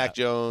thinks of Mac about.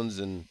 Jones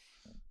and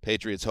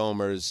Patriots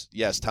homers,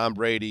 yes, Tom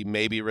Brady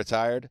may be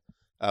retired.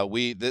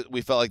 We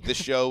felt like this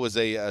show was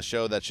a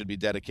show that should be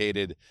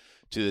dedicated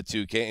to the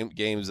two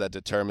games that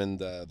determined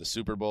the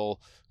Super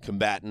Bowl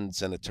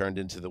combatants, and it turned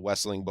into the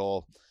Wrestling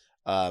Bowl.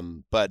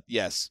 But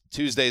yes,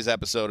 Tuesday's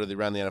episode of the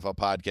Around the NFL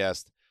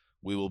podcast,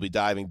 we will be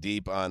diving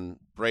deep on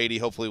Brady.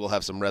 Hopefully we'll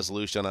have some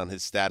resolution on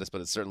his status,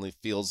 but it certainly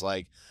feels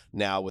like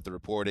now with the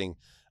reporting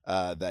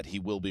that he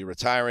will be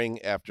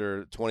retiring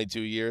after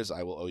 22 years.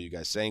 I will owe you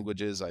guys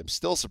sandwiches. I'm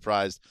still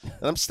surprised, and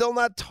I'm still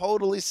not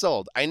totally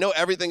sold. I know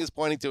everything is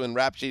pointing to, and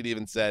Rap Sheet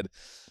even said,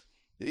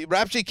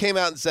 Rap Sheet came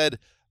out and said,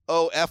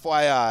 oh,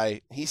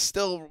 FYI, he's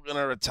still going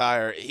to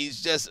retire.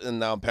 He's just, and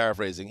now I'm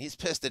paraphrasing, he's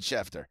pissed at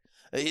Schefter.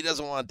 He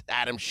doesn't want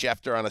Adam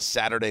Schefter on a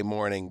Saturday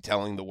morning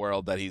telling the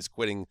world that he's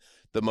quitting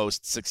the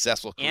most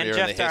successful career And in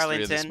Jeff the history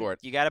of the Darlington. sport.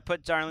 You got to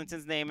put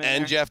Darlington's name in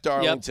And there. Jeff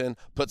Darlington.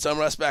 Put some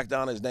respect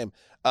on his name.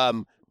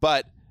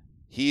 But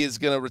he is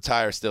going to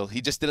retire still.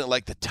 He just didn't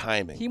like the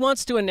timing. He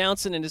wants to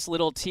announce it in his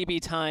little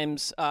TB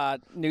Times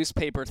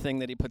newspaper thing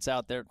that he puts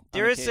out there.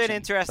 There on is an occasion.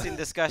 interesting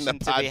discussion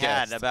The to be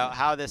had podcast. about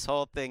how this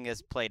whole thing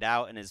is played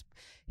out, and his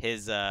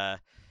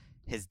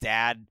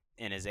dad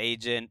and his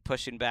agent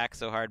pushing back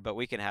so hard, but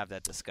we can have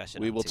that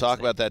discussion. We on will talk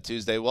Tuesday. about that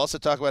Tuesday. We'll also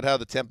talk about how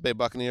the Tampa Bay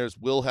Buccaneers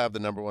will have the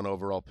number 1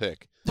 overall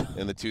pick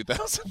in the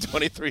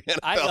 2023 NFL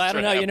I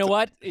don't know. You know draft.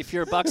 what? If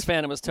you're a Bucs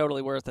fan, it was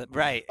totally worth it.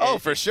 Right. Oh,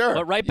 for sure.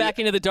 But right back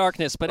into the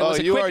darkness. But it Oh, was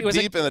a you quick, are it was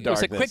deep in the It was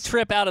a quick darkness.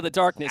 trip out of the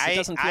darkness. It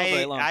doesn't feel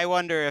very long. I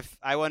wonder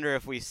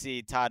if we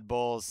see Todd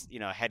Bowles,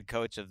 head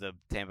coach of the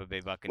Tampa Bay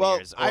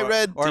Buccaneers. I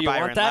read- or Do you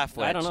Byron want that?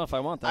 Leftwich. I don't know if I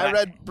want that. I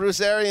read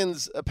Bruce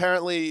Arians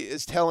apparently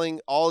is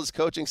telling all his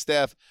coaching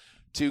staff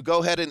to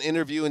go ahead and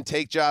interview and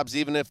take jobs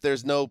even if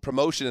there's no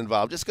promotion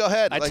involved. Just go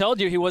ahead. I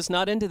told you he was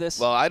not into this.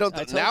 Well, I don't. I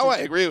told now you. I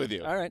agree with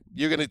you. All right.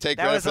 You're going to take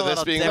That credit was for a this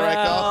little being the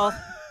right call?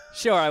 Well,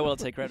 sure, I will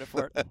take credit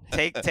for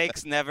it.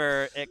 Takes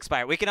never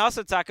expire. We can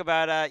also talk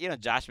about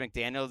Josh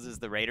McDaniels is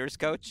the Raiders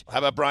coach. How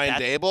about Brian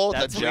Dable, the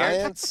that's weird.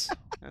 Giants?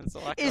 That's a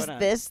lot Is going on.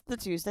 this the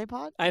Tuesday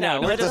pod? I know.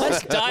 No,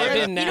 Let's dive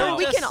in now. You know,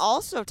 we can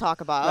also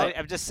talk about.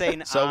 I'm just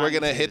saying. So we're on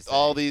going to hit Tuesday.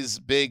 all these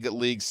big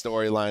league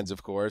storylines,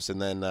 of course,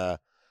 and then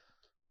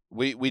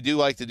we do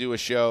like to do a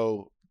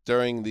show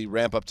during the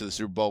ramp up to the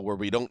Super Bowl where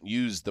we don't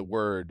use the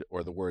word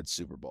or the word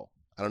Super Bowl.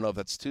 I don't know if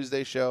that's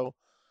Tuesday's show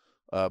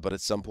But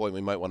at some point,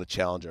 we might want to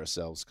challenge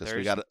ourselves because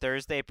we got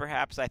Thursday,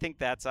 perhaps. I think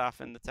that's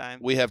often the time.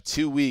 We have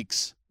 2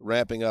 weeks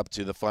ramping up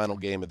to the final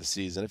game of the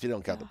season. If you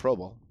don't count the Pro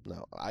Bowl,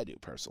 no, I do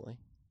personally.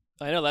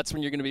 I know that's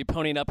when you're going to be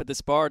ponying up at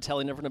this bar,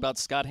 telling everyone about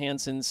Scott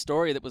Hansen's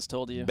story that was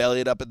told to you.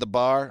 Bellied up at the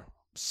bar,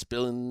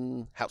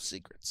 spilling house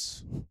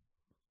secrets.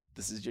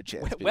 This is your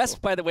chance. Wes,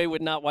 by the way,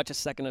 would not watch a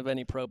second of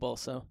any Pro Bowl,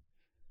 so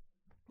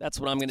that's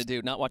what I'm going to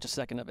do. Not watch a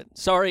second of it.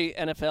 Sorry,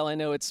 NFL. I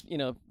know it's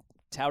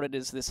touted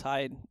as this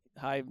high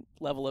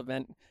level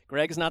event.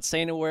 Greg's not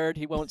saying a word.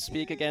 He won't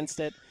speak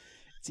against it.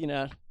 It's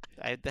No,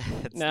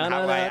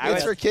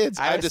 it's for kids.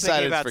 I've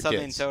decided about it's for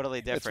something kids.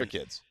 totally different. It's for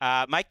kids.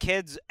 My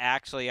kids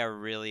actually are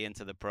really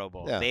into the Pro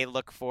Bowl. Yeah. They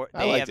look for. I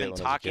They liked have it been when I was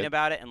a talking kid.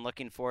 about it and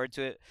looking forward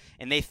to it,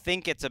 and they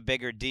think it's a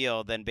bigger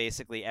deal than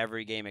basically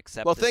every game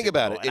except. Well, the think Super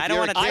about Bowl. it. And If I don't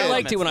you're a want to. kid- I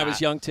liked it when I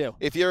was young too.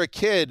 If you're a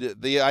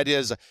kid, the idea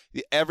is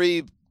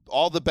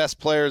all the best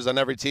players on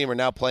every team are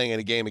now playing in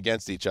a game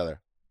against each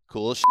other.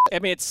 Cool as shit. I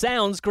mean, it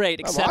sounds great,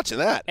 I'm except watching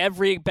that.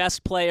 every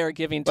best player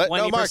giving 20%. But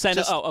no, Mark,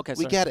 just- okay,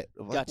 we sorry. get it.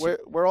 Gotcha.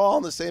 We're all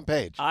on the same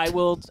page. I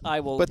will.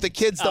 But the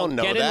kids don't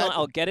know that.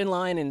 I'll get in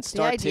line and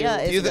start idea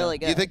to. is Do you really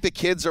Do you good. think the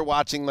kids are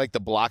watching like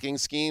the blocking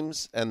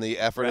schemes and the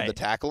effort of the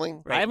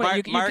tackling? Right.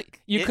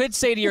 You could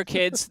say to your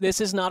kids, "This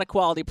is not a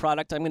quality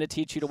product. I'm going to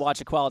teach you to watch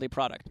a quality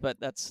product."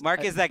 But that's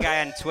Mark is that guy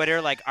on Twitter,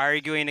 like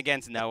arguing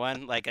against no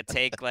one, like a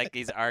take, like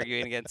he's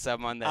arguing against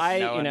someone that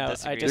no one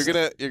disagrees.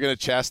 You're gonna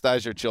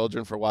chastise your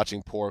children for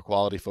watching poor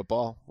quality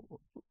football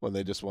when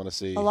they just want to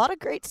see. A lot of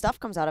great stuff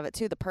comes out of it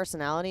too. The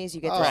personalities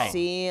you get to Right.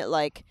 see,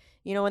 like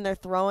when they're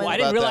throwing. Well, I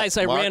didn't realize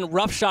I Mark? ran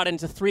roughshod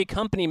into 3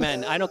 company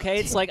men. Okay,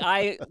 it's like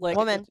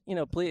Woman.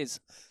 Please.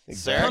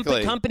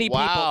 Exactly. Company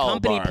Wow, people.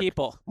 Company Mark.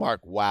 people.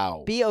 Mark,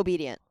 wow. Be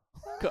obedient.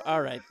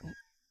 All right.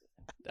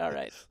 All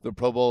right. The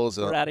Pro Bowl is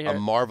We're outta a here.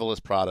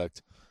 marvelous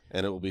product,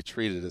 and it will be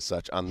treated as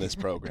such on this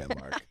program,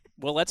 Mark.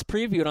 Well, let's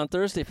preview it on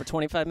Thursday for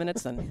 25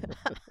 minutes then.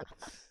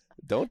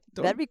 Don't.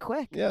 That'd be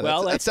quick. Yeah,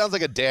 Well, that let's- sounds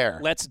like a dare.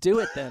 Let's do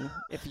it then.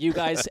 If you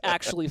guys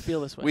actually feel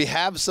this way. We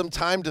have some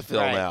time to fill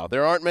Right. now.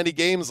 There aren't many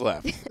games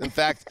left. In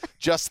fact,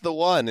 just the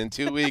one in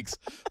 2 weeks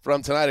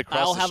from tonight across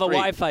I'll the have a street.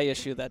 Wi-Fi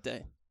issue that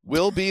day.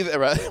 We'll be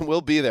there.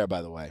 We'll be there.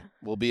 By the way,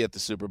 we'll be at the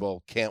Super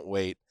Bowl. Can't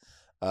wait.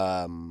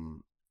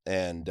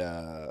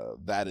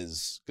 That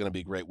is going to be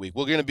a great week.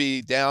 We're going to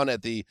be down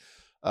at the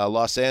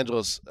Los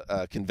Angeles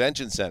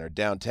Convention Center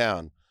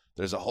downtown.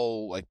 There's a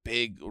whole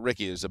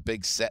there's a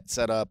big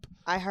set up.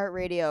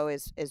 iHeartRadio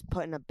is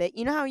putting a big.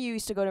 You know how you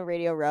used to go to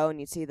Radio Row and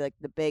you'd see the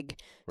big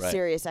Right.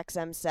 Sirius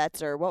XM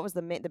sets, or what was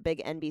the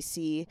big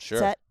NBC Sure.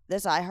 set?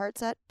 This iHeart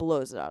set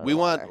blows it out of We the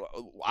want.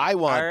 water. I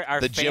want Are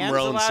the Jim fans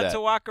Rohn allowed set. to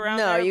walk around?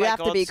 No, there you like have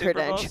to old be Super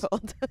Bowls?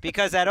 credentialed.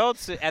 Because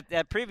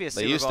at previous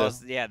They Super used to.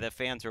 Bowls, yeah, the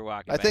fans were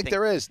walking. I but think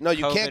there is. No,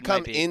 you COVID can't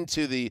come might be-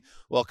 into the.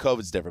 Well,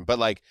 COVID's different,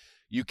 but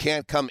you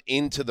can't come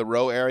into the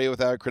row area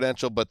without a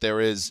credential. But there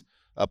is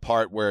a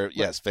part where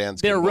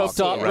fans. They're can walk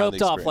roped off, around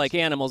the like experience.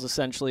 animals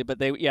essentially, but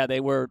they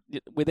were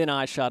within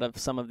eyeshot of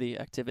some of the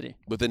activity.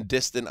 Within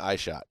distant eye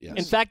shot. Yes,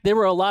 In fact, there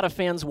were a lot of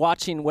fans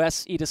watching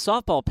Wes eat his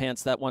softball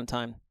pants that one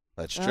time.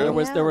 that's Oh, true.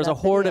 There was a that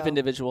horde of video.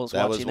 individuals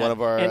That watching was one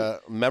of our And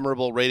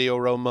memorable Radio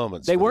Row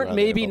moments. they for the weren't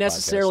Riley maybe NFL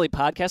necessarily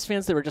podcast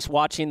fans. They were just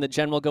watching the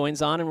general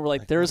goings on, and were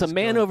like, "There's a what's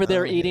man going over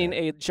there on eating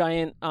here?" a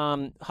giant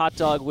hot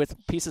dog with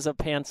pieces of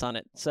pants on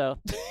it." So,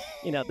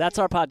 that's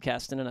our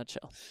podcast in a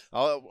nutshell.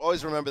 I'll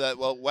always remember that.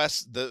 Well,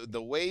 Wes,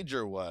 the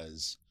wager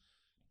was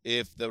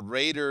if the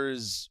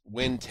Raiders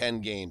win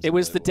 10 games. It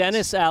was the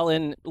Dennis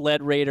Allen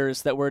led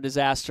Raiders that were a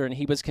disaster, and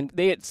he was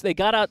they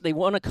got out. They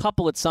won a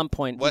couple at some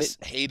point. Wes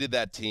hated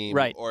that team,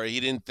 Right. Or he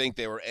didn't think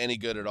they were any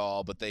good at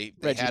all. But they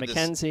Reggie had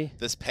McKenzie.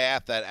 this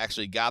path that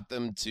actually got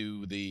them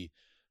to the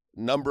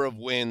number of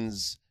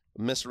wins.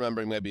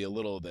 Misremembering maybe a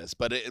little of this,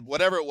 but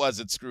whatever it was,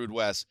 it screwed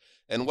Wes.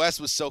 And Wes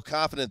was so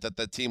confident that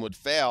the team would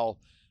fail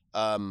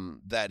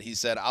that he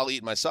said, "I'll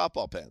eat my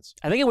softball pants."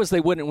 I think it was they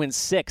wouldn't win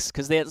 6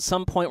 because they at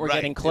some point were Right.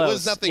 getting close. It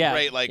was nothing Yeah,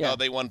 great like, yeah. oh,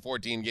 they won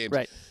 14 games.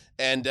 Right.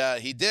 And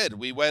he did.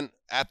 We went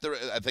I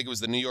think it was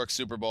the New York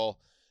Super Bowl,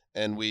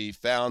 and we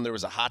found there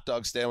was a hot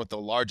dog stand with the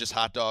largest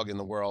hot dog in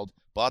the world.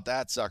 Bought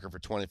that sucker for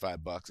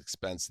 $25,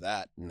 expense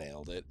that,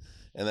 nailed it.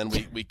 And then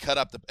we cut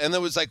up and it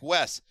was like,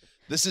 Wes,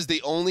 this is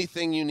the only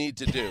thing you need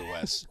to do,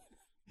 Wes.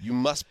 You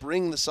must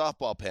bring the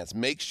softball pants.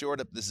 Make sure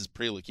that this is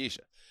pre-Lakeisha.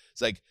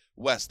 It's like,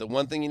 Wes, the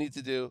one thing you need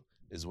to do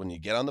is when you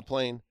get on the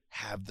plane,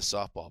 have the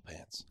softball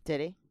pants.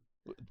 Did he?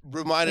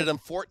 Reminded him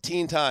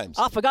 14 times.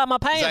 I forgot my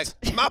He's pants.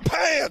 like, my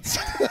pants!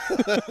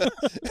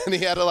 And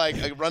he had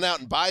to run out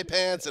and buy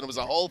pants, and it was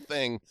a whole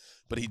thing.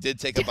 But he did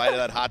take a bite of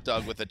that hot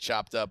dog with a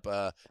chopped up.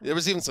 There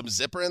was even some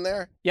zipper in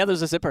there. Yeah,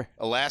 there's a zipper.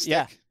 Elastic.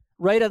 Yeah,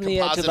 right on the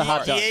edge of Composite the hot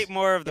part. dog. He ate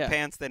more of the Yeah.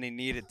 pants than he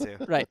needed to.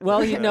 Right.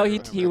 Well,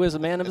 he was a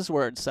man of his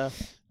word. So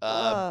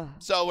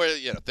So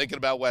we're thinking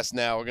about Wes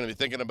now. We're going to be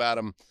thinking about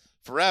him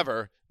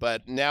forever.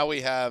 But now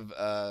we have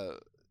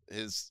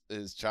his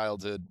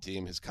childhood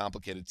team, his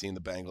complicated team, the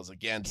Bengals,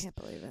 against Can't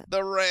believe it.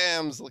 the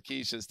Rams,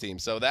 Lakeisha's team.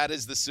 So that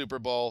is the Super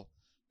Bowl,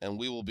 and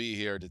we will be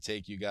here to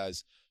take you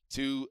guys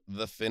to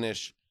the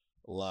finish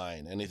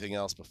line. Anything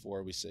else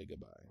before we say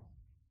goodbye?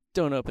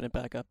 Don't open it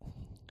back up.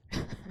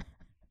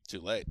 Too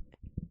late.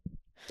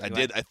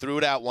 I threw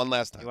it out one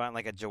last time. You want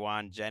like a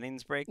Jawan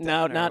Jennings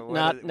breakdown? No,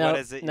 What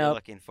is it no. you're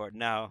looking for?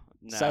 No.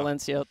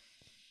 Silencio.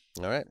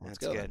 All right, let's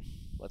go. Good.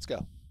 Let's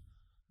go.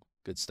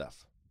 Good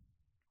stuff.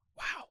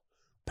 Wow.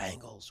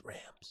 Bengals,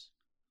 Rams.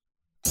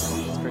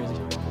 That's crazy.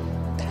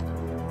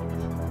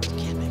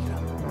 Can't make it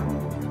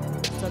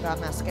up. Still got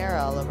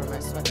mascara all over my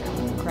sweater.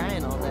 I'm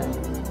crying all day.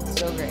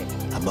 So great.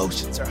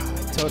 Emotions are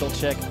high. Total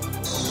chick.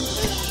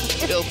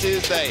 Till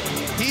Tuesday.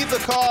 Heed the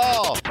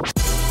call.